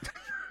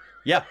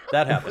yeah,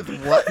 that happened.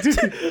 What?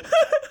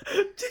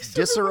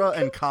 Dysera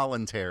and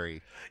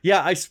Kalantari.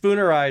 Yeah, I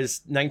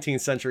spoonerized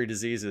 19th century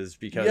diseases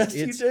because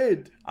you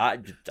did.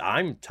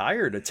 I'm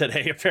tired of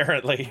today,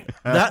 apparently.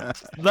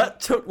 That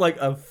took like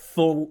a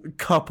full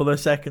couple of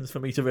seconds for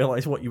me to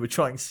realize what you were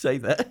trying to say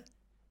there.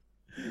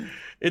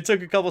 It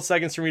took a couple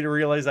seconds for me to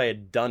realize I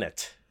had done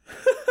it.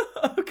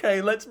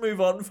 Okay, let's move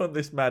on from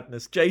this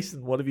madness.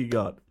 Jason, what have you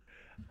got?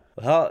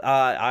 Well,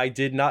 I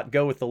did not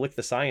go with the lick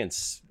the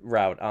science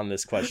route on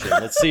this question.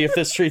 Let's see if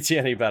this treats you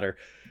any better.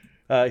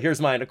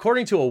 Here's mine.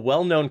 According to a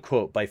well-known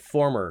quote by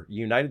former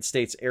United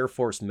States Air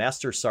Force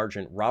Master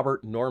Sergeant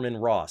Robert Norman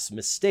Ross,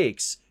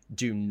 mistakes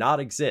do not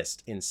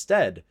exist.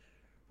 Instead,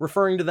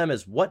 referring to them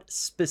as what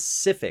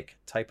specific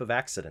type of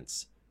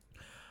accidents?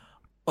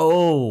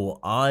 Oh,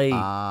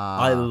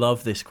 I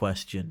love this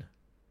question.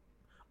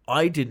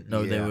 I didn't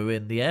know they were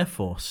in the Air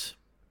Force.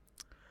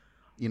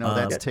 You know,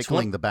 that's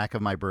tickling the back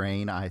of my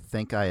brain. I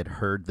think I had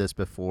heard this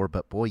before,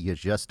 but boy, you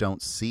just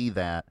don't see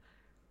that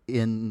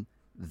in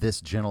this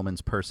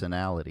gentleman's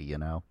personality, you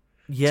know?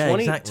 Yeah,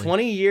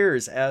 20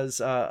 years as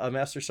a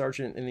Master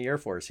Sergeant in the Air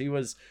Force. He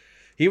was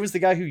the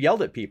guy who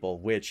yelled at people,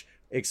 which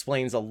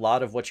explains a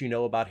lot of what you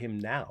know about him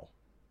now.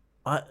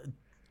 What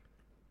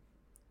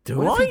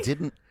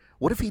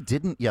if he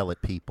didn't yell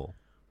at people?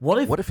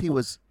 What if he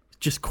was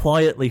just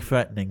quietly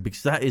threatening?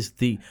 Because that is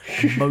the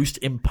most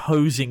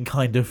imposing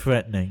kind of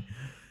threatening.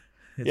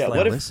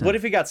 It's what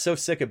if he got so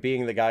sick of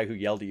being the guy who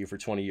yelled at you for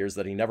 20 years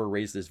that he never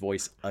raised his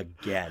voice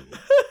again?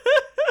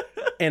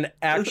 An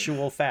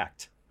actual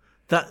fact.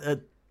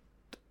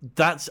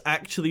 That's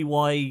actually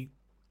why.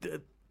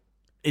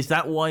 Is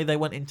that why they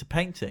went into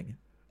painting?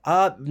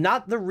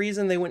 Not the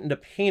reason they went into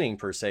painting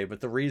per se, but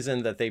the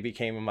reason that they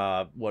became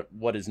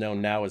what is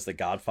known now as the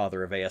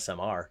godfather of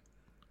ASMR.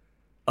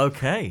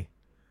 Okay.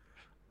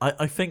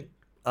 I think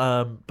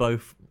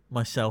both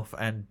myself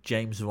and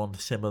James are on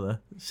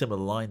similar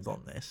lines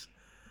on this.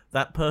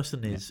 That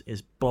person is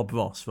Bob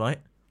Ross, right?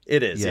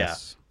 It is,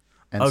 yes. Yeah.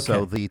 And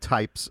so the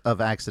types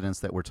of accidents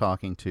that we're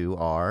talking to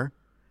are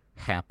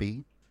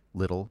happy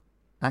little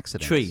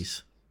accidents.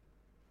 Trees.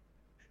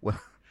 Well,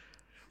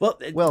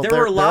 there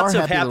were lots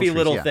of happy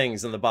little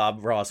things in the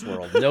Bob Ross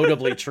world,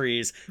 notably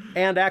trees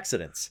and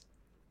accidents.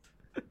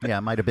 Yeah,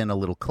 it might have been a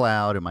little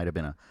cloud. It might have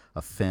been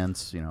a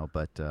fence,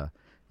 but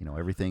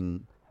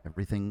everything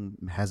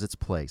has its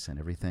place, and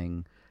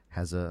everything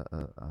has a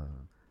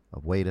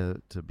way to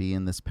be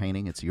in this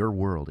painting. It's your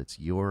world. It's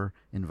your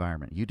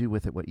environment. You do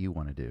with it what you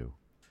want to do.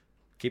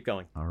 Keep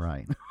going. All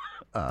right.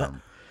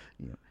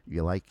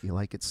 You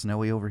like it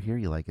snowy over here.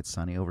 You like it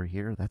sunny over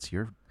here. That's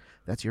your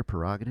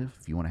prerogative.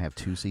 If you want to have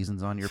 2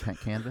 seasons on your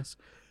canvas,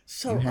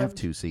 you have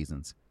 2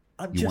 seasons.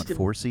 You want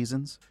 4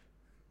 seasons?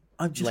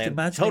 I'm just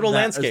imagining total that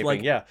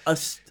landscaping.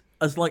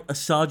 As like a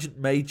sergeant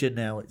major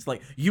now. It's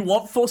like, you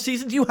want 4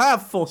 seasons? You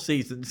have 4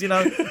 seasons.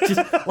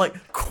 Just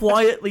like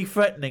quietly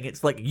threatening.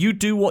 It's like, you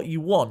do what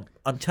you want.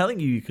 I'm telling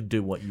you can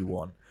do what you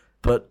want,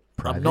 but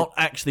I'm not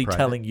actually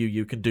telling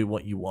you can do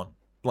what you want.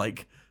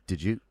 Like,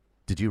 did you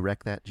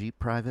wreck that Jeep,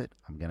 Private?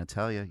 I'm gonna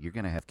tell you, you're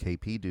gonna have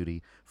KP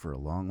duty for a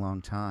long, long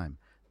time.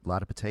 A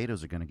lot of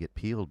potatoes are gonna get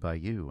peeled by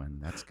you,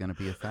 and that's gonna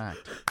be a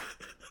fact.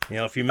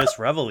 If you miss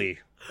Reveille,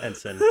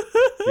 Ensign,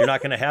 you're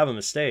not gonna have a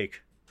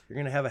mistake. You're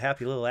gonna have a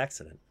happy little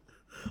accident.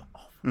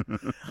 Oh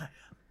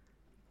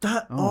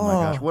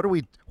my gosh! What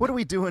are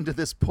we doing to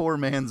this poor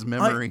man's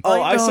memory?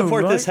 I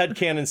support this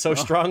headcanon so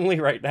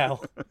strongly right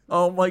now.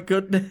 Oh my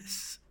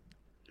goodness!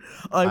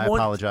 I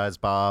apologize,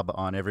 Bob,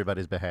 on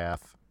everybody's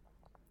behalf.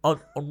 On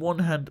one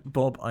hand,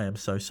 Bob, I am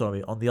so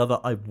sorry. On the other,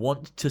 I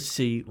want to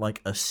see like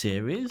a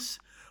series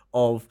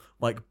of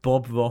like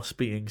Bob Ross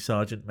being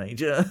Sergeant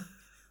Major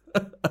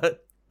at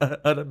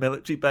a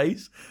military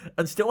base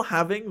and still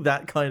having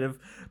that kind of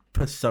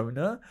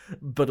persona,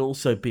 but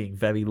also being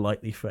very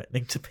lightly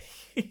threatening to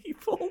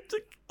people.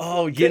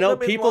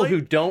 People who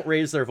don't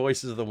raise their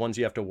voices are the ones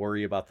you have to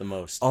worry about the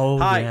most. Oh,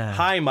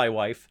 hi, my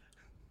wife.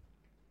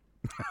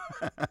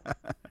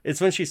 It's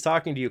when she's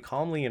talking to you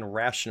calmly and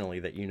rationally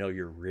that you know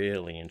you're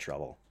really in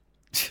trouble.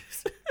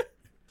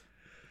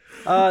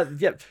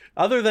 Yeah.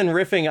 Other than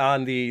riffing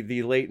on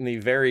the late and the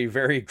very,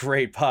 very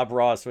great Bob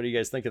Ross, what do you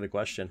guys think of the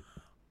question?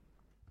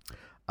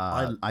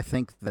 I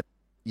think that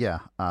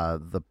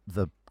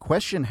the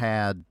question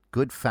had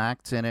good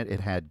facts in it.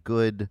 It had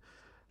good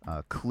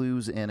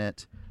clues in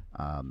it.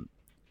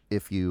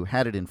 If you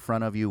had it in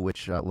front of you,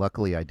 which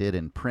luckily I did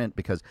in print,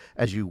 because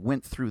as you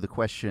went through the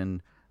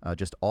question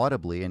just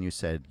audibly and you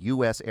said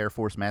U.S. Air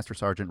Force Master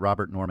Sergeant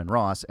Robert Norman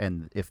Ross,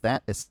 and if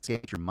that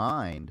escaped your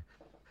mind,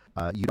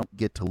 you don't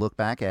get to look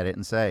back at it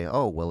and say,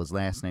 oh, well, his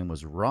last name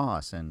was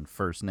Ross and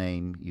first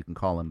name, you can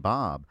call him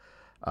Bob.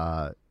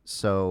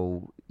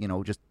 So,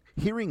 just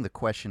hearing the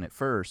question at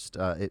first,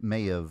 it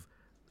may have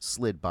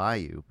slid by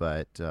you,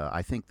 but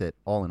I think that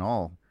all in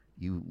all,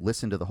 you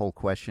listen to the whole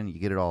question, you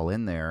get it all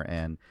in there,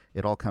 and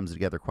it all comes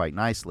together quite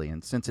nicely.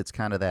 And since it's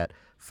kind of that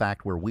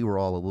fact where we were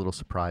all a little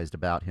surprised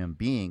about him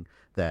being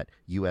that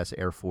U.S.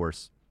 Air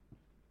Force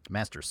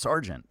Master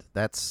Sergeant,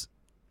 that's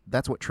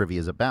what trivia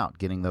is about,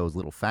 getting those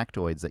little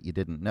factoids that you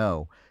didn't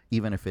know,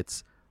 even if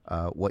it's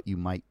what you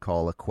might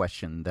call a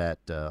question that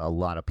a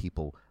lot of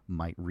people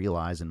might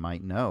realize and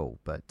might know,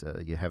 but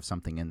you have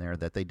something in there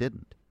that they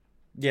didn't.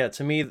 Yeah,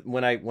 to me,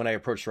 when I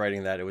approached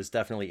writing that, it was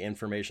definitely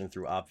information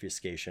through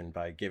obfuscation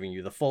by giving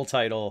you the full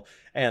title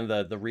and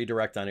the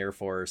redirect on Air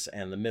Force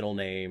and the middle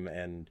name,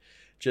 and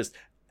just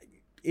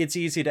it's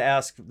easy to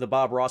ask the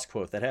Bob Ross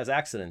quote that has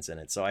accidents in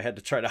it, so I had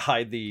to try to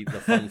hide the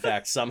fun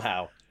facts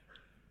somehow.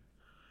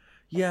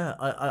 Yeah,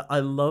 I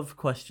love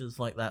questions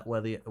like that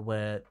where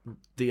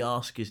the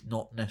ask is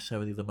not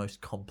necessarily the most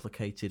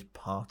complicated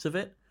part of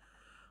it.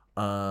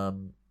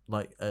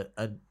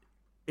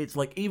 It's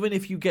like, even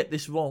if you get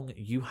this wrong,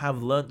 you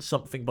have learnt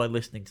something by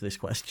listening to this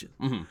question.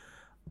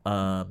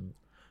 Mm-hmm.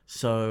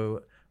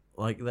 So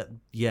like that,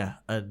 yeah.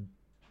 And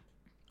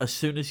as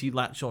soon as you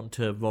latch on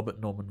to Robert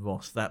Norman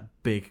Ross, that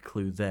big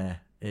clue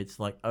there, it's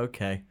like,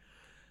 okay,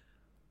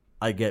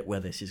 I get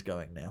where this is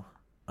going now.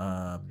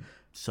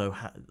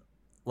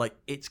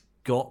 It's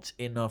got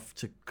enough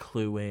to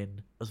clue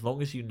in. As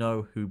long as you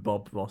know who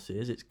Bob Ross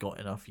is, it's got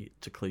enough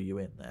to clue you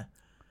in there.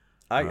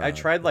 I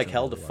tried like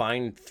hell to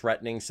find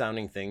threatening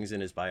sounding things in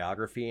his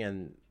biography,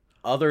 and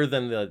other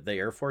than the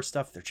Air Force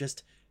stuff, there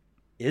just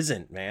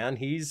isn't, man.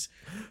 He's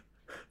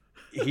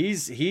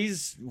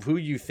who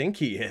you think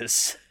he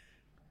is.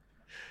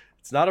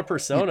 It's not a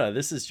persona.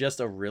 This is just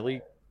a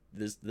really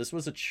this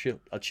was a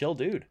chill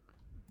dude.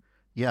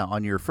 Yeah,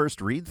 on your first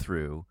read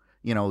through,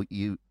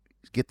 you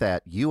get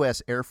that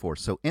U.S. Air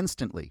Force, so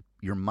instantly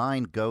your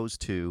mind goes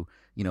to,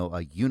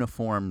 a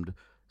uniformed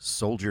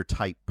soldier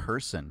type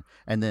person,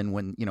 and then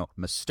when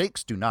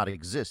mistakes do not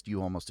exist, you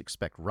almost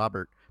expect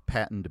Robert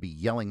Patton to be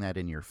yelling that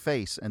in your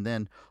face, and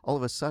then all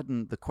of a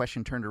sudden the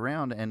question turned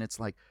around and it's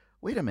like,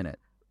 wait a minute,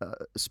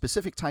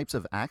 specific types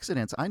of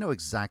accidents, I know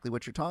exactly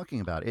what you're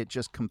talking about. It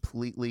just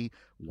completely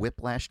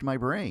whiplashed my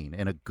brain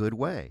in a good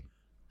way.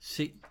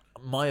 See,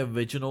 my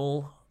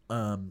original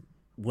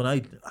when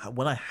I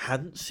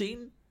hadn't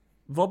seen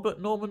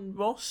Robert Norman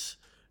Ross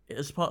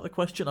as part of the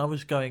question, I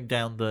was going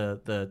down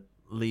the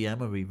Lee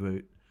Emery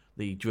route,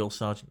 the drill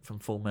sergeant from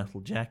Full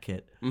Metal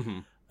Jacket. Mm-hmm.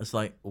 It's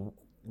like,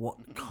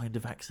 what kind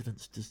of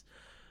accidents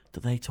do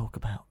they talk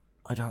about?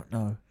 I don't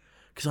know,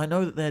 because I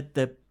know that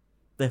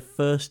their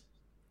first,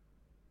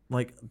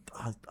 like,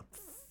 I'm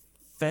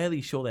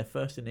fairly sure their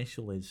first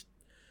initial is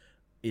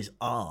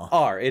R.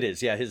 R, it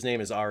is. Yeah, his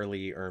name is R.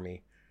 Lee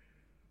Ermey.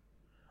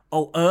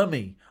 Oh,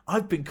 Ermey.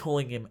 I've been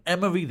calling him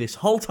Emery this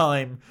whole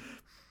time.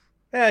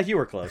 Yeah, you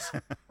were close.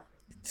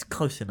 It's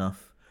close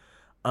enough.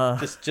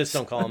 Just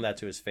don't call him that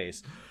to his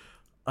face.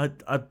 I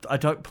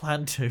don't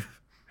plan to.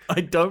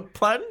 I don't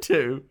plan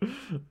to.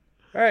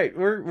 All right,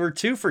 we're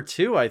 2 for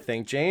 2, I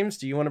think. James,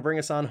 do you want to bring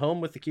us on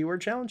home with the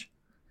keyword challenge?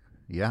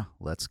 Yeah,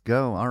 let's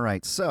go. All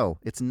right, so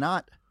it's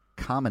not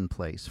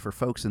commonplace for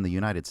folks in the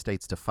United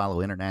States to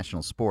follow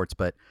international sports,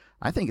 but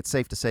I think it's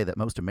safe to say that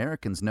most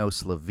Americans know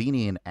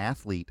Slovenian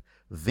athlete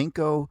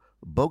Vinko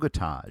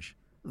Bogataj,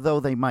 though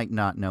they might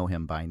not know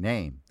him by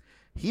name.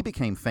 He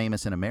became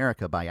famous in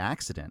America by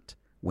accident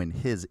when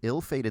his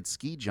ill-fated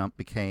ski jump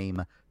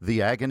became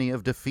The Agony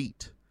of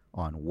Defeat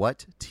on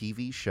what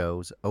TV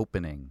show's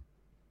opening?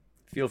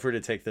 Feel free to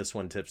take this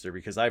one, Tipster,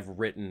 because I've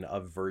written a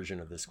version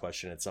of this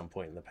question at some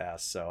point in the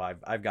past, so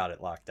I've got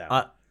it locked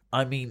down.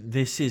 I mean,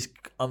 this is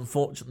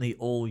unfortunately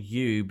all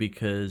you,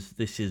 because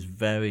this is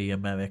very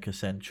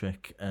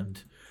America-centric,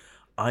 and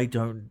I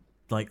don't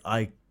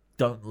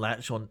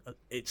latch on.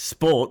 It's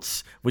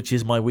sports, which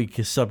is my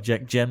weakest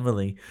subject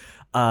generally.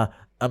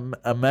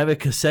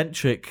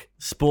 America-centric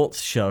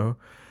sports show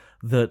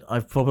that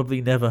I've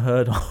probably never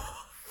heard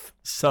of.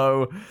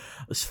 So,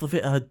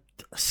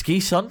 Ski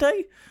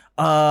Sunday?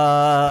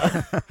 Don't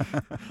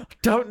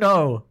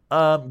know.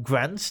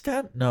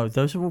 Grandstand? No,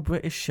 those are all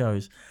British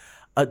shows.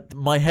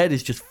 My head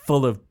is just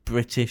full of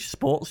British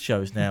sports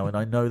shows now, and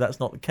I know that's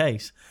not the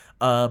case.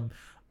 Cricket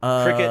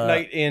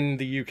Night in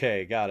the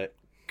UK. Got it.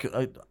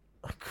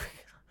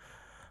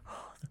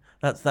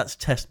 That's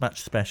test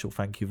match special.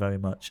 Thank you very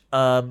much.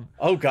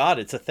 Oh God,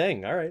 it's a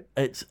thing. All right.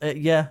 It's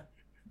yeah.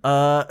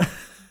 I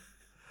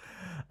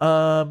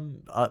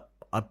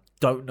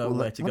don't know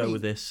where to go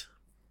with this.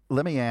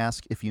 Let me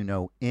ask if you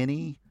know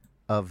any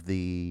of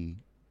the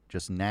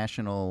just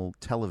national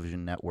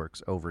television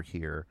networks over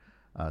here.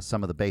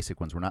 Some of the basic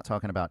ones. We're not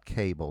talking about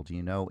cable. Do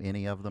you know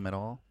any of them at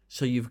all?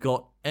 So you've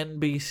got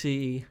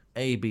NBC,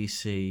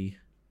 ABC.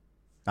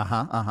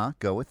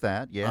 Go with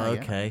that. Yeah.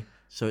 Okay. Yeah.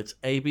 So it's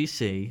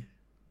ABC.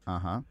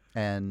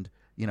 And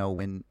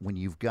when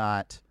you've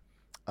got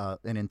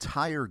an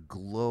entire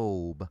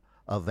globe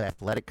of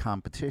athletic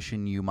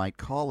competition, you might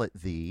call it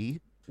the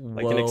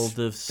World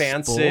of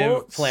expansive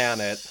Sports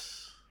planet.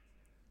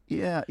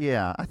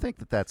 Yeah. I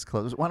think that's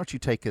close. Why don't you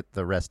take it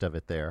the rest of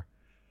it there?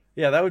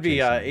 Yeah, that would be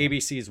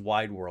ABC's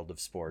Wide World of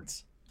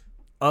Sports.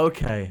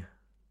 Okay.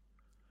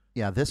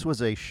 Yeah, this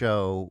was a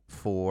show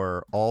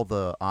for all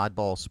the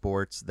oddball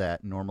sports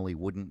that normally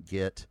wouldn't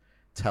get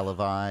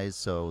televised,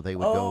 so they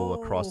would go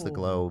across the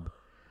globe,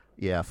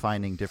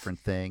 finding different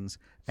things.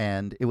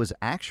 And it was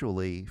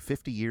actually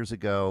 50 years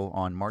ago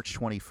on March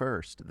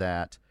 21st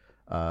that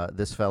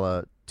this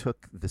fella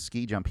took the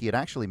ski jump. He had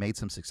actually made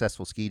some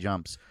successful ski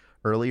jumps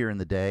earlier in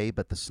the day,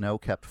 but the snow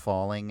kept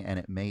falling and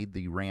it made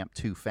the ramp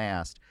too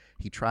fast.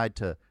 He tried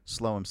to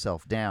slow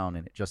himself down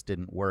and it just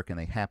didn't work, and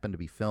they happened to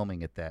be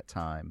filming at that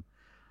time.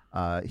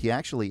 He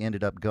actually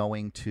ended up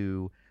going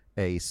to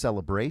a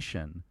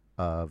celebration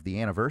of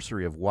the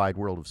anniversary of Wide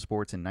World of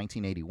Sports in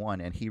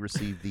 1981, and he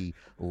received the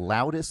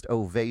loudest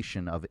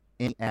ovation of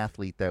any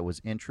athlete that was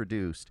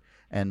introduced,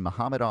 and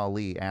Muhammad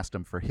Ali asked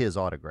him for his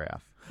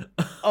autograph.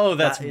 Oh,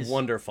 that's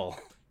wonderful.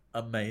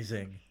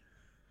 Amazing.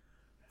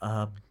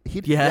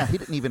 He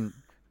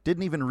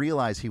didn't even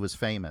realize he was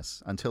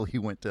famous until he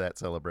went to that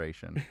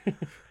celebration.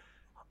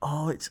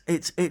 Oh,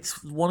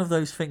 it's one of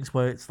those things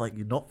where it's like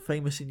you're not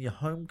famous in your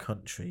home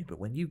country, but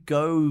when you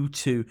go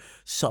to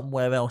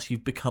somewhere else,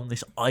 you've become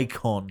this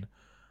icon.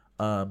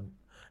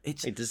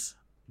 Hey, does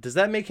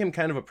that make him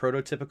kind of a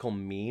prototypical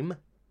meme?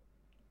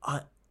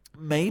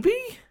 Maybe,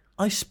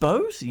 I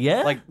suppose,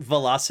 yeah. Like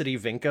Velocity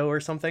Vinko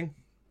or something?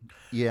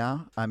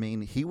 Yeah, I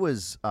mean, he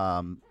was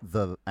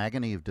the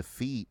agony of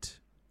defeat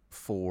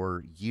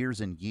for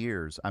years and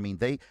years. I mean,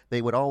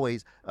 they would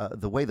always,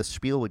 the way the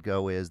spiel would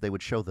go is they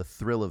would show the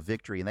thrill of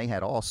victory, and they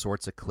had all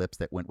sorts of clips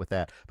that went with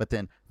that. But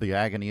then the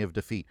agony of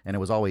defeat, and it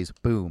was always,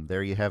 boom,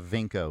 there you have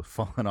Vinko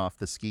falling off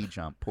the ski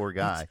jump. Poor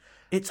guy.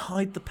 It's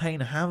Hide the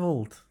Pain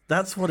Harold.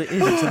 That's what it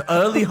is. It's an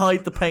early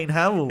Hide the Pain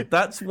Harold.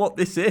 That's what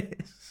this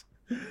is.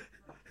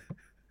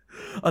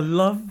 I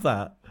love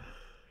that.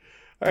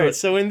 All right,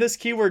 so in this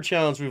keyword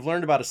challenge, we've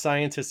learned about a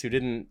scientist who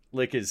didn't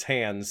lick his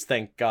hands,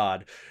 thank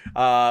God.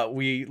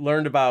 We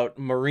learned about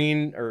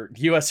Marine or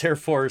U.S. Air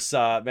Force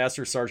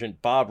Master Sergeant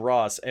Bob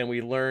Ross, and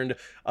we learned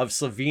of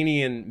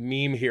Slovenian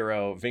meme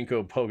hero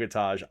Vinko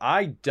Pogataj.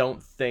 I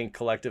don't think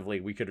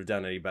collectively we could have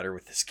done any better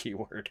with this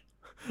keyword.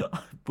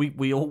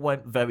 We all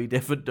went very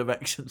different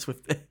directions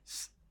with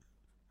this.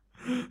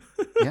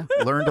 Yeah,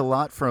 learned a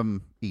lot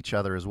from each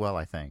other as well,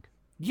 I think.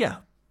 Yeah.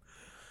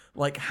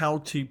 Like how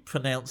to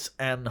pronounce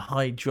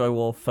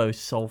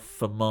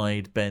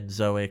anhydroorthosulfonamide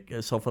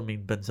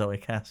sulfamine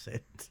benzoic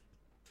acid.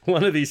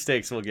 One of these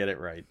stakes will get it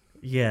right.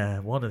 Yeah,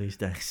 one of these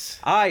days.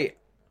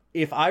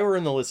 If I were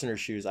in the listener's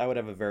shoes, I would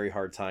have a very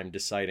hard time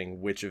deciding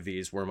which of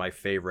these were my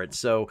favorite.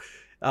 So,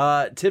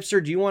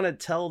 Tipster, do you want to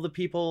tell the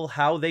people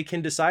how they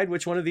can decide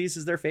which one of these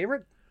is their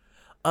favorite?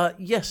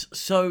 Yes,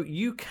 so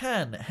you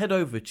can head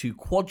over to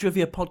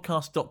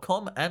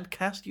quadriviapodcast.com and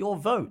cast your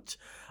vote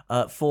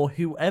for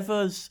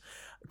whoever's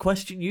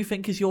question you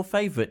think is your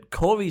favorite.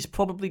 Corey's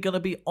probably going to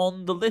be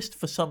on the list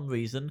for some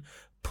reason.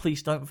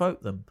 Please don't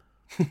vote them.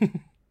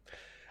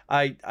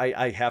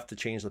 I have to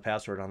change the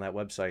password on that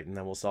website, and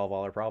then we'll solve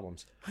all our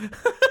problems.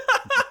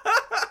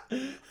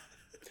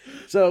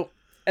 So,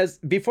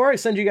 before I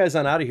send you guys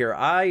on out of here,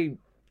 I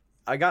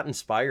got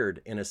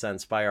inspired in a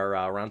sense by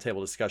our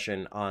roundtable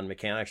discussion on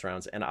mechanics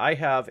rounds, and I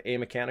have a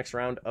mechanics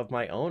round of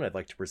my own I'd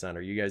like to present.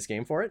 Are you guys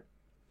game for it?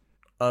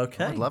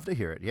 Okay. I'd love to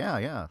hear it.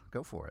 Yeah,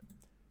 go for it.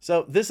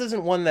 So this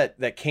isn't one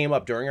that came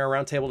up during our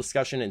roundtable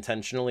discussion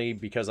intentionally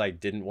because I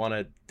didn't want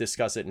to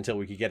discuss it until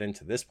we could get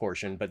into this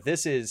portion, but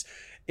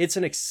it's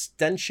an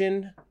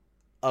extension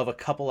of a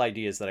couple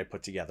ideas that I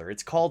put together.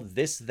 It's called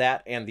This,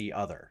 That, and the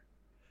Other.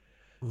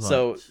 Right.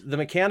 So the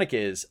mechanic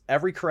is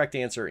every correct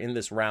answer in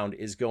this round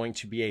is going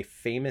to be a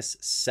famous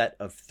set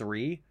of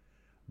 3,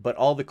 but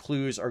all the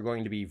clues are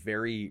going to be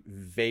very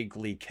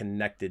vaguely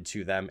connected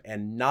to them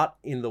and not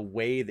in the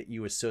way that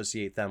you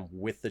associate them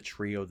with the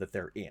trio that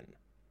they're in.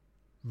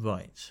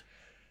 Right.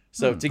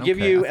 So to give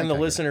you and the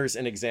listeners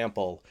an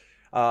example,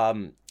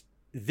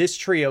 this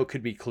trio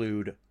could be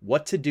clued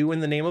what to do in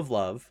the name of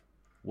love,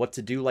 what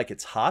to do like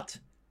it's hot,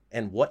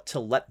 and what to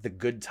let the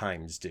good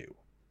times do.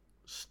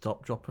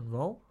 Stop, drop, and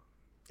roll?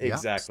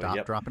 Exactly.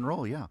 Stop, drop, and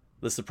roll, yeah.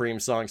 The Supreme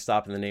song,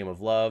 Stop in the Name of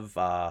Love.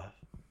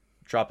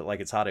 Drop It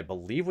Like It's Hot, I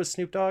believe was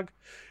Snoop Dogg.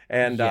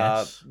 And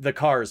Yes. the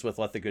Cars with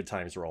Let the Good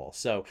Times Roll.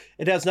 So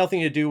it has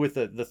nothing to do with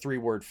the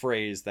 3-word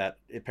phrase that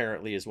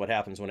apparently is what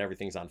happens when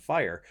everything's on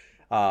fire.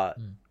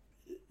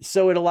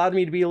 So it allowed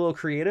me to be a little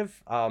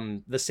creative.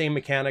 The same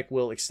mechanic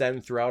will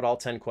extend throughout all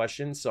 10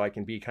 questions, so I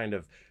can be kind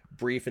of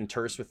brief and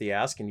terse with the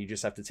ask, and you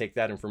just have to take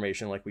that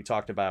information like we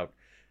talked about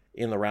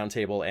in the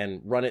roundtable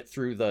and run it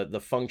through the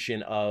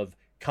function of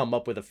come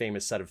up with a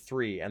famous set of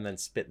 3 and then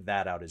spit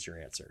that out as your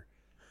answer.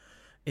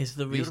 Is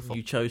the Beautiful. reason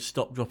you chose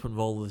Stop, Drop and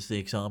Roll as the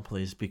example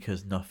is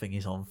because nothing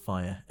is on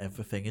fire,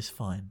 everything is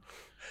fine?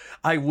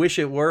 I wish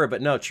it were,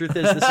 but no, truth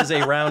is, this is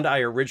a round I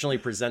originally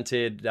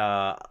presented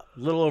a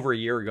little over a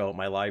year ago at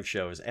my live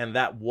shows, and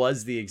that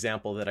was the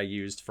example that I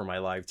used for my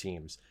live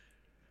teams.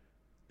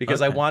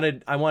 Because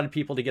Okay. I wanted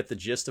people to get the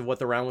gist of what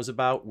the round was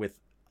about with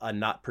a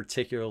not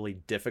particularly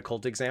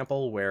difficult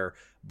example where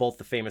both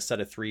the famous set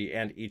of 3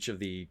 and each of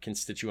the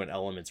constituent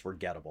elements were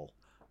gettable.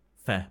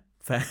 Fair.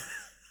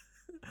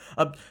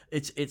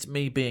 It's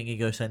me being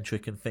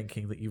egocentric and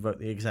thinking that you wrote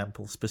the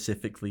example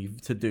specifically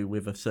to do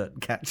with a certain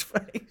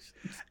catchphrase.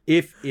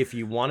 If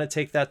you want to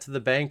take that to the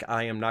bank,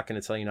 I am not going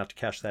to tell you not to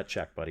cash that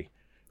check, buddy.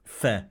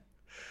 Fair.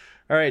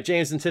 All right,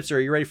 James and Tipster,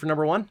 are you ready for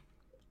number 1?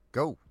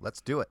 Go.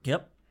 Let's do it.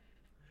 Yep.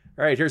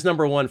 All right, here's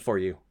number 1 for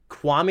you.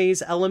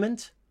 Kwame's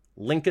element,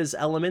 Linka's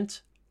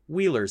element,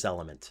 Wheeler's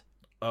element.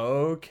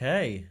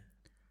 Okay.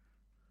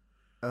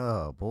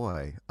 Oh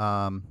boy.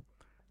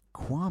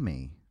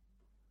 Kwame,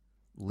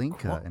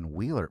 Linka, and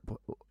Wheeler.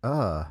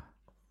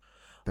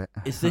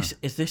 Is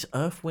this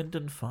Earth, Wind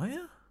and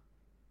Fire?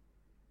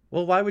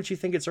 Well, why would you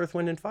think it's Earth,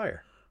 Wind, and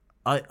Fire?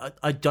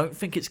 I don't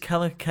think it's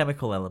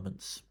chemical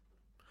elements.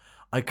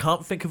 I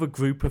can't think of a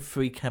group of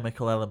 3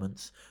 chemical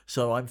elements,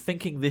 so I'm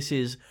thinking this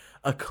is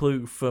a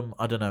clue from,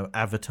 I don't know,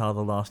 Avatar: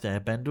 The Last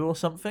Airbender or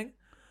something.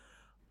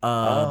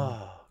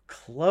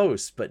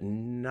 Close, but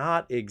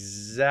not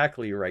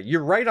exactly right.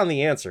 You're right on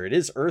the answer. It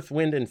is Earth,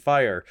 Wind, and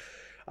Fire.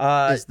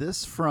 Is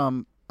this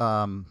from?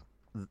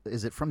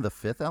 Is it from the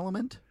Fifth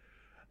Element?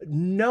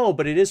 No,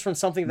 but it is from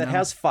something that No.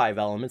 has 5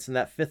 elements, and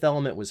that 5th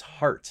element was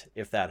heart,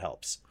 if that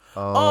helps.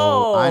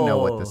 Oh, I know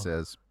what this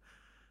is.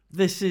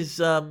 This is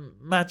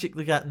Magic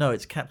the No,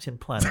 it's Captain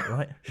Planet,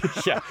 right?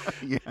 Yeah.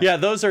 Yeah,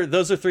 those are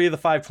 3 of the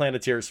 5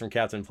 Planeteers from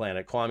Captain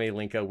Planet. Kwame,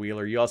 Linka,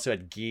 Wheeler. You also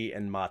had Guy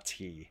and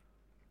Mati.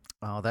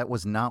 Oh, that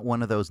was not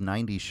one of those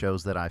 '90s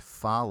shows that I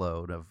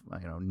followed.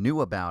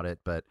 Knew about it,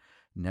 but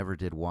never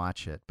did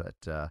watch it.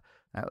 But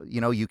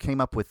you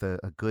came up with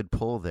a good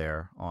pull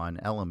there on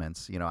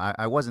elements.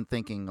 I wasn't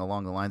thinking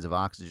along the lines of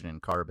oxygen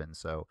and carbon,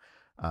 so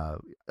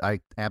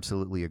I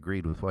absolutely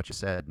agreed with what you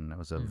said, and it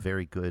was a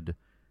very good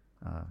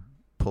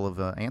pull of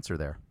an answer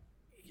there.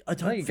 I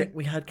don't think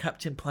we had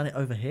Captain Planet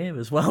over here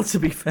as well, to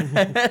be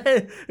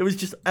fair. It was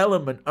just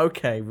element.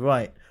 Okay,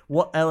 right.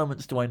 What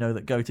elements do I know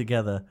that go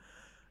together?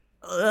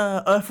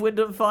 Earth, Wind,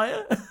 and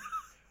Fire?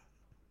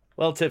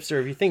 Well, Tipster,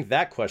 if you think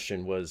that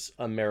question was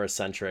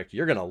Americentric,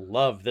 you're going to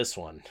love this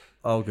one.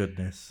 Oh,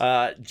 goodness.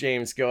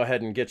 James, go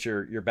ahead and get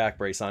your back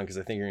brace on because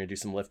I think you're going to do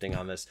some lifting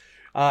on this.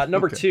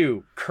 Number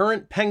 2,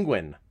 current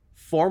Penguin,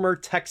 former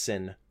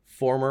Texan,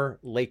 former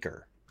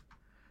Laker.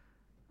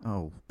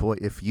 Oh boy,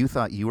 if you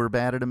thought you were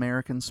bad at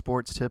American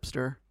sports,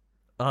 Tipster.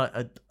 All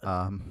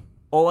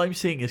I'm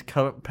seeing is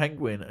current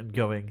Penguin and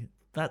going,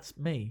 that's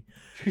me.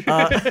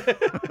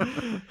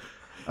 I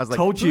was like,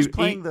 Told who's you,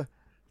 playing the?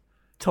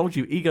 Told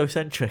you,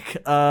 egocentric.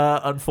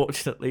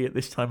 Unfortunately, at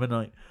this time of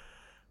night.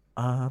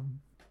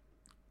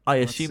 I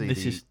assume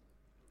this is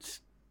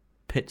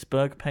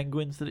Pittsburgh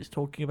Penguins that it's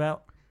talking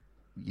about.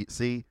 You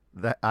see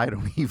that I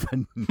don't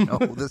even know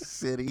the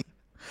city.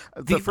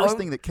 The first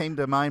thing that came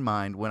to my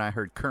mind when I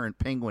heard current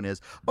Penguin is,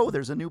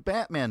 there's a new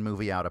Batman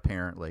movie out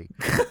apparently.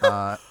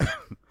 I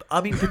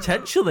mean,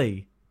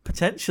 potentially.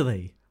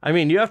 I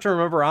mean, you have to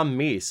remember I'm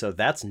me, so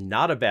that's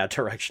not a bad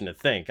direction to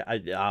think.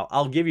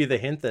 I'll give you the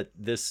hint that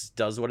this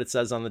does what it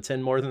says on the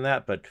tin more than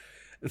that, but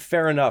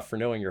fair enough for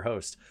knowing your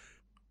host.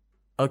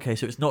 Okay,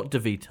 so it's not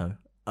DeVito.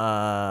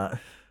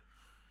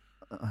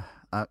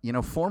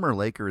 Former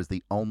Laker is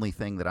the only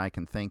thing that I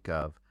can think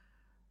of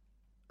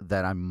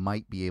that I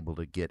might be able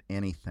to get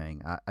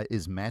anything.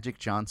 Is Magic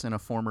Johnson a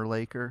former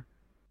Laker?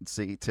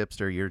 See,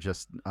 Tipster, you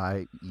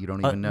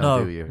don't even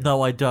know, do you?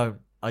 No, I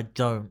don't.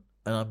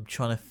 And I'm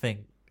trying to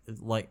think,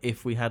 like,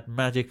 if we had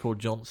Magic or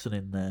Johnson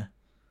in there.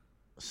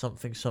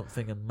 Something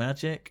and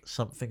Magic,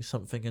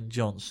 something and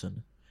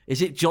Johnson.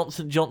 Is it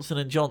Johnson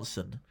and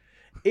Johnson?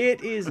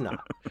 It is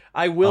not.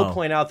 I will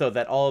point out, though,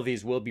 that all of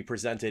these will be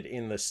presented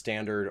in the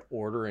standard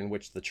order in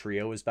which the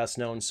trio is best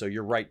known. So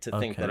you're right to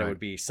think that it would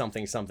be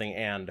something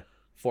and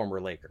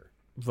former Laker.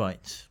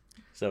 Right.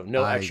 So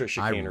no extra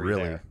chicanery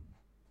there.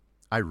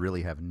 I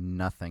really have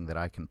nothing that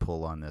I can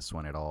pull on this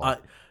one at all.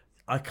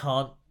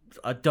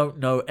 I don't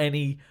know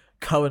any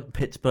current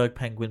Pittsburgh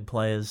Penguin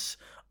players.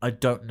 I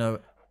don't know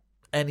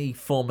any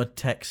former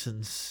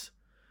Texans.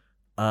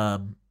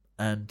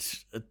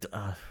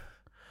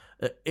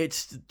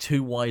 It's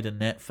too wide a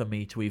net for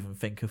me to even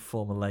think of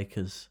former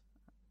Lakers.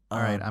 All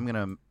right,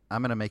 I'm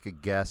gonna make a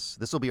guess.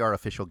 This will be our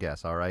official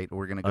guess. All right,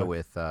 we're gonna go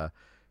with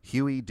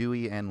Huey,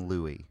 Dewey, and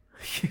Louie.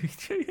 Huey,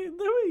 Dewey, and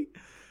Louie.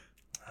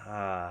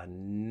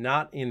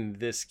 Not in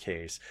this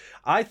case.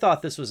 I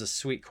thought this was a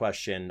sweet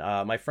question.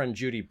 My friend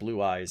Judy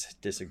Blue Eyes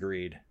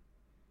disagreed.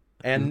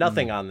 And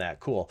nothing on that.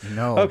 Cool.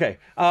 No. Okay.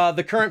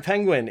 The current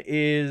Penguin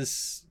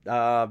is...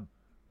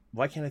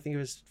 why can't I think of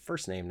his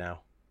first name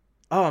now?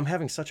 Oh, I'm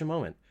having such a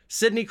moment.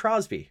 Sidney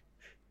Crosby.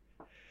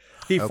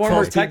 The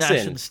former Crosby, Texan.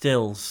 Nash, and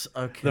Stills.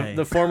 Okay.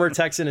 The former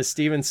Texan is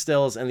Steven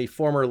Stills, and the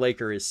former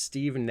Laker is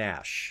Steve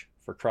Nash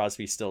for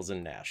Crosby, Stills,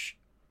 and Nash.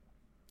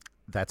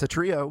 That's a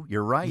trio.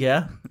 You're right.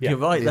 Yeah, you're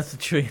right. That's a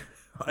true.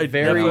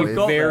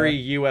 Very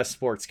U.S.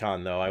 sports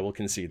con, though. I will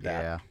concede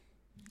that.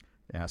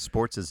 Yeah.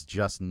 Sports is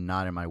just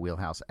not in my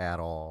wheelhouse at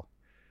all.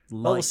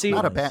 Well, we'll see.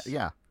 Not a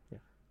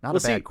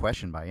bad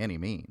question by any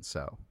means.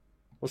 So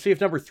we'll see if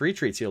number 3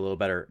 treats you a little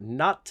better.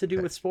 Not to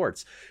do with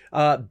sports.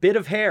 Bit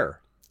of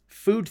hair,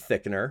 food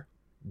thickener,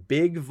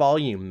 big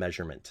volume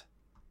measurement.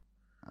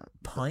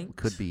 Pint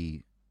could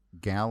be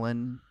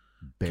gallon,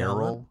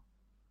 barrel,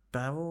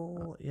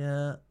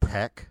 yeah.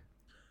 Peck.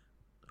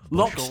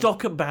 Lock, bushel.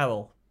 stock, and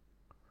barrel.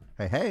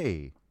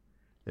 Hey,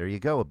 there you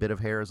go. A bit of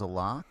hair is a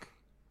lock,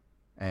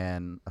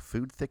 and a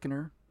food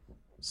thickener,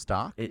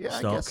 stock. I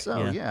guess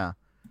so. Yeah.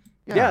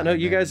 No,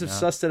 you guys have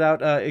sussed it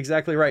out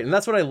exactly right, and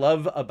that's what I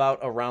love about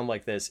a round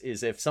like this.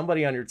 Is if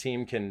somebody on your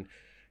team can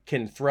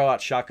throw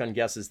out shotgun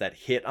guesses that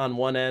hit on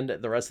one end,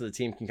 the rest of the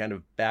team can kind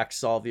of back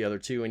solve the other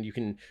two, and you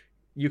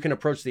can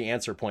approach the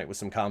answer point with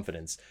some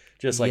confidence,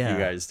 just like you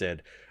guys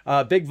did.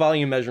 Big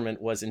volume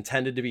measurement was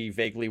intended to be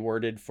vaguely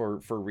worded for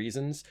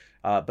reasons,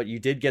 but you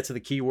did get to the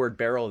keyword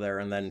barrel there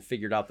and then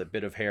figured out that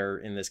bit of hair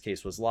in this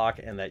case was lock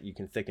and that you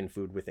can thicken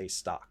food with a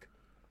stock.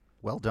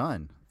 Well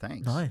done.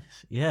 Thanks.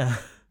 Nice. Yeah.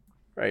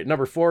 Right.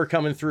 Number 4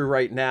 coming through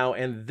right now.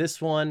 And this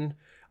one,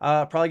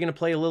 probably going to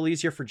play a little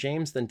easier for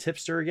James than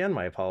Tipster again.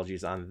 My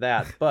apologies on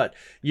that. But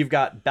you've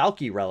got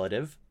Balky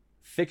relative,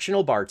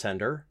 fictional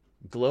bartender,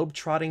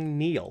 globe-trotting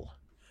Neil.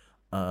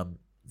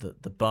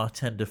 The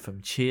bartender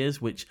from Cheers,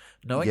 which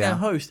knowing our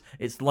host,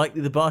 it's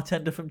likely the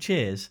bartender from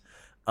Cheers.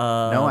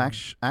 No,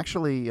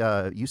 actually,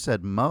 you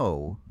said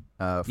Mo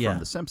from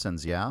The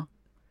Simpsons, yeah?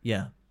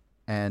 Yeah.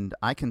 And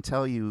I can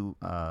tell you,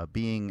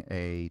 being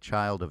a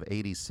child of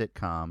 80s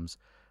sitcoms,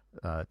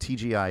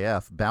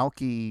 TGIF,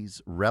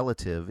 Balky's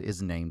relative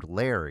is named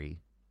Larry.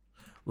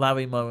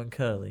 Larry, Moe, and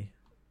Curly.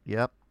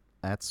 Yep,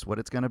 that's what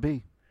it's going to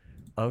be.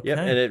 Okay. Yep,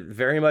 and it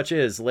very much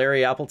is.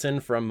 Larry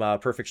Appleton from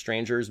Perfect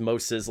Strangers, Mo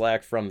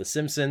Sizlak from The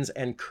Simpsons,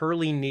 and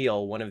Curly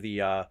Neal, one of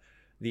the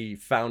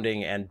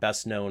founding and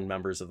best-known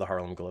members of the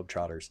Harlem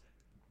Globetrotters.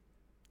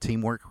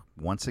 Teamwork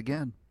once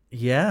again.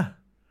 Yeah.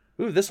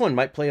 Ooh, this one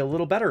might play a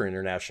little better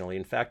internationally.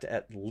 In fact,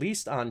 at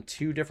least on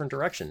 2 different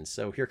directions.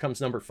 So here comes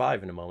number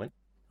 5 in a moment.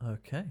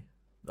 Okay.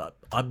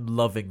 I'm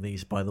loving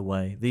these, by the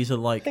way. These are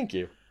like... Thank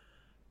you.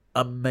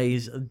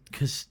 Amazing,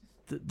 because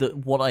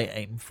what I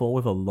aim for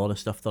with a lot of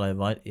stuff that I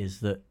write is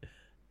that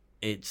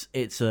it's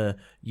a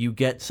you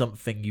get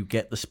something, you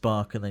get the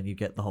spark, and then you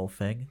get the whole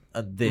thing,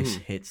 and this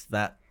hits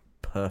that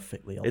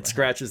perfectly. It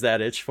scratches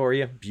that itch for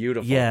you.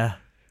 Beautiful. Yeah.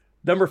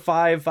 Number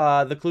 5,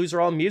 the clues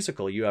are all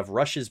musical. You have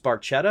Rush's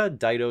Barchetta,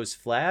 Dido's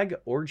Flag,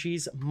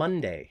 Orgy's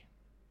Monday.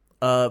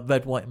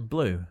 Red, White, and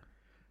Blue.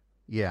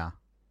 Yeah.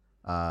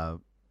 Now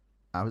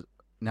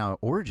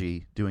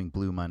Orgy doing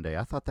Blue Monday.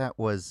 I thought that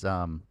was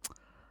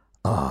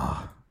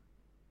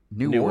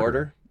New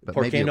Order. But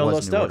Por maybe qué it no was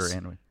los New dos? Order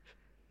anyway.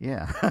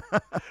 Yeah.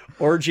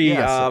 Orgy,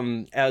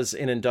 as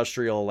an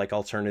industrial, like,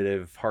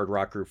 alternative hard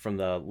rock group from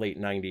the late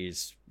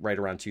 90s, right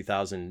around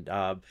 2000,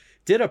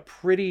 did a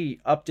pretty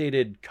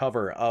updated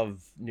cover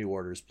of New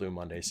Order's Blue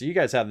Monday. So you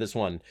guys have this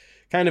one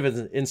kind of as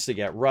an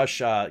insta-get.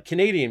 Rush,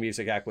 Canadian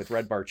music act with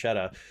Red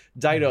Barchetta.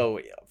 Dido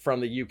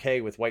from the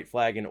UK with White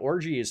Flag. And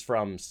Orgy is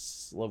from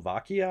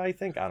Slovakia, I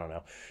think. I don't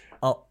know.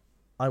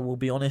 I will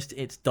be honest,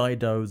 it's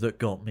Dido that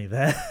got me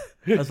there.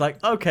 I was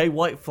like, okay,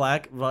 White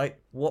Flag, right.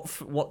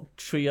 What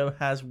trio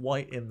has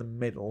white in the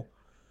middle?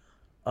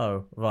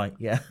 Oh, right,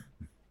 yeah.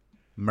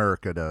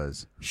 America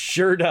does.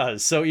 Sure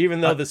does. So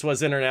even though this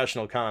was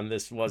International Con,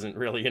 this wasn't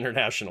really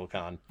International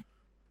Con.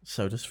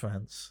 So does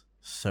France.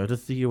 So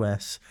does the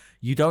US.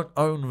 You don't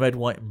own Red,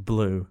 White, and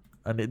Blue,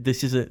 and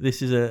this is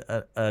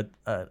a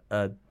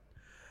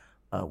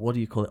what do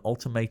you call it?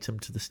 Ultimatum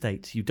to the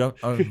states. You don't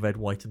own Red,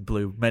 White, and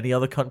Blue. Many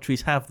other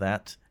countries have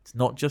that. It's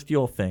not just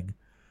your thing.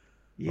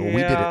 Yeah. Well,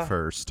 we did it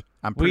first.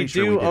 I'm pretty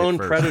sure we do did own it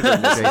first.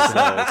 Predator missiles,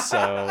 though,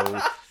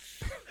 so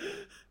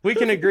we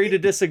can agree to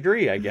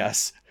disagree, I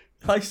guess.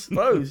 I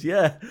suppose,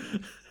 yeah.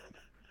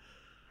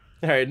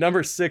 All right,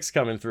 number 6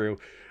 coming through.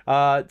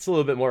 It's a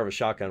little bit more of a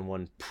shotgun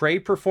one. Prey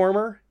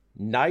performer,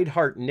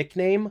 Neidhart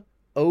nickname,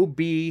 OB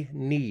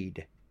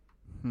need.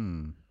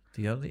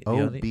 The only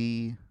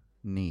OB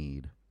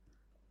need.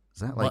 Is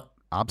that like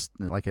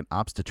like an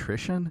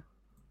obstetrician?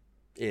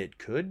 It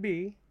could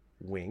be.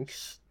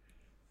 Winks.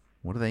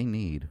 What do they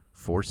need?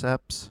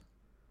 Forceps?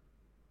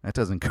 That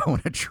doesn't go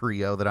in a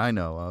trio that I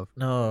know of.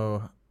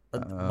 No.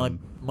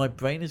 My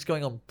brain is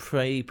going on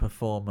prey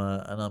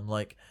performer, and I'm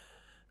like,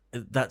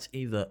 that's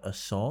either a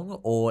song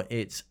or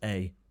it's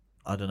a,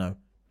 I don't know,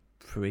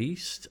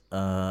 priest.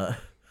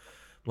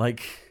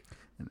 Like,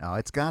 No,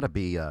 it's got to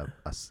be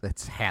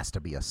it has to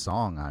be a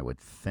song, I would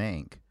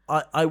think.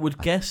 I would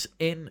guess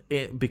in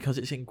it because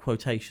it's in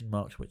quotation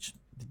marks, which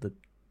the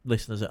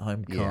listeners at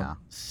home can't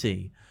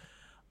see.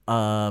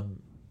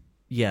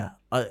 Yeah,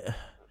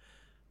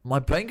 my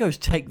brain goes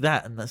take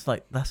that, and that's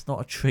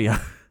not a trio.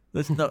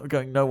 That's not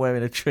going nowhere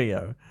in a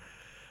trio.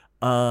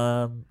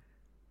 I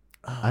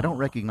don't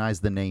recognize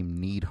the name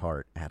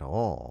Neidhart at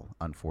all,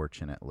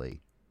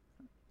 unfortunately.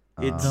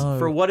 It's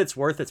for what it's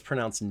worth, it's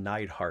pronounced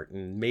Neidhart,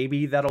 and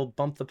maybe that'll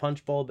bump the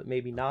punch bowl, but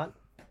maybe not.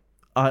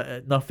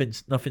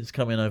 Nothing's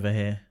coming over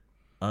here.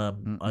 I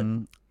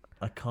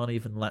can't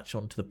even latch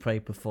onto the Prey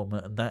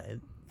performer, and that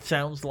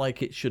sounds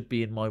like it should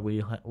be in my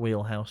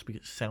wheelhouse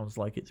because it sounds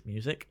like it's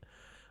music,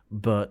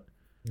 but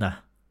nah.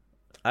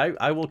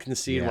 I will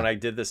concede when I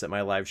did this at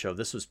my live show,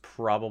 this was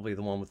probably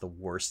the one with the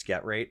worst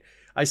get rate.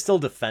 I still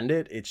defend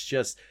it. It's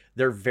just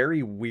they're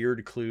very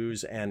weird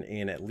clues, and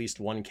in at least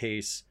one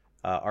case,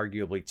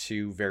 arguably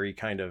two very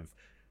kind of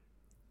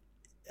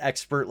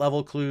expert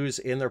level clues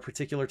in their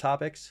particular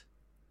topics.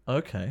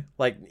 Okay.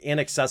 Like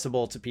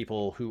inaccessible to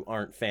people who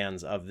aren't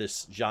fans of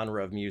this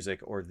genre of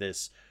music or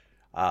this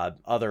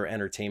other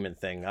entertainment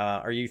thing.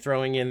 Are you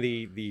throwing in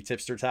the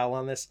tipster towel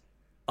on this?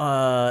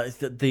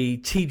 The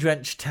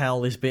tea-drenched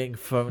towel is being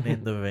thrown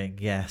in the ring,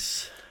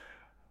 yes.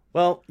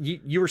 Well,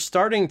 you were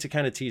starting to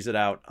kind of tease it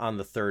out on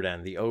the third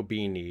end, the OB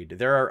need.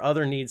 There are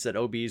other needs that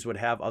OBs would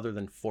have other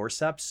than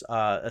forceps,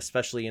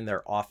 especially in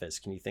their office.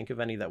 Can you think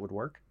of any that would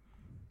work?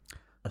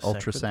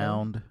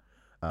 Ultrasound.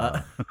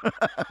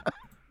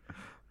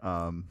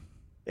 An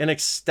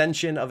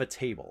extension of a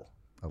table.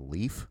 A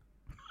leaf?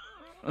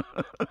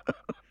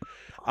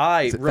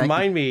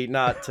 Remind me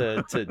not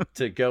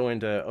to go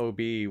into OB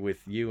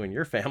with you and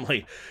your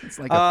family. It's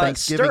like a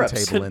Thanksgiving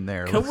stirrups. table in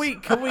there. Can we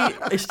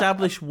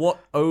establish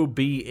what OB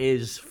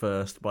is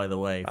first, by the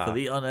way, for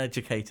the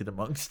uneducated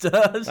amongst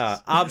us?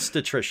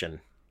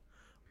 Obstetrician.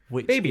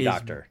 Which baby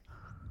doctor.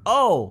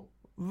 Oh,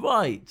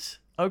 right.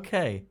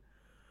 Okay.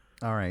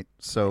 All right.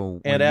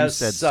 So and when you as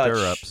said such,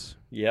 stirrups,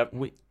 yep.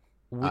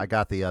 I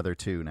got the other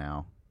two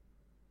now.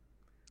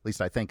 At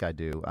least I think I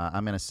do.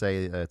 I'm going to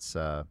say it's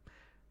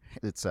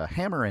a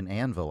hammer and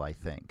anvil, I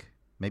think.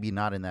 Maybe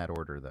not in that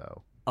order,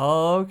 though.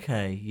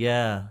 Okay,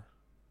 yeah.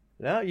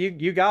 No,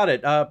 you got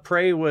it.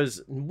 Prey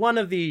was one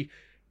of the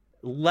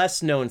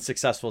less known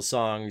successful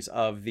songs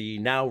of the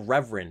now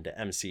Reverend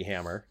MC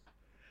Hammer.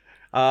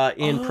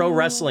 In pro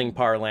wrestling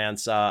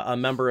parlance, a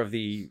member of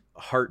the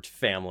Hart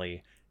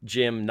family,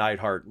 Jim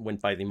Neidhart,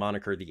 went by the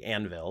moniker the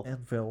Anvil.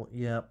 Anvil,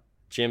 yep.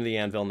 Jim the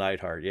Anvil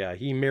Neidhart, yeah.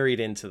 He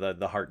married into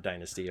the Hart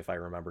dynasty, if I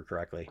remember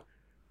correctly.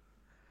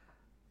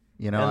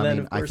 You know, and then, I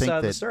mean, of course, I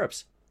think the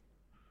stirrups.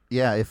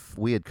 Yeah, if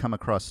we had come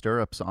across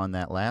stirrups on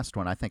that last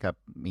one, I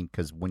mean,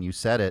 because when you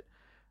said it,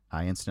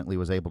 I instantly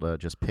was able to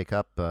just pick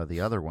up the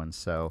other one.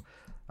 So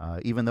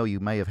even though you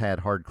may have had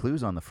hard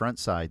clues on the front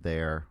side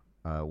there,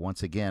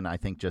 once again, I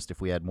think just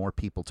if we had more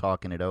people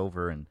talking it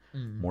over and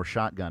more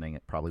shotgunning,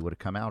 it probably would have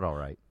come out all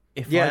right.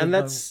 If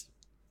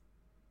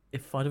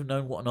I'd have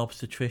known what an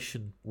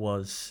obstetrician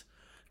was,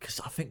 because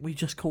I think we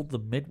just called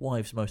them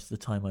midwives most of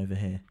the time over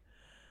here,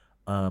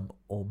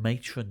 or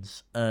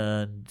matrons,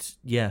 and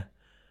yeah,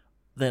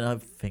 then I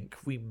think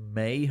we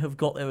may have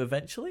got there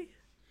eventually.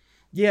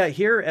 Yeah,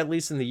 here, at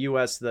least in the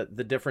U.S., the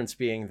difference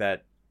being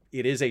that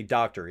it is a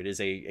doctor. It is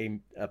a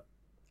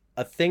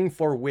thing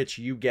for which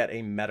you get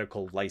a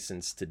medical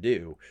license to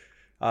do.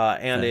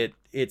 And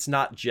it's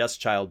not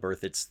just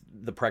childbirth, it's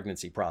the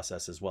pregnancy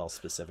process as well,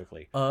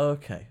 specifically.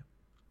 Okay.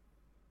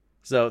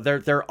 So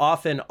they're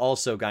often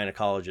also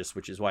gynecologists,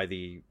 which is why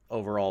the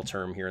overall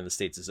term here in the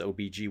States is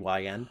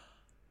OBGYN.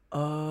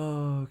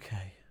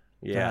 Okay.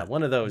 Yeah, that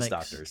one of those makes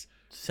doctors.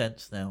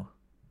 Sense now.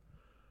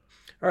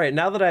 All right,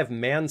 now that I've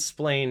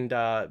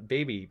mansplained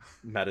baby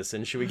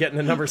medicine, should we get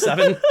into number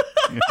 7?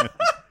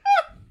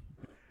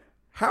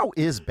 How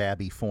is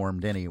Babby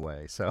formed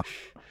anyway? So,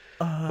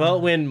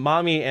 well, when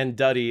Mommy and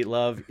Duddy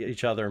love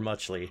each other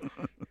muchly.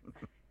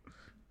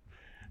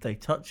 They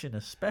touch in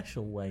a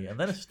special way, and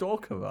then a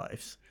stork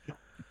arrives.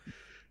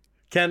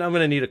 Ken, I'm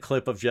going to need a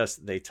clip of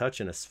just they touch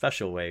in a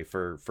special way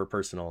for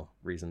personal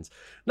reasons.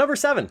 Number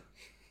 7.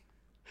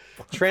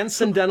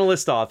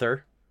 Transcendentalist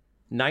author,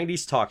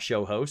 90s talk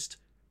show host,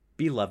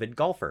 beloved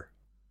golfer.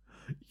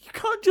 You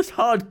can't just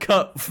hard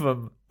cut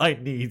from I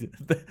need.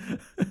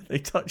 They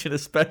touch in a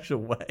special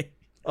way.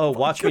 Oh,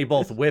 watch me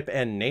both whip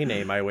and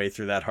nay my way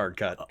through that hard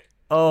cut.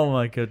 Oh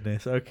my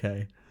goodness.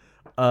 Okay.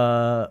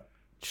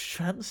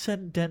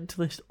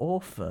 Transcendentalist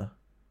author.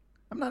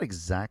 I'm not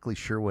exactly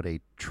sure what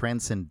a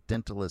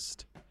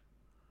transcendentalist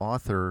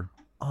author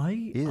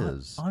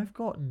is. I've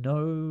got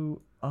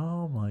no.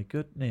 Oh my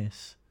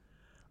goodness.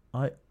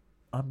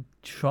 I'm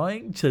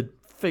trying to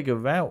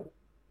figure out.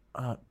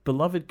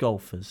 Beloved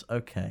golfers.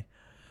 Okay,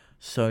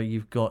 so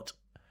you've got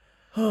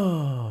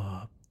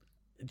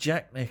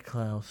Jack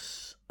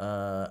Nicklaus,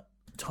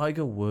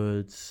 Tiger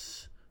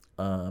Woods,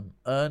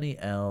 Ernie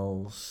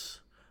Els,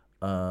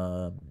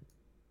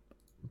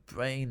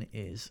 brain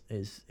is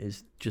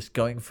just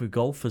going through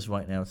golfers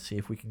right now to see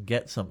if we can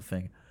get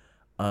something.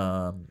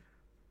 I'm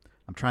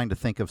trying to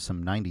think of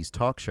some 90s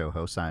talk show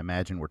hosts. I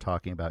imagine we're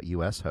talking about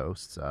U.S.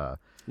 hosts.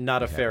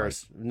 Not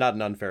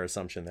an unfair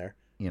assumption there.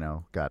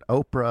 Got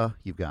Oprah.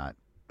 You've got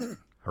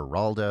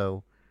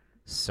Geraldo,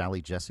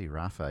 Sally Jesse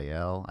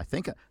Raphael. I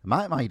think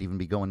might even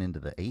be going into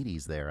the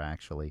 80s there,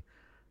 actually.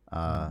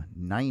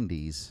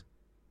 90s.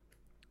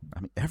 I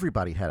mean,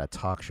 everybody had a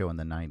talk show in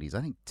the 90s.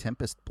 I think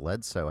Tempest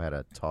Bledsoe had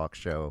a talk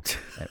show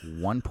at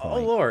one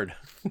point. Oh, Lord.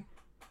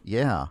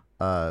 Yeah.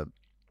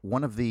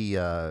 One of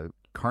the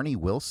Carney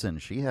Wilson,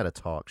 she had a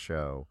talk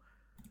show.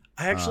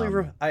 I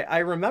actually I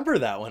remember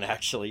that one,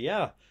 actually,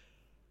 yeah.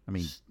 I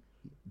mean,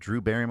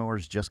 Drew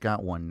Barrymore's just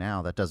got one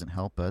now. That doesn't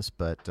help us,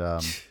 but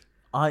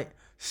I'm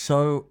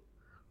still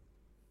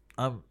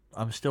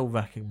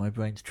racking my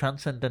brains.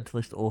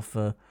 Transcendentalist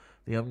author,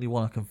 the only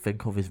one I can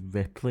think of is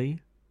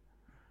Ripley.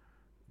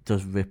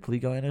 Does Ripley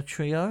go in a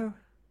trio?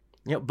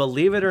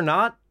 Believe it or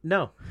not,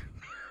 no.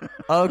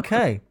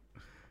 Okay.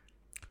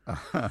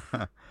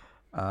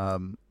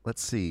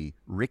 Let's see.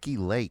 Ricki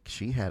Lake,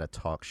 she had a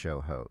talk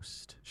show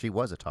host. She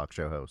was a talk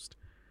show host.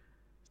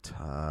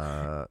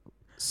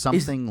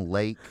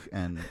 Lake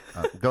and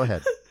go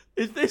ahead.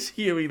 Is this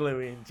Huey,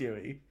 Louie, and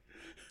Dewey?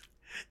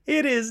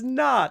 It is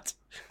not.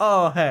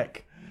 Oh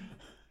heck!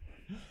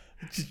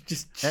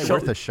 Just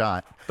worth a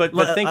shot. But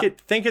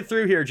think it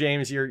through here,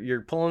 James.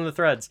 You're pulling the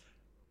threads.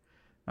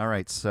 All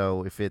right.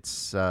 So if it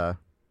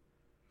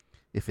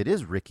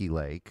is Ricki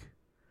Lake,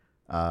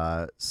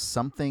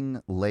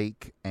 something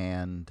Lake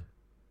and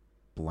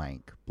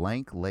blank,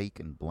 Lake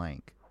and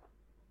blank.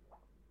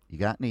 You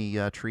got any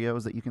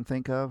trios that you can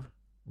think of?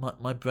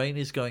 My brain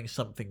is going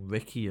something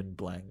Ricky and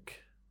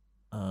blank,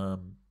 as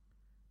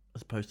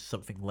opposed to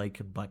something Lake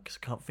and blank. 'Cause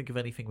I can't think of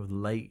anything with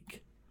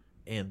Lake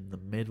in the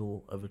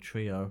middle of a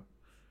trio.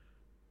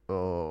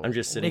 Oh, I'm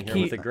just sitting here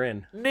with a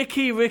grin.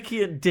 Nicky,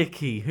 Ricky, and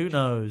Dicky. Who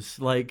knows?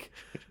 Like,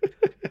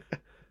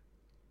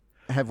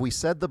 have we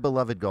said the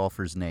beloved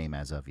golfer's name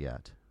as of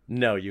yet?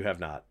 No, you have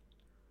not.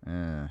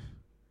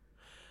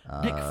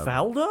 Nick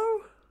Faldo?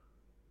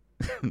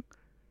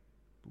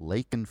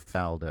 Lake and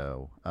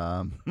Faldo.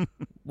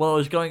 Well, I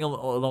was going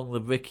along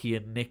the Ricky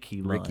and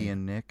Nicky line. Ricky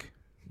and Nick.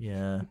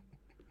 Yeah.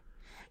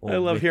 I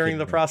love hearing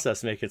the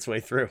process make its way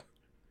through.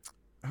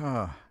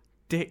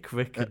 Dick,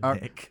 Rick, and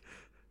Nick.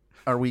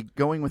 Are we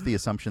going with the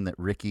assumption that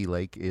Ricki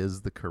Lake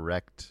is the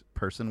correct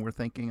person we're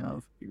thinking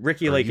of?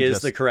 Ricki Lake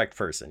is the correct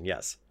person,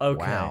 yes.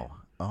 Okay. Wow.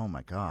 Oh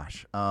my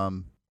gosh.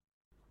 I'm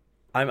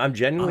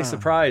genuinely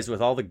surprised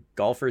with all the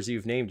golfers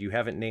you've named. You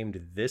haven't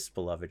named this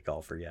beloved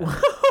golfer yet. What?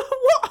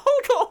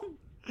 Hold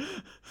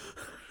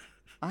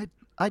on.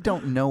 I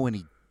don't know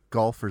any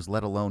golfers,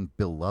 let alone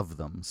beloved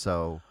them.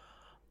 So,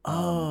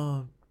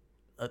 who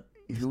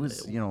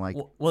is like?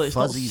 Well, it's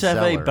Fuzzy not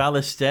Zeller. Seve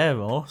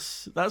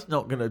Ballesteros. That's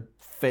not going to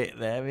fit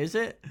there, is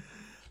it?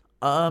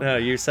 No,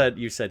 you said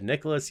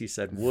Nicholas. You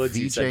said Woods.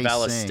 You said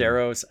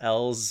Ballesteros,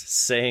 Els,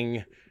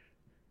 Singh.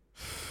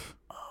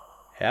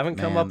 Haven't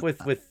come up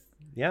with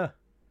yeah.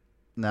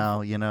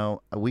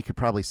 No, we could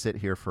probably sit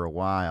here for a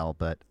while,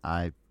 but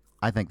I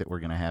think that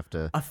we're going to have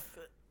to.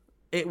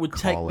 It would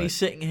take me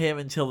sitting here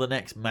until the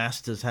next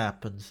Masters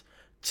happens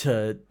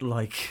to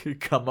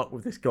come up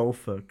with this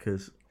golfer,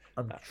 because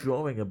I'm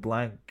drawing a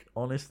blank,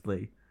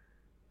 honestly.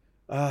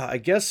 I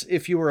guess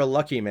if you were a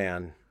lucky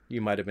man,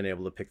 you might have been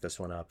able to pick this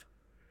one up.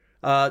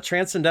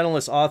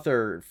 Transcendentalist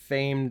author,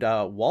 famed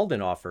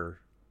Walden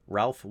author,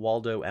 Ralph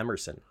Waldo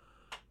Emerson.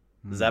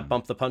 Does that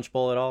bump the punch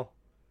bowl at all?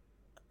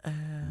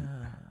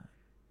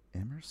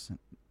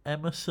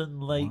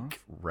 Emerson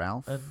Lake.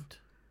 Ralph.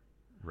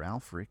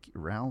 Ricky.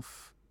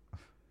 Ralph.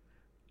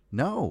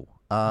 No.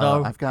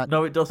 No.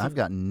 No, it doesn't. I've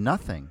got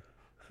nothing.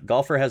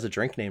 Golfer has a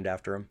drink named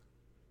after him.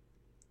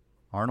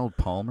 Arnold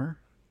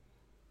Palmer.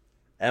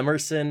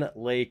 Emerson,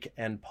 Lake,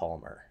 and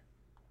Palmer.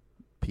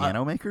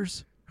 Piano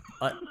makers?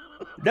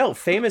 No,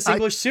 famous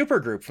English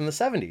supergroup from the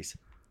 70s.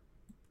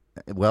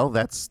 Well,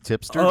 that's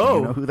Tipster. Oh. Do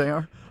you know who they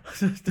are?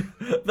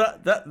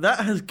 that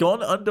has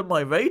gone under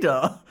my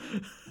radar.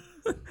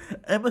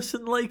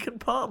 Emerson, Lake, and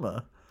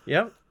Palmer.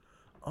 Yep.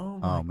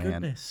 Oh my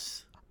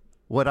goodness.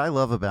 What I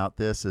love about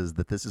this is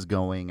that this is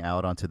going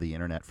out onto the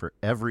internet for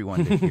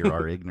everyone to hear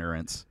our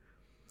ignorance.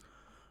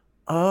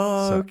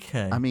 Oh,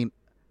 okay. I mean,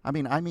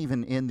 I'm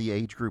even in the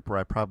age group where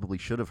I probably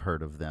should have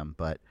heard of them,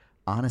 but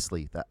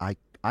honestly, that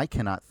I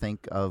cannot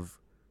think of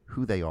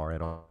who they are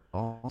at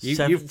all.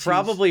 You've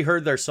probably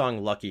heard their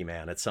song "Lucky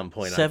Man" at some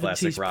point on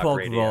classic rock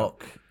radio.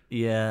 Rock.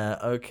 Yeah.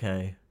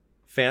 Okay.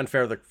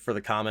 Fanfare for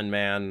the Common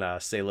Man,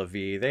 C'est la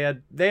Vie.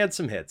 They had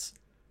some hits.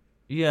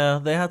 Yeah,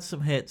 they had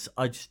some hits.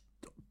 I just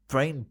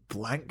brain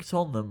blanked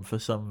on them for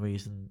some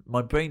reason.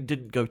 My brain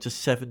didn't go to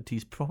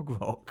 70s prog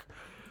rock.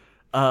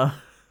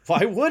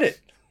 Why would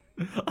it?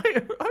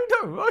 I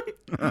know, right?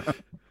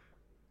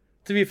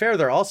 To be fair,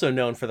 they're also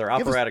known for their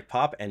operatic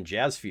pop and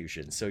jazz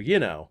fusion, so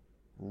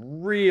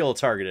real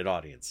targeted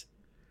audience.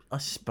 I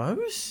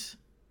suppose.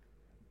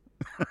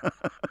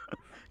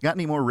 Got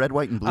any more red,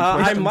 white, and blue I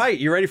questions? might.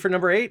 You ready for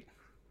number 8?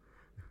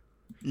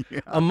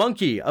 A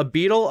monkey, a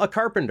beetle, a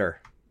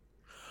carpenter.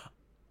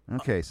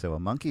 Okay, so a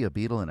monkey, a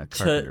beetle, and a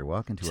carpenter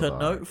walk into a bar.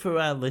 To note for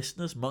our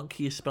listeners,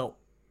 monkey is spelled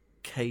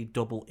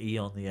K-double-E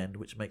on the end,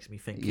 which makes me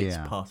think it's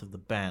part of the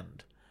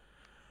band.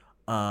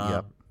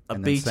 Yep. A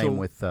and beetle. Then same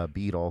with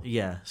beetle.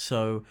 Yeah,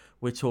 so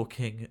we're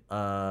talking.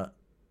 Probably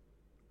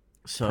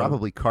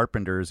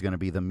carpenter is going to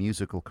be the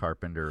musical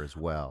carpenter as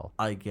well.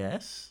 I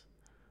guess.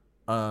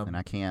 And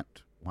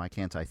why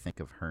can't I think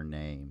of her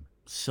name?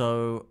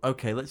 So,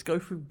 okay, let's go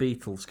through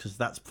Beatles, because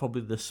that's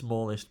probably the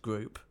smallest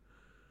group.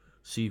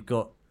 So you've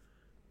got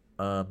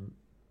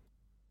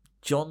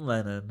John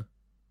Lennon,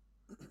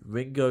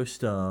 Ringo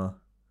Starr,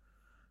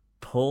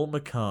 Paul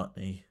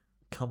McCartney,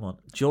 come on,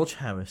 George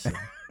Harrison.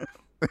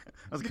 I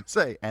was going to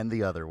say, and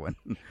the other one.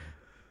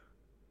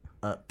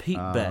 Pete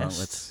Best.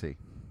 Let's see.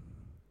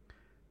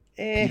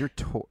 Peter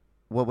Tork.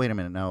 Well, wait a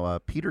minute. No,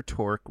 Peter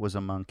Tork was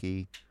a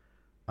monkey.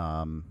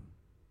 I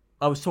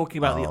was talking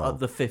about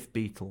the fifth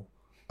Beatle.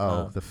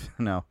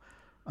 No.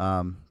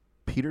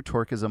 Peter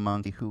Tork is a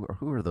monkey. Who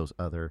are those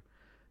other?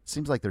 It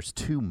seems like there's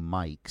two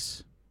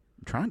mics.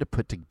 I'm trying to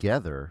put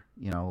together,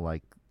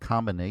 like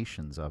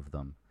combinations of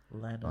them.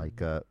 Lennon.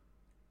 Like,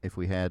 if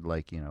we had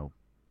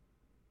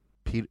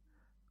Peter.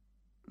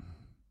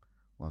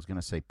 Well, I was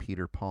gonna say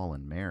Peter, Paul,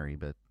 and Mary,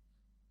 but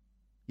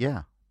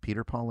yeah,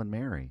 Peter, Paul, and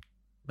Mary.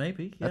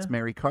 Maybe. Yeah. That's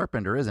Mary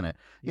Carpenter, isn't it?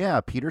 Yeah,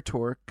 Peter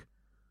Tork,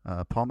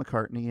 Paul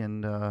McCartney,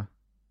 and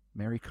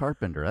Mary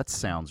Carpenter. That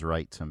sounds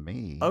right to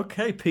me.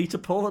 Okay, Peter,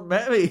 Paul, and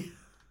Mary.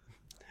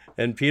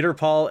 And Peter,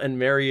 Paul, and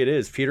Mary it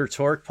is. Peter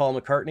Tork, Paul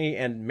McCartney,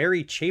 and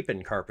Mary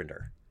Chapin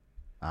Carpenter.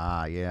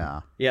 Ah,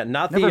 yeah. Yeah,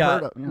 not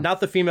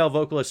the female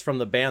vocalist from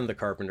the band The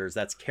Carpenters.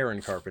 That's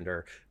Karen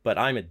Carpenter. But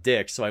I'm a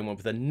dick, so I went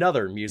with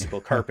another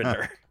musical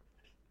Carpenter.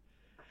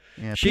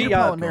 Yeah, Peter,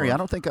 Paul, and Mary. I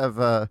don't think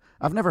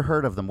I've never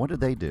heard of them. What did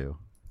they do?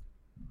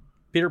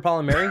 Peter, Paul,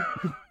 and Mary?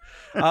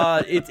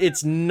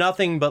 It's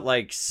nothing but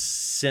like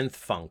synth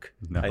funk,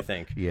 I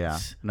think. Yeah.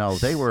 No,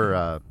 they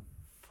were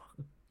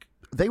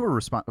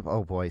responsible.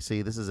 Oh boy,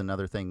 see, this is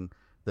another thing.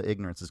 The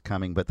ignorance is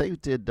coming, but they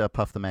did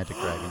Puff the Magic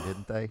Dragon,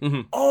 didn't they?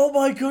 Mm-hmm. Oh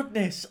my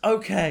goodness.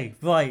 Okay,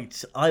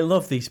 right. I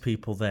love these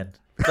people then.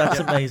 That's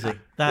amazing.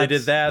 They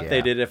did that. Yeah.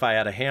 They did If I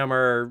Had a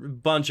Hammer,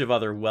 bunch of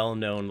other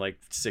well-known like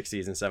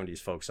 60s and 70s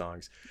folk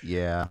songs.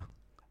 Yeah.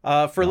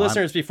 For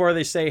listeners, before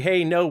they say,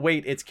 hey, no,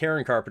 wait, it's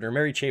Karen Carpenter,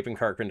 Mary Chapin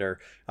Carpenter,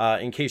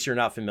 in case you're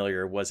not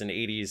familiar, was an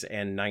 80s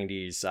and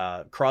 90s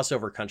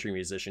crossover country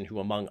musician who,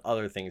 among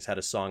other things, had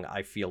a song,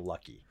 I Feel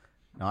Lucky.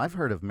 Now, I've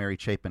heard of Mary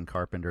Chapin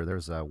Carpenter.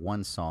 There's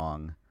one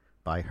song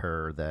by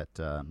her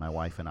that my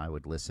wife and I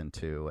would listen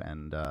to,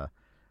 and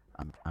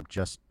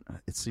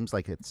it seems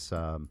like it's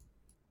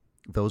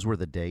Those Were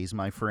the Days,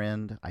 My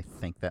Friend. I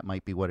think that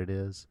might be what it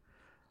is.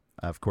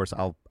 Of course,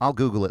 I'll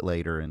Google it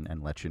later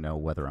and let you know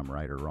whether I'm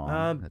right or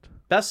wrong.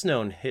 Best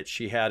known hit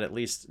she had, at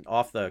least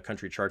off the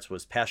country charts,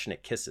 was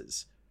Passionate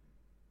Kisses.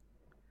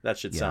 That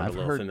should sound a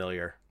little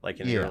familiar, like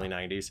in the early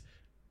 90s.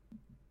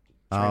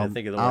 Trying to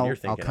think of the one you're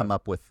thinking I'll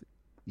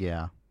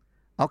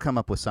come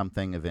up with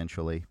something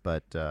eventually,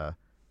 but the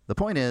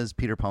point is,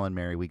 Peter, Paul, and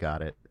Mary, we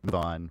got it. Move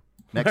on.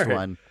 Next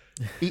one.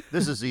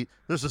 This is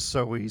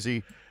so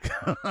easy.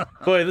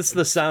 Boy, this is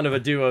the sound of a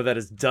duo that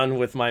is done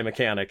with my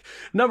mechanic.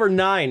 Number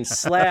 9,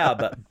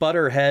 Slab,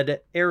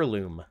 Butterhead,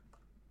 Heirloom.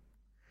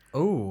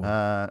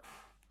 Oh.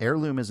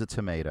 Heirloom is a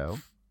tomato.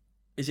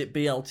 Is it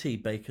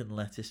BLT, bacon,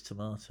 lettuce,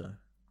 tomato?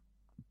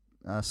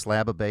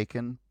 Slab of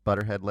bacon,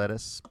 Butterhead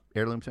lettuce,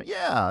 Heirloom tomato.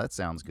 Yeah, that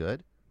sounds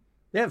good.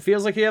 Yeah, it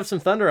feels like you have some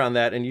thunder on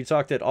that, and you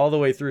talked it all the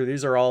way through.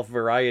 These are all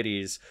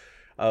varieties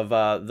of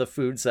the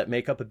foods that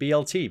make up a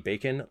BLT: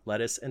 bacon,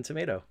 lettuce, and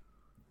tomato.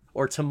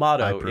 Or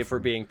tomato, if we're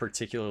being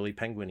particularly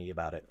penguiny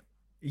about it.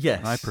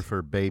 Yes. I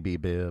prefer baby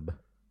bib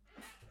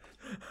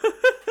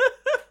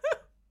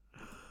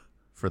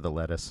for the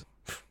lettuce.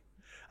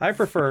 I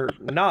prefer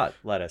not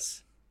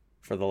lettuce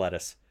for the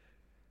lettuce.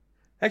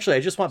 Actually, I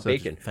just want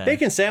bacon.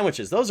 Bacon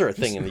sandwiches, those are a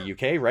thing in the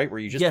UK, right? Where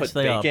you just put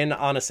bacon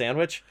on a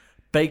sandwich.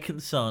 Bacon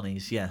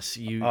sarnies, yes.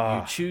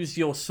 You choose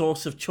your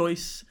sauce of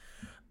choice,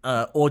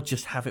 or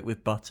just have it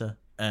with butter,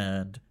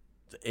 and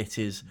it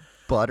is...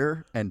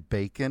 Butter and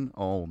bacon?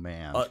 Oh,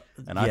 man.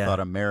 I thought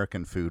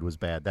American food was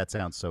bad. That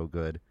sounds so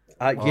good.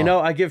 You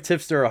know, I give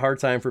Tipster a hard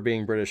time for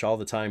being British all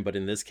the time, but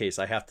in this case,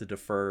 I have to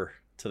defer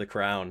to the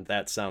Crown.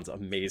 That sounds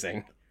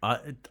amazing.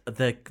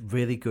 They're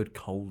really good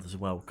cold as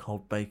well.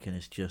 Cold bacon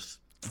is just...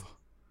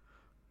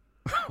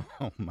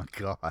 Oh, my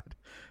God.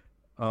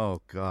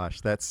 Oh,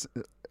 gosh. That's...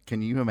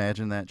 Can you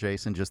imagine that,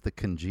 Jason? Just the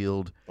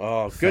congealed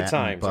good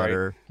times,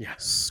 butter right?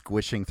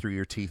 squishing through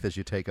your teeth as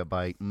you take a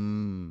bite.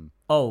 Mmm.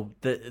 Oh,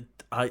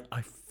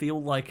 I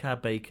feel like our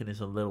bacon is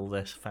a little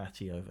less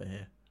fatty over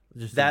here.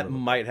 That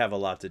might have a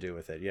lot to do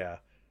with it, yeah.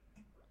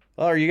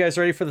 Well, are you guys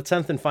ready for the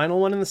 10th and final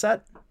one in the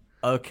set?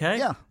 Okay.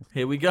 Yeah.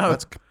 Here we go. All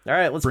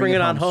right, let's bring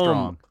it on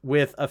home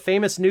with a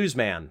famous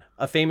newsman,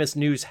 a famous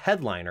news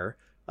headliner,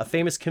 a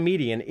famous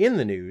comedian in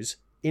the news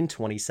in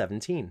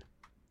 2017.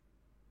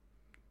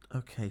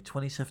 Okay,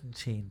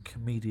 2017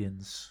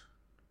 comedians.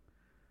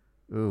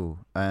 Ooh,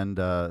 and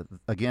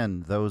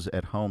again, those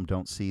at home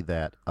don't see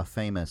that a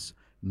famous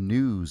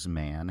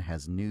newsman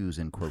has news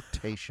in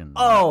quotation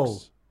Oh,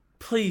 marks.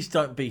 please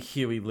don't be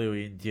Huey,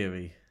 Louie, and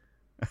Dewey.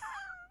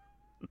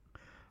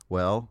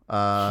 Well,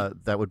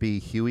 that would be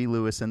Huey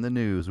Lewis in the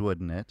news,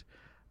 wouldn't it?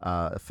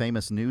 A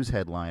famous news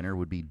headliner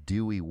would be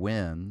Dewey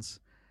Wins.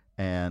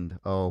 And,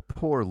 oh,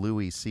 poor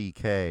Louis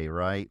C.K.,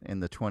 right?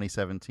 In the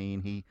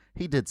 2017,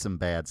 he did some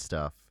bad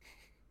stuff.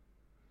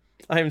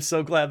 I am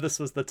so glad this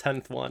was the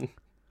 10th one.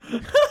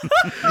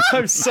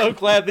 I'm so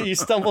glad that you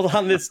stumbled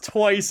on this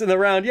twice in the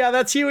round. Yeah,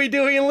 that's Huey,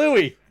 Dewey, and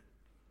Louie.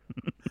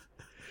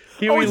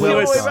 Huey well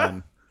Lewis.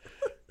 done.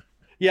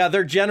 Yeah,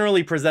 they're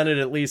generally presented,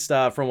 at least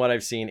from what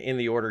I've seen, in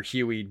the order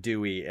Huey,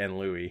 Dewey, and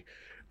Louie.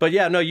 But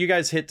yeah, no, you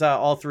guys hit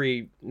all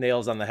three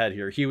nails on the head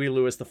here. Huey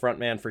Lewis, the front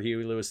man for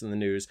Huey Lewis in the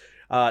News.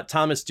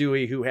 Thomas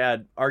Dewey, who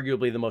had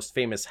arguably the most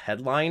famous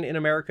headline in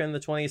America in the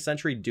 20th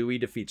century, Dewey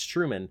Defeats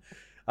Truman.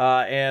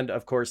 And,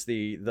 of course,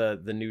 the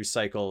news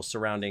cycle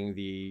surrounding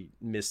the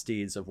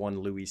misdeeds of one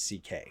Louis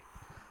C.K.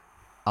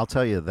 I'll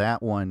tell you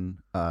that one,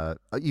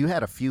 you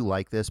had a few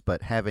like this,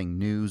 but having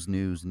news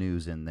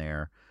in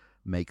there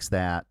makes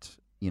that,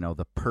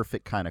 the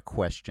perfect kind of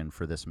question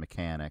for this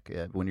mechanic.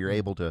 When you're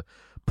able to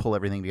pull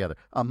everything together,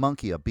 a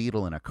monkey, a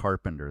beetle, and a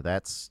carpenter,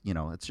 that's,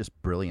 it's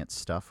just brilliant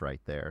stuff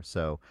right there.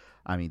 So,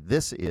 I mean,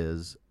 this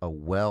is a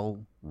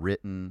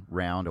well-written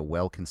round, a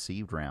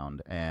well-conceived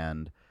round,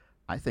 and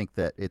I think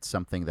that it's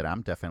something that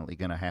I'm definitely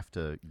going to have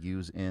to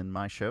use in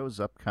my shows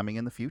upcoming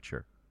in the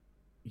future.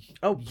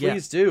 Oh,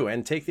 please do.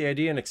 And take the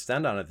idea and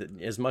extend on it.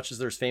 As much as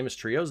there's famous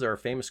trios, there are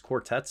famous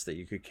quartets that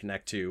you could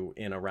connect to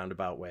in a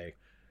roundabout way.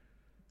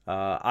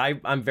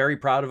 I'm very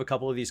proud of a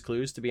couple of these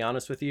clues, to be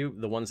honest with you.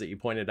 The ones that you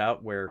pointed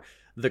out where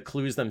the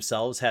clues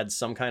themselves had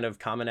some kind of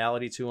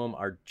commonality to them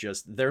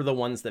they're the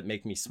ones that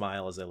make me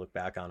smile as I look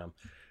back on them.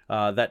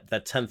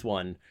 That 10th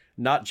one,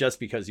 not just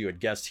because you had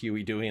guessed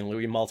Huey, Dewey, and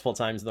Louie multiple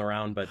times in the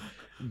round, but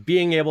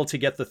being able to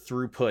get the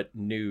throughput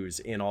news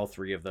in all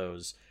three of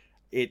those,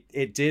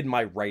 it did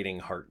my writing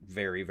heart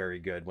very, very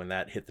good when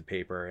that hit the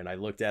paper. And I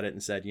looked at it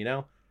and said,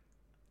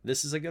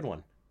 this is a good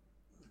one.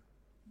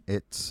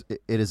 It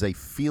is a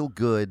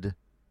feel-good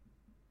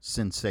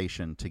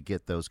sensation to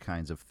get those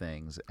kinds of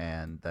things,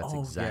 and that's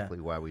exactly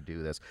why we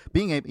do this.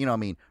 Being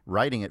able,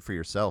 writing it for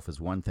yourself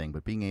is one thing,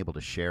 but being able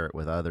to share it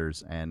with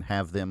others and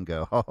have them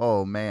go,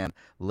 oh man,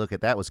 look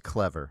that was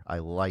clever. I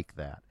like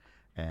that.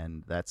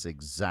 And that's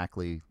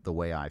exactly the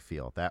way I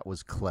feel. That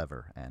was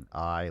clever, and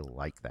I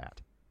like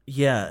that.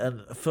 Yeah,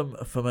 and from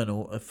a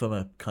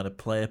kind of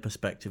player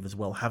perspective as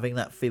well, having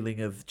that feeling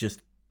of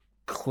just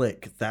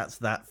click, that's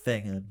that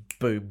thing, and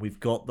boom, we've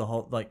got the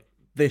whole,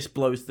 this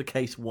blows the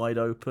case wide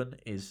open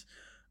is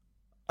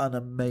an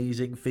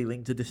amazing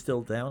feeling to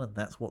distill down, and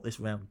that's what this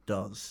round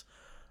does,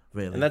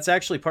 really. And that's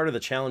actually part of the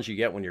challenge you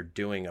get when you're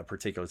doing a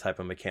particular type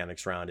of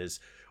mechanics round, is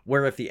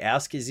where if the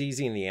ask is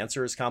easy and the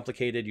answer is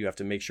complicated, you have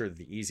to make sure that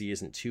the easy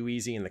isn't too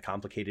easy and the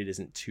complicated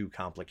isn't too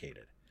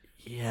complicated.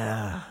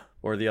 Yeah.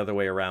 Or the other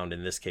way around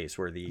in this case,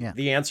 where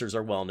the answers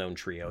are well-known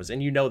trios,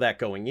 and that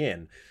going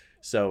in.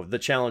 So the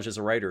challenge as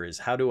a writer is,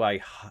 how do I,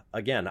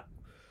 again,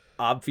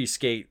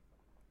 obfuscate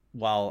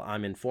while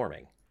I'm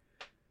informing?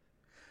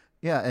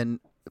 Yeah, and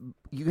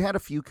you had a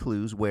few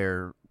clues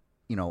where,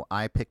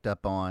 I picked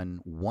up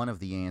on one of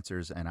the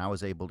answers and I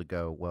was able to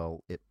go,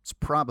 well, it's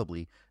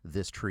probably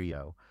this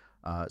trio.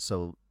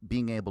 So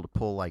being able to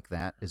pull like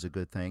that is a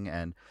good thing.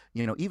 And,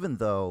 even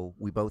though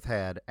we both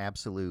had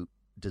absolute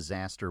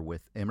disaster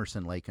with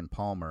Emerson, Lake, and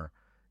Palmer,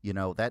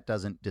 that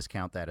doesn't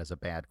discount that as a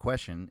bad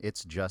question.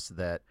 It's just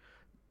that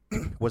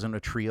wasn't a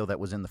trio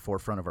that was in the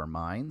forefront of our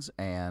minds,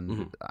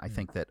 and I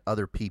think that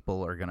other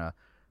people are going to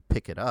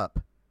pick it up,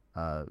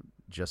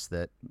 just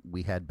that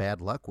we had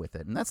bad luck with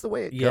it. And that's the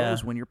way it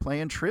goes when you're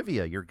playing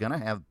trivia. You're going to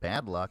have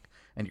bad luck,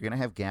 and you're going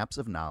to have gaps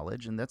of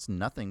knowledge, and that's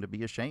nothing to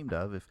be ashamed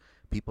of if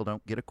people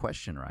don't get a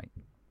question right.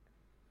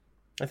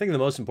 I think the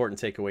most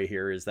important takeaway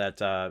here is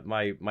that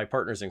my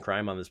partners in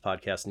crime on this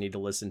podcast need to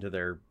listen to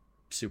their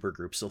super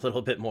groups a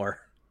little bit more.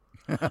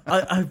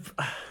 I've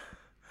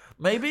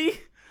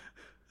maybe...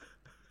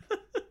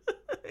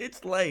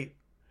 It's late.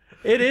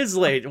 It is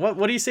late.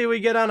 What do you say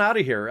we get on out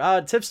of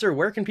here? Tipster,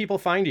 where can people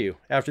find you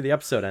after the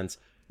episode ends?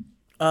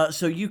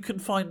 So you can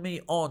find me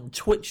on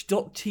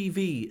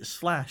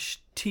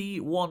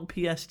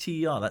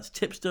twitch.tv/T1PSTR. That's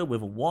Tipster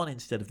with a 1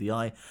 instead of the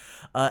I.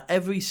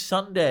 Every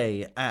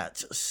Sunday at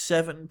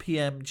 7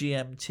 p.m.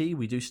 GMT.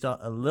 We do start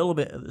a little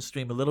bit of the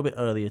stream a little bit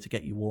earlier to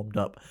get you warmed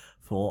up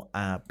for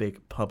our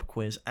big pub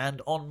quiz.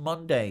 And on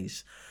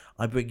Mondays,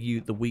 I bring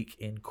you the Week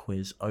in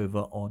Quiz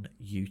over on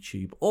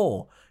YouTube,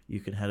 or you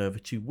can head over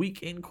to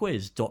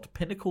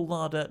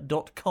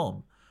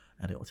weekinquiz.pinnaclelarder.com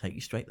and it will take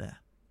you straight there.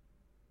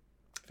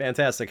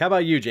 Fantastic. How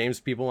about you,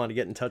 James? People want to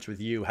get in touch with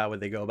you. How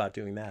would they go about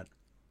doing that?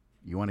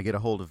 You want to get a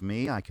hold of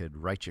me? I could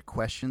write you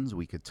questions.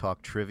 We could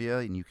talk trivia,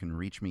 and you can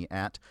reach me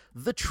at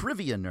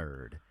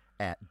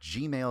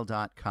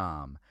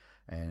thetrivianerd@gmail.com.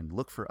 And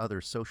look for other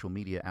social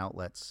media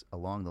outlets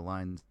along the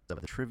lines of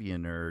The Trivia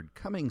Nerd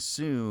coming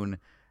soon.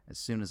 as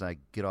soon as I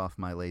get off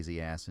my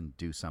lazy ass and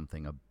do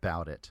something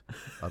about it.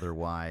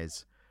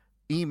 Otherwise,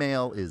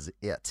 email is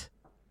it.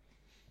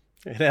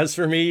 And as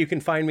for me, you can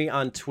find me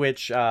on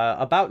Twitch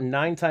about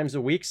 9 times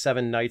a week,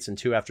 7 nights and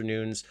 2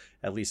 afternoons,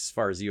 at least as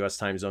far as U.S.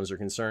 time zones are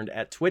concerned,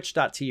 at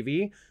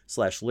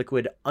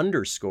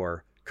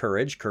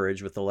twitch.tv/liquid_courage,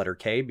 courage with the letter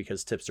K,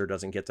 because Tipster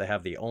doesn't get to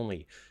have the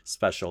only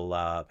special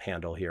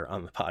handle here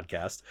on the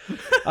podcast.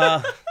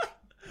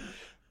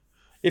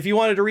 If you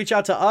wanted to reach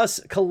out to us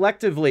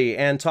collectively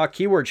and talk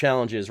keyword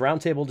challenges,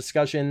 roundtable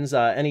discussions,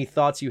 any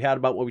thoughts you had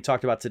about what we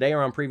talked about today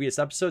or on previous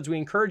episodes, we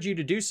encourage you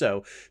to do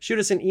so. Shoot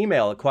us an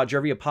email at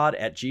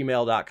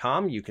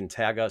quadriviapod@gmail.com. You can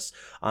tag us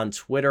on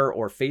Twitter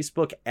or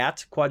Facebook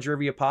at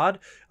quadriviapod.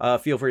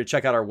 Feel free to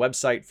check out our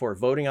website for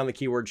voting on the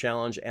keyword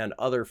challenge and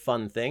other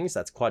fun things.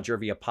 That's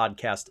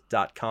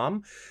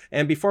quadriviapodcast.com.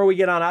 And before we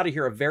get on out of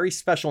here, a very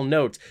special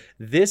note.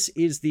 This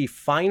is the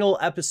final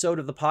episode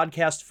of the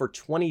podcast for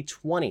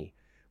 2020.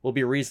 We'll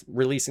be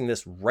releasing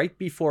this right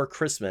before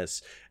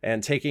Christmas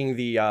and taking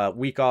the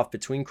week off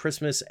between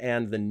Christmas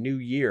and the new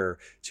year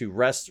to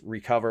rest,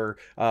 recover,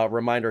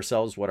 remind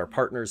ourselves what our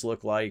partners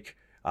look like,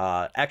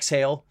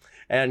 exhale,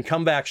 and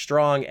come back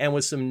strong and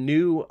with some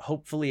new,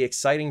 hopefully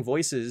exciting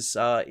voices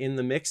in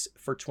the mix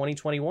for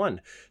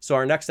 2021. So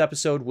our next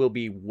episode will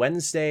be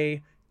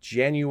Wednesday,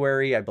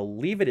 January, I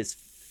believe it is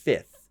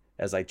 5th,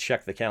 as I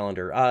check the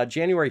calendar,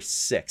 January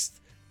 6th.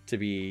 To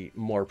be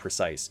more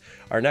precise.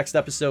 Our next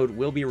episode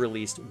will be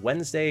released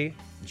Wednesday,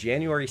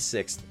 January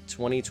 6th,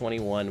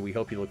 2021. We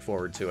hope you look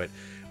forward to it.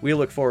 We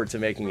look forward to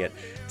making it.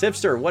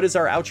 Tipster, what is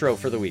our outro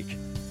for the week?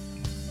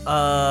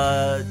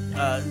 Where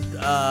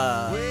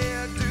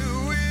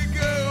do we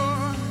go?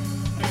 Oh,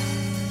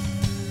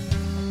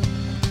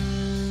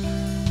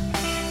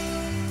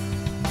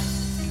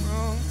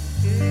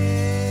 yeah.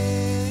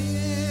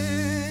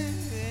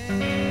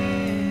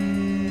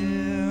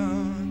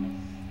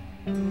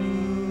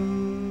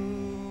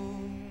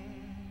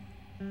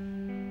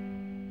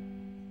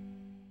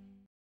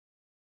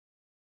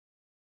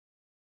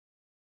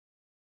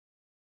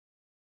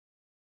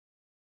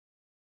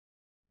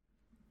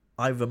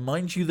 I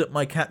remind you that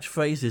my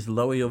catchphrase is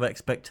lower your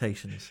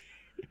expectations.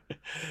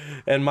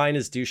 And mine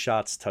is do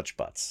shots, touch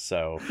butts.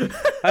 So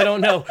I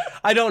don't know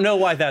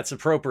why that's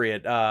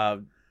appropriate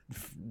to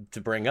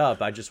bring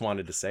up. I just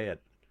wanted to say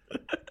it.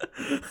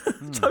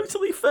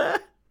 Totally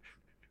fair.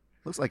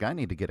 Looks like I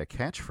need to get a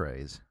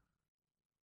catchphrase.